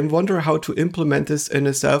I wonder how to implement this in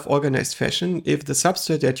a self-organized fashion if the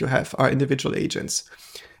substrate that you have are individual agents.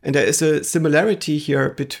 And there is a similarity here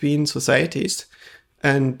between societies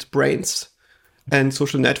and brains and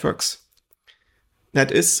social networks.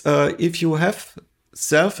 That is, if you have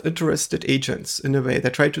self-interested agents in a way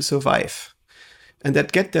that try to survive and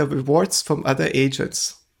that get their rewards from other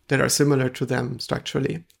agents that are similar to them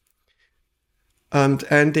structurally, and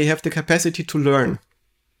they have the capacity to learn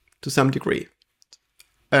to some degree,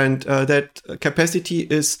 and that capacity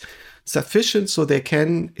is sufficient so they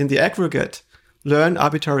can, in the aggregate, learn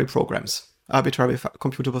arbitrary programs, arbitrary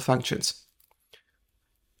computable functions.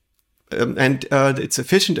 And it's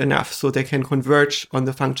efficient enough so they can converge on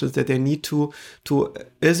the functions that they need to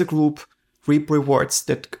as a group, reap rewards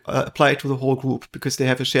that apply to the whole group because they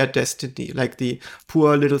have a shared destiny, like the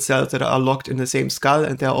poor little cells that are locked in the same skull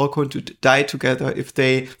and they're all going to die together if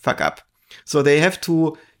they fuck up. So they have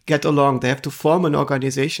to get along. They have to form an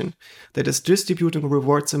organization that is distributing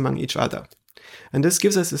rewards among each other. And this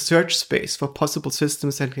gives us a search space for possible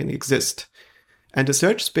systems that can exist. And the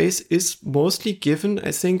search space is mostly given,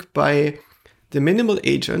 I think, by the minimal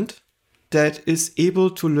agent that is able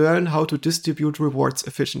to learn how to distribute rewards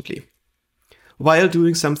efficiently while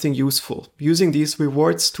doing something useful, using these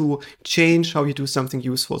rewards to change how you do something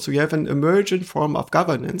useful. So you have an emergent form of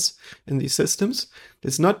governance in these systems.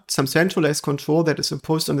 It's not some centralized control that is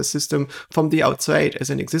imposed on the system from the outside as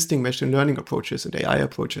in existing machine learning approaches and AI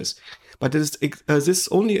approaches. But this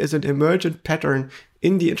only is an emergent pattern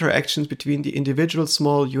in the interactions between the individual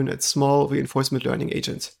small units, small reinforcement learning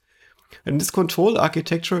agents. And this control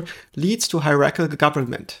architecture leads to hierarchical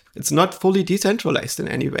government. It's not fully decentralized in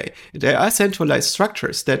any way. There are centralized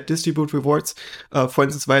structures that distribute rewards, for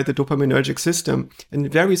instance, via the dopaminergic system in a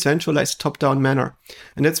very centralized top-down manner.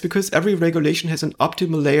 And that's because every regulation has an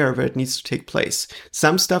optimal layer where it needs to take place.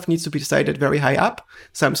 Some stuff needs to be decided very high up.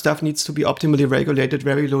 Some stuff needs to be optimally regulated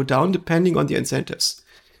very low down, depending on the incentives.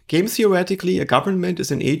 Game theoretically, a government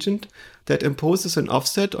is an agent that imposes an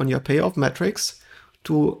offset on your payoff metrics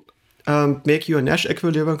to make your Nash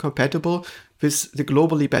equilibrium compatible with the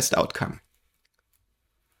globally best outcome.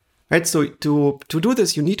 Right, so to do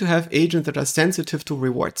this, you need to have agents that are sensitive to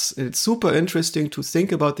rewards. And it's super interesting to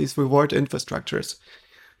think about these reward infrastructures.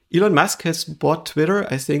 Elon Musk has bought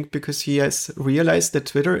Twitter, I think, because he has realized that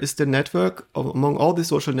Twitter is the network among all the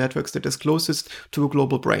social networks that is closest to a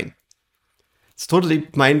global brain. It's totally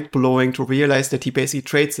mind-blowing to realize that he basically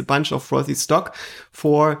trades a bunch of frothy stock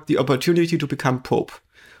for the opportunity to become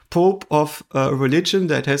Pope of a religion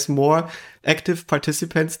that has more active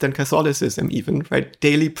participants than Catholicism even, right?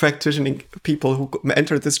 Daily practicing people who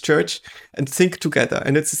enter this church and think together.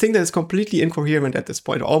 And it's a thing that is completely incoherent at this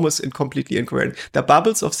point, almost completely incoherent. There are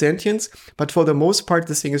bubbles of sentience, but for the most part,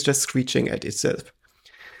 this thing is just screeching at itself.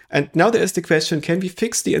 And now there is the question, can we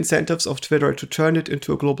fix the incentives of Twitter to turn it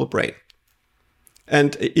into a global brain?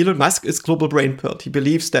 And Elon Musk is global brain pilled. He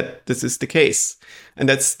believes that this is the case. And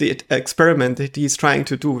that's the experiment that he's trying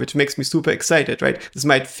to do, which makes me super excited, right? This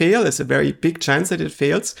might fail. There's a very big chance that it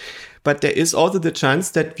fails. But there is also the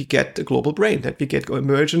chance that we get a global brain, that we get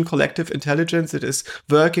emergent collective intelligence that is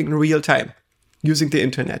working in real time. using the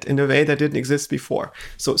internet in a way that didn't exist before.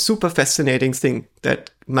 So super fascinating thing that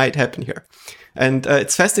might happen here. And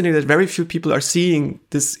it's fascinating that very few people are seeing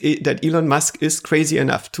this, that Elon Musk is crazy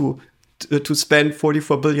enough to spend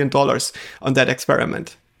 $44 billion on that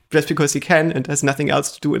experiment. Just because he can and has nothing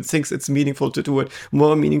else to do and thinks it's meaningful to do it,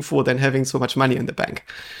 more meaningful than having so much money in the bank.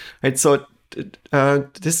 Right? So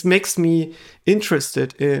this makes me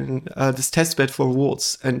interested in this testbed for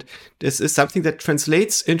rules. And this is something that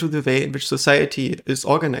translates into the way in which society is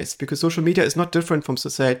organized, because social media is not different from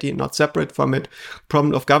society, not separate from it.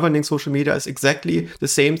 Problem of governing social media is exactly the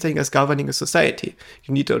same thing as governing a society.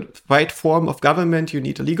 You need a right form of government, you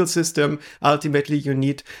need a legal system, ultimately you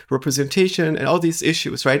need representation and all these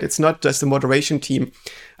issues, right? It's not just a moderation team.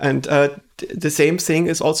 And the same thing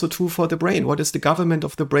is also true for the brain. What is the government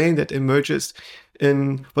of the brain that emerges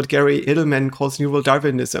in what Gary Edelman calls neural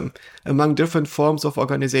Darwinism, among different forms of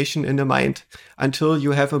organization in the mind, until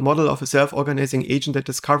you have a model of a self-organizing agent that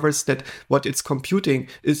discovers that what it's computing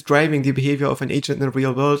is driving the behavior of an agent in the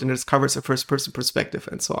real world, and it discovers a first-person perspective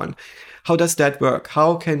and so on. How does that work?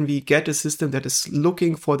 How can we get a system that is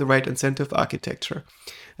looking for the right incentive architecture?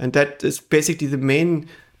 And that is basically the main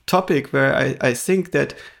topic where I think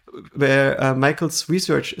that where Michael's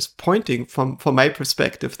research is pointing from my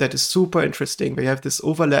perspective, that is super interesting. We have this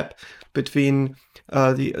overlap between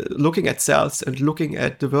the looking at cells and looking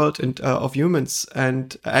at the world and of humans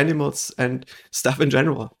and animals and stuff in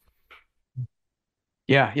general.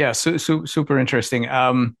 Yeah, so super interesting.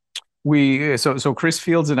 So Chris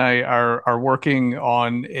Fields and I are working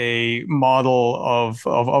on a model of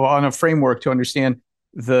on a framework to understand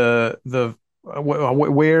the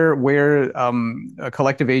where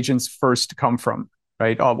collective agents first come from,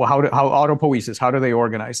 right? How autopoiesis, how do they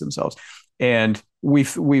organize themselves? And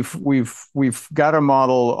we've got a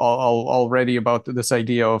model already about this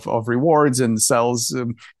idea of rewards and cells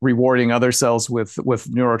rewarding other cells with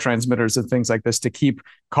neurotransmitters and things like this to keep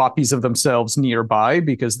copies of themselves nearby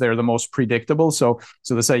because they're the most predictable. So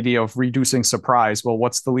this idea of reducing surprise. Well,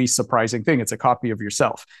 what's the least surprising thing? It's a copy of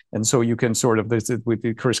yourself. And so you can sort of,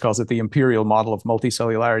 Chris calls it the imperial model of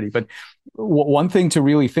multicellularity. But one thing to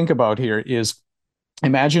really think about here is,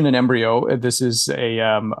 imagine an embryo. This is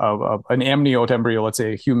an amniote embryo, let's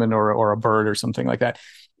say a human or a bird or something like that.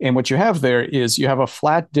 And what you have there is you have a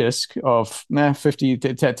flat disk of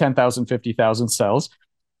 10,000, 50,000 cells.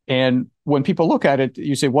 And when people look at it,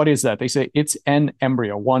 you say, what is that? They say it's an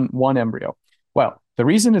embryo, one embryo. Well, the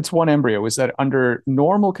reason it's one embryo is that under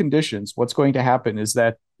normal conditions, what's going to happen is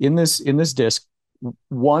that in this disk,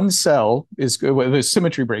 one cell is, with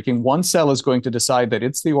symmetry breaking, one cell is going to decide that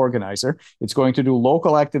it's the organizer. It's going to do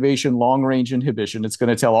local activation, long range inhibition. It's going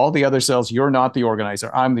to tell all the other cells, you're not the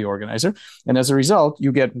organizer, I'm the organizer. And as a result,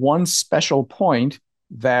 you get one special point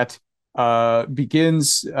that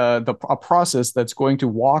begins a process that's going to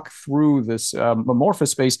walk through this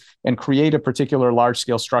amorphous space and create a particular large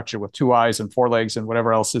scale structure with 2 eyes and 4 legs and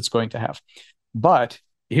whatever else it's going to have. But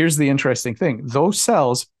here's the interesting thing. Those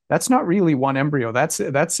cells, that's not really one embryo. That's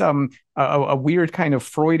a weird kind of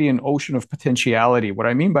Freudian ocean of potentiality. What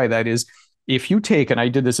I mean by that is, if you take, and I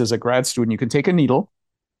did this as a grad student, you can take a needle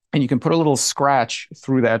and you can put a little scratch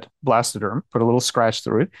through that blastoderm, put a little scratch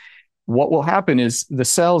through it. What will happen is the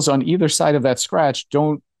cells on either side of that scratch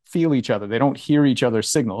don't feel each other. They don't hear each other's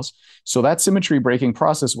signals. So that symmetry breaking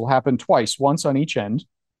process will happen twice, once on each end.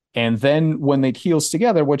 And then when it heals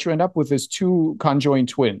together, what you end up with is 2 conjoined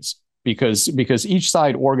twins. Because each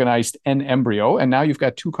side organized an embryo, and now you've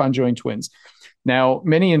got 2 conjoined twins. Now,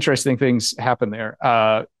 many interesting things happen there.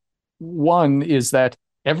 One is that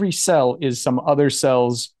every cell is some other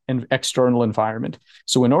cell's external environment.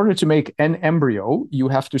 So in order to make an embryo, you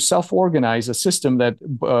have to self-organize a system that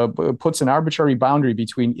puts an arbitrary boundary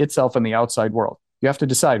between itself and the outside world. You have to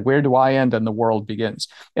decide, where do I end and the world begins?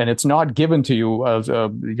 And it's not given to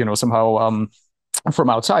you somehow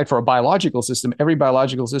from outside. For a biological system, every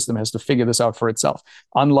biological system has to figure this out for itself.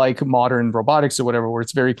 Unlike modern robotics or whatever, where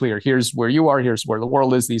it's very clear, here's where you are, here's where the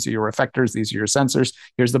world is, these are your effectors, these are your sensors,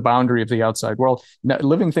 here's the boundary of the outside world. Now,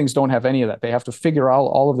 living things don't have any of that. They have to figure out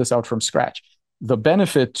all of this out from scratch. The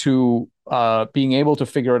benefit to being able to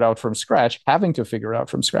figure it out from scratch, having to figure it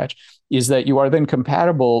out from scratch, is that you are then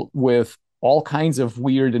compatible with all kinds of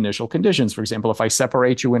weird initial conditions. For example, if I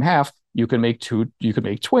separate you in half, you can make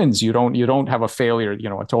twins. You don't have a failure,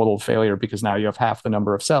 a total failure, because now you have half the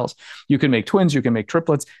number of cells. You can make twins, you can make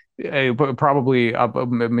triplets, probably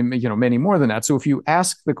many more than that. So if you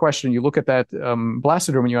ask the question, you look at that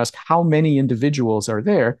blastoderm and you ask how many individuals are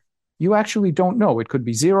there, you actually don't know. It could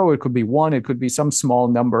be 0, it could be 1, it could be some small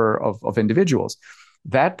number of individuals.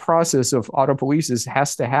 That process of autopoiesis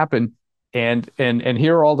has to happen And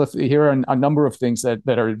here are here are a number of things that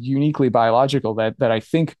are uniquely biological that I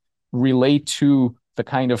think relate to the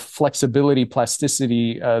kind of flexibility,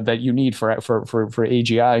 plasticity that you need for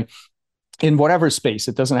AGI in whatever space.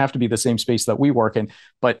 It doesn't have to be the same space that we work in,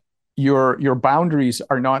 but your boundaries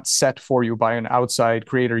are not set for you by an outside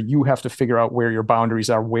creator. You have to figure out where your boundaries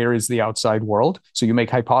are. Where is the outside world? So you make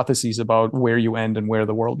hypotheses about where you end and where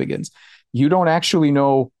the world begins. You don't actually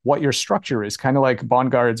know what your structure is, kind of like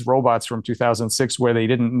Bongard's robots from 2006, where they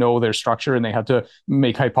didn't know their structure and they had to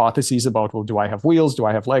make hypotheses about, well, do I have wheels? Do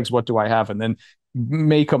I have legs? What do I have? And then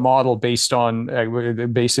make a model based on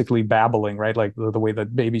basically babbling, right? Like the way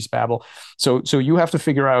that babies babble. So you have to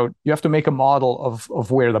figure out, you have to make a model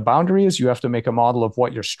of where the boundary is. You have to make a model of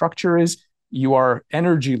what your structure is. You are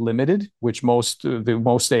energy limited, which most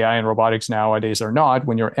AI and robotics nowadays are not.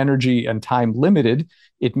 When you're energy and time limited,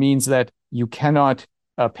 it means that you cannot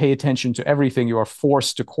pay attention to everything. You are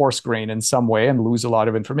forced to coarse grain in some way and lose a lot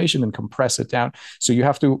of information and compress it down. So you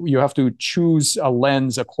have to choose a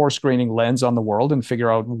lens, a coarse graining lens on the world, and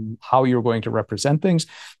figure out how you're going to represent things.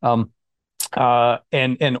 And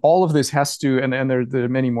all of this has to, and there are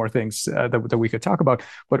many more things that we could talk about,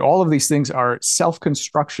 but all of these things are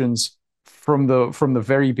self-constructions from the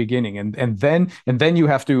very beginning, and then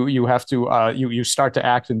you start to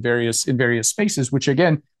act in various spaces, which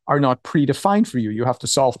again are not predefined for you. You have to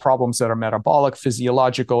solve problems that are metabolic,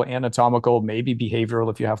 physiological, anatomical, maybe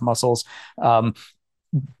behavioral if you have muscles.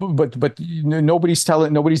 But nobody's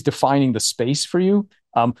defining the space for you.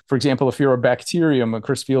 For example, if you're a bacterium,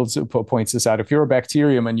 Chris Fields points this out. If you're a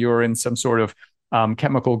bacterium and you're in some sort of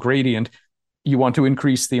chemical gradient, you want to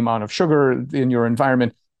increase the amount of sugar in your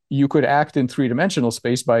environment. You could act in three-dimensional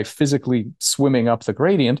space by physically swimming up the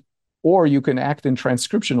gradient, or you can act in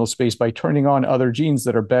transcriptional space by turning on other genes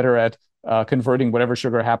that are better at converting whatever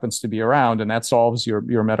sugar happens to be around, and that solves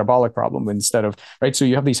your metabolic problem instead of, right? So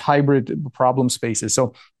you have these hybrid problem spaces.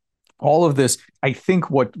 So all of this, I think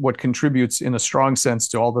what contributes in a strong sense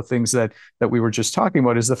to all the things that we were just talking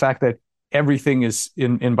about is the fact that everything is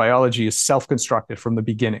in biology is self-constructed from the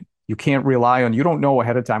beginning. You can't rely on, you don't know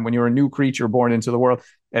ahead of time when you're a new creature born into the world.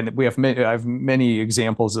 And I have many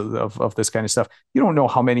examples of this kind of stuff. You don't know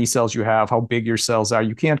how many cells you have, how big your cells are.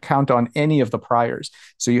 You can't count on any of the priors.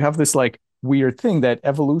 So you have this like weird thing that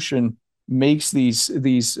evolution makes these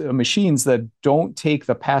machines that don't take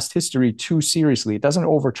the past history too seriously. It doesn't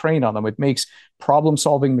overtrain on them. It makes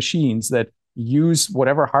problem-solving machines that use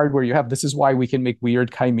whatever hardware you have. This is why we can make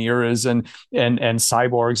weird chimeras and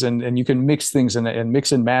cyborgs, and you can mix things and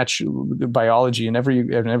mix and match biology in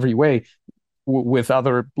every way with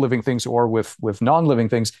other living things or with non-living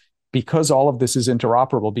things, because all of this is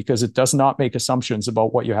interoperable, because it does not make assumptions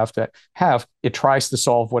about what you have to have. It tries to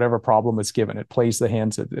solve whatever problem is given. It plays the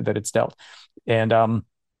hands that it's dealt. And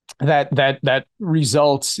that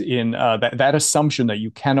results in that assumption that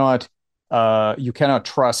you cannot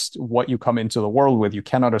trust what you come into the world with. You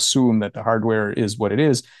cannot assume that the hardware is what it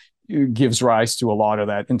is. It gives rise to a lot of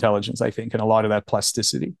that intelligence, I think, and a lot of that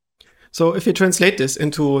plasticity. So if you translate this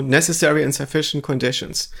into necessary and sufficient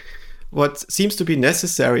conditions, what seems to be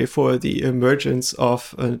necessary for the emergence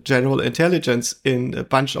of general intelligence in a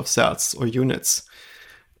bunch of cells or units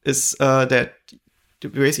is that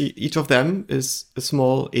basically each of them is a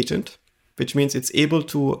small agent, which means it's able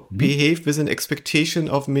to behave with an expectation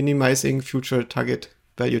of minimizing future target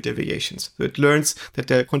value deviations. So it learns that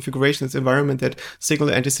the configuration is environment that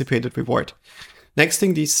signal anticipated reward. Next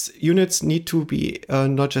thing, these units need to be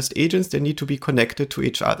not just agents, they need to be connected to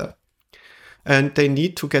each other. And they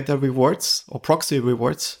need to get their rewards or proxy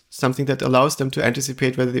rewards, something that allows them to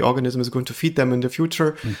anticipate whether the organism is going to feed them in the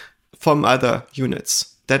future from other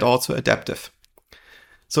units. That also adaptive.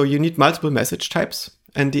 So you need multiple message types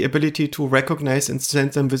and the ability to recognize and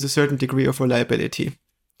send them with a certain degree of reliability.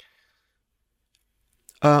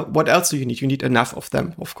 What else do you need? You need enough of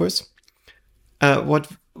them, of course.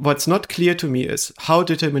 What's not clear to me is how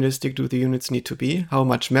deterministic do the units need to be? How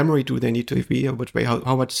much memory do they need to be?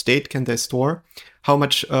 How much state can they store? How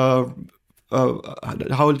much how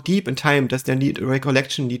deep in time does their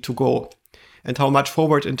recollection need to go? And how much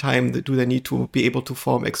forward in time do they need to be able to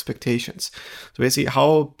form expectations? So basically,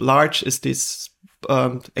 how large is this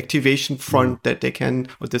activation front that they can,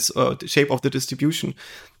 or this the shape of the distribution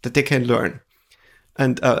that they can learn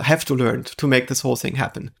and have to learn to make this whole thing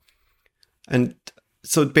happen? And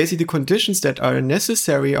so basically the conditions that are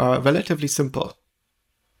necessary are relatively simple.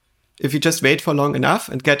 If you just wait for long enough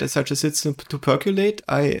and get such a system to percolate,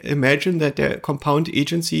 I imagine that their compound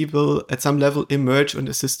agency will at some level emerge in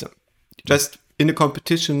the system. Just in a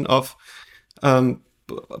competition of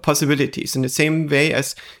possibilities in the same way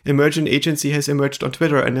as emergent agency has emerged on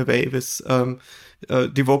Twitter in a way with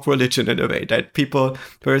the woke religion in a way that people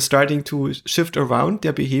were starting to shift around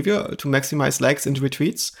their behavior to maximize likes and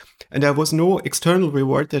retweets. And there was no external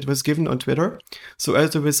reward that was given on Twitter. So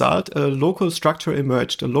as a result, a local structure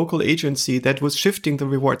emerged, a local agency that was shifting the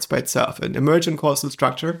rewards by itself, an emergent causal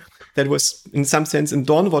structure that was in some sense in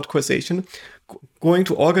downward causation, going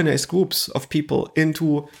to organize groups of people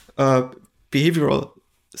into behavioral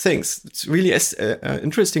things. It's really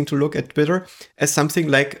interesting to look at Twitter as something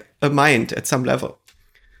like a mind at some level.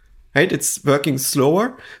 Right? It's working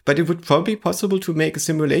slower, but it would probably be possible to make a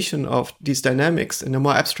simulation of these dynamics in a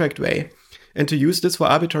more abstract way and to use this for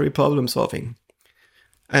arbitrary problem solving.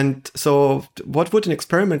 And so what would an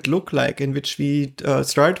experiment look like in which we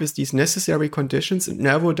start with these necessary conditions and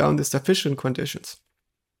narrow down the sufficient conditions?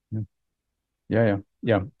 Yeah.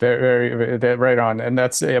 Very, right on. And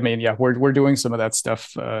that's, I mean, yeah, we're doing some of that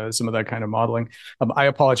stuff, some of that kind of modeling. I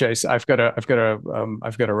apologize. I've got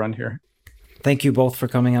to run here. Thank you both for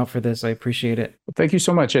coming out for this. I appreciate it. Thank you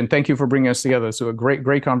so much. And thank you for bringing us together. So a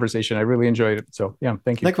great conversation. I really enjoyed it. So yeah,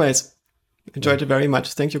 thank you. Likewise. Enjoyed it very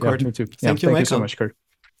much. Thank you, Kurt. Me too. Thank you, Michael. Thank you so much, Kurt.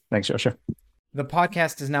 Thanks, Joscha. The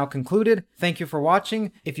podcast is now concluded. Thank you for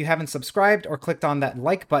watching. If you haven't subscribed or clicked on that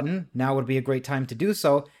like button, now would be a great time to do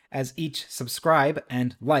so, as each subscribe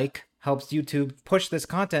and like helps YouTube push this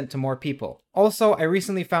content to more people. Also, I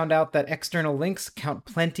recently found out that external links count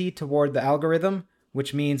plenty toward the algorithm,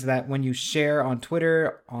 which means that when you share on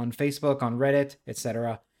Twitter, on Facebook, on Reddit,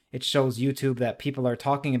 etc., it shows YouTube that people are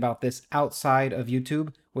talking about this outside of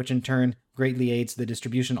YouTube, which in turn greatly aids the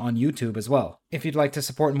distribution on YouTube as well. If you'd like to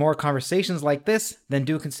support more conversations like this, then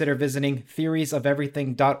do consider visiting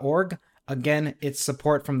theoriesoferything.org. Again, it's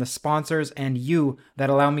support from the sponsors and you that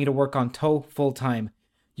allow me to work on TOE full-time.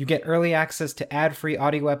 You get early access to ad-free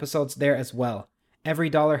audio episodes there as well. Every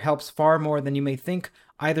dollar helps far more than you may think.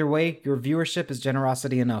 Either way, your viewership is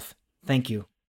generosity enough. Thank you.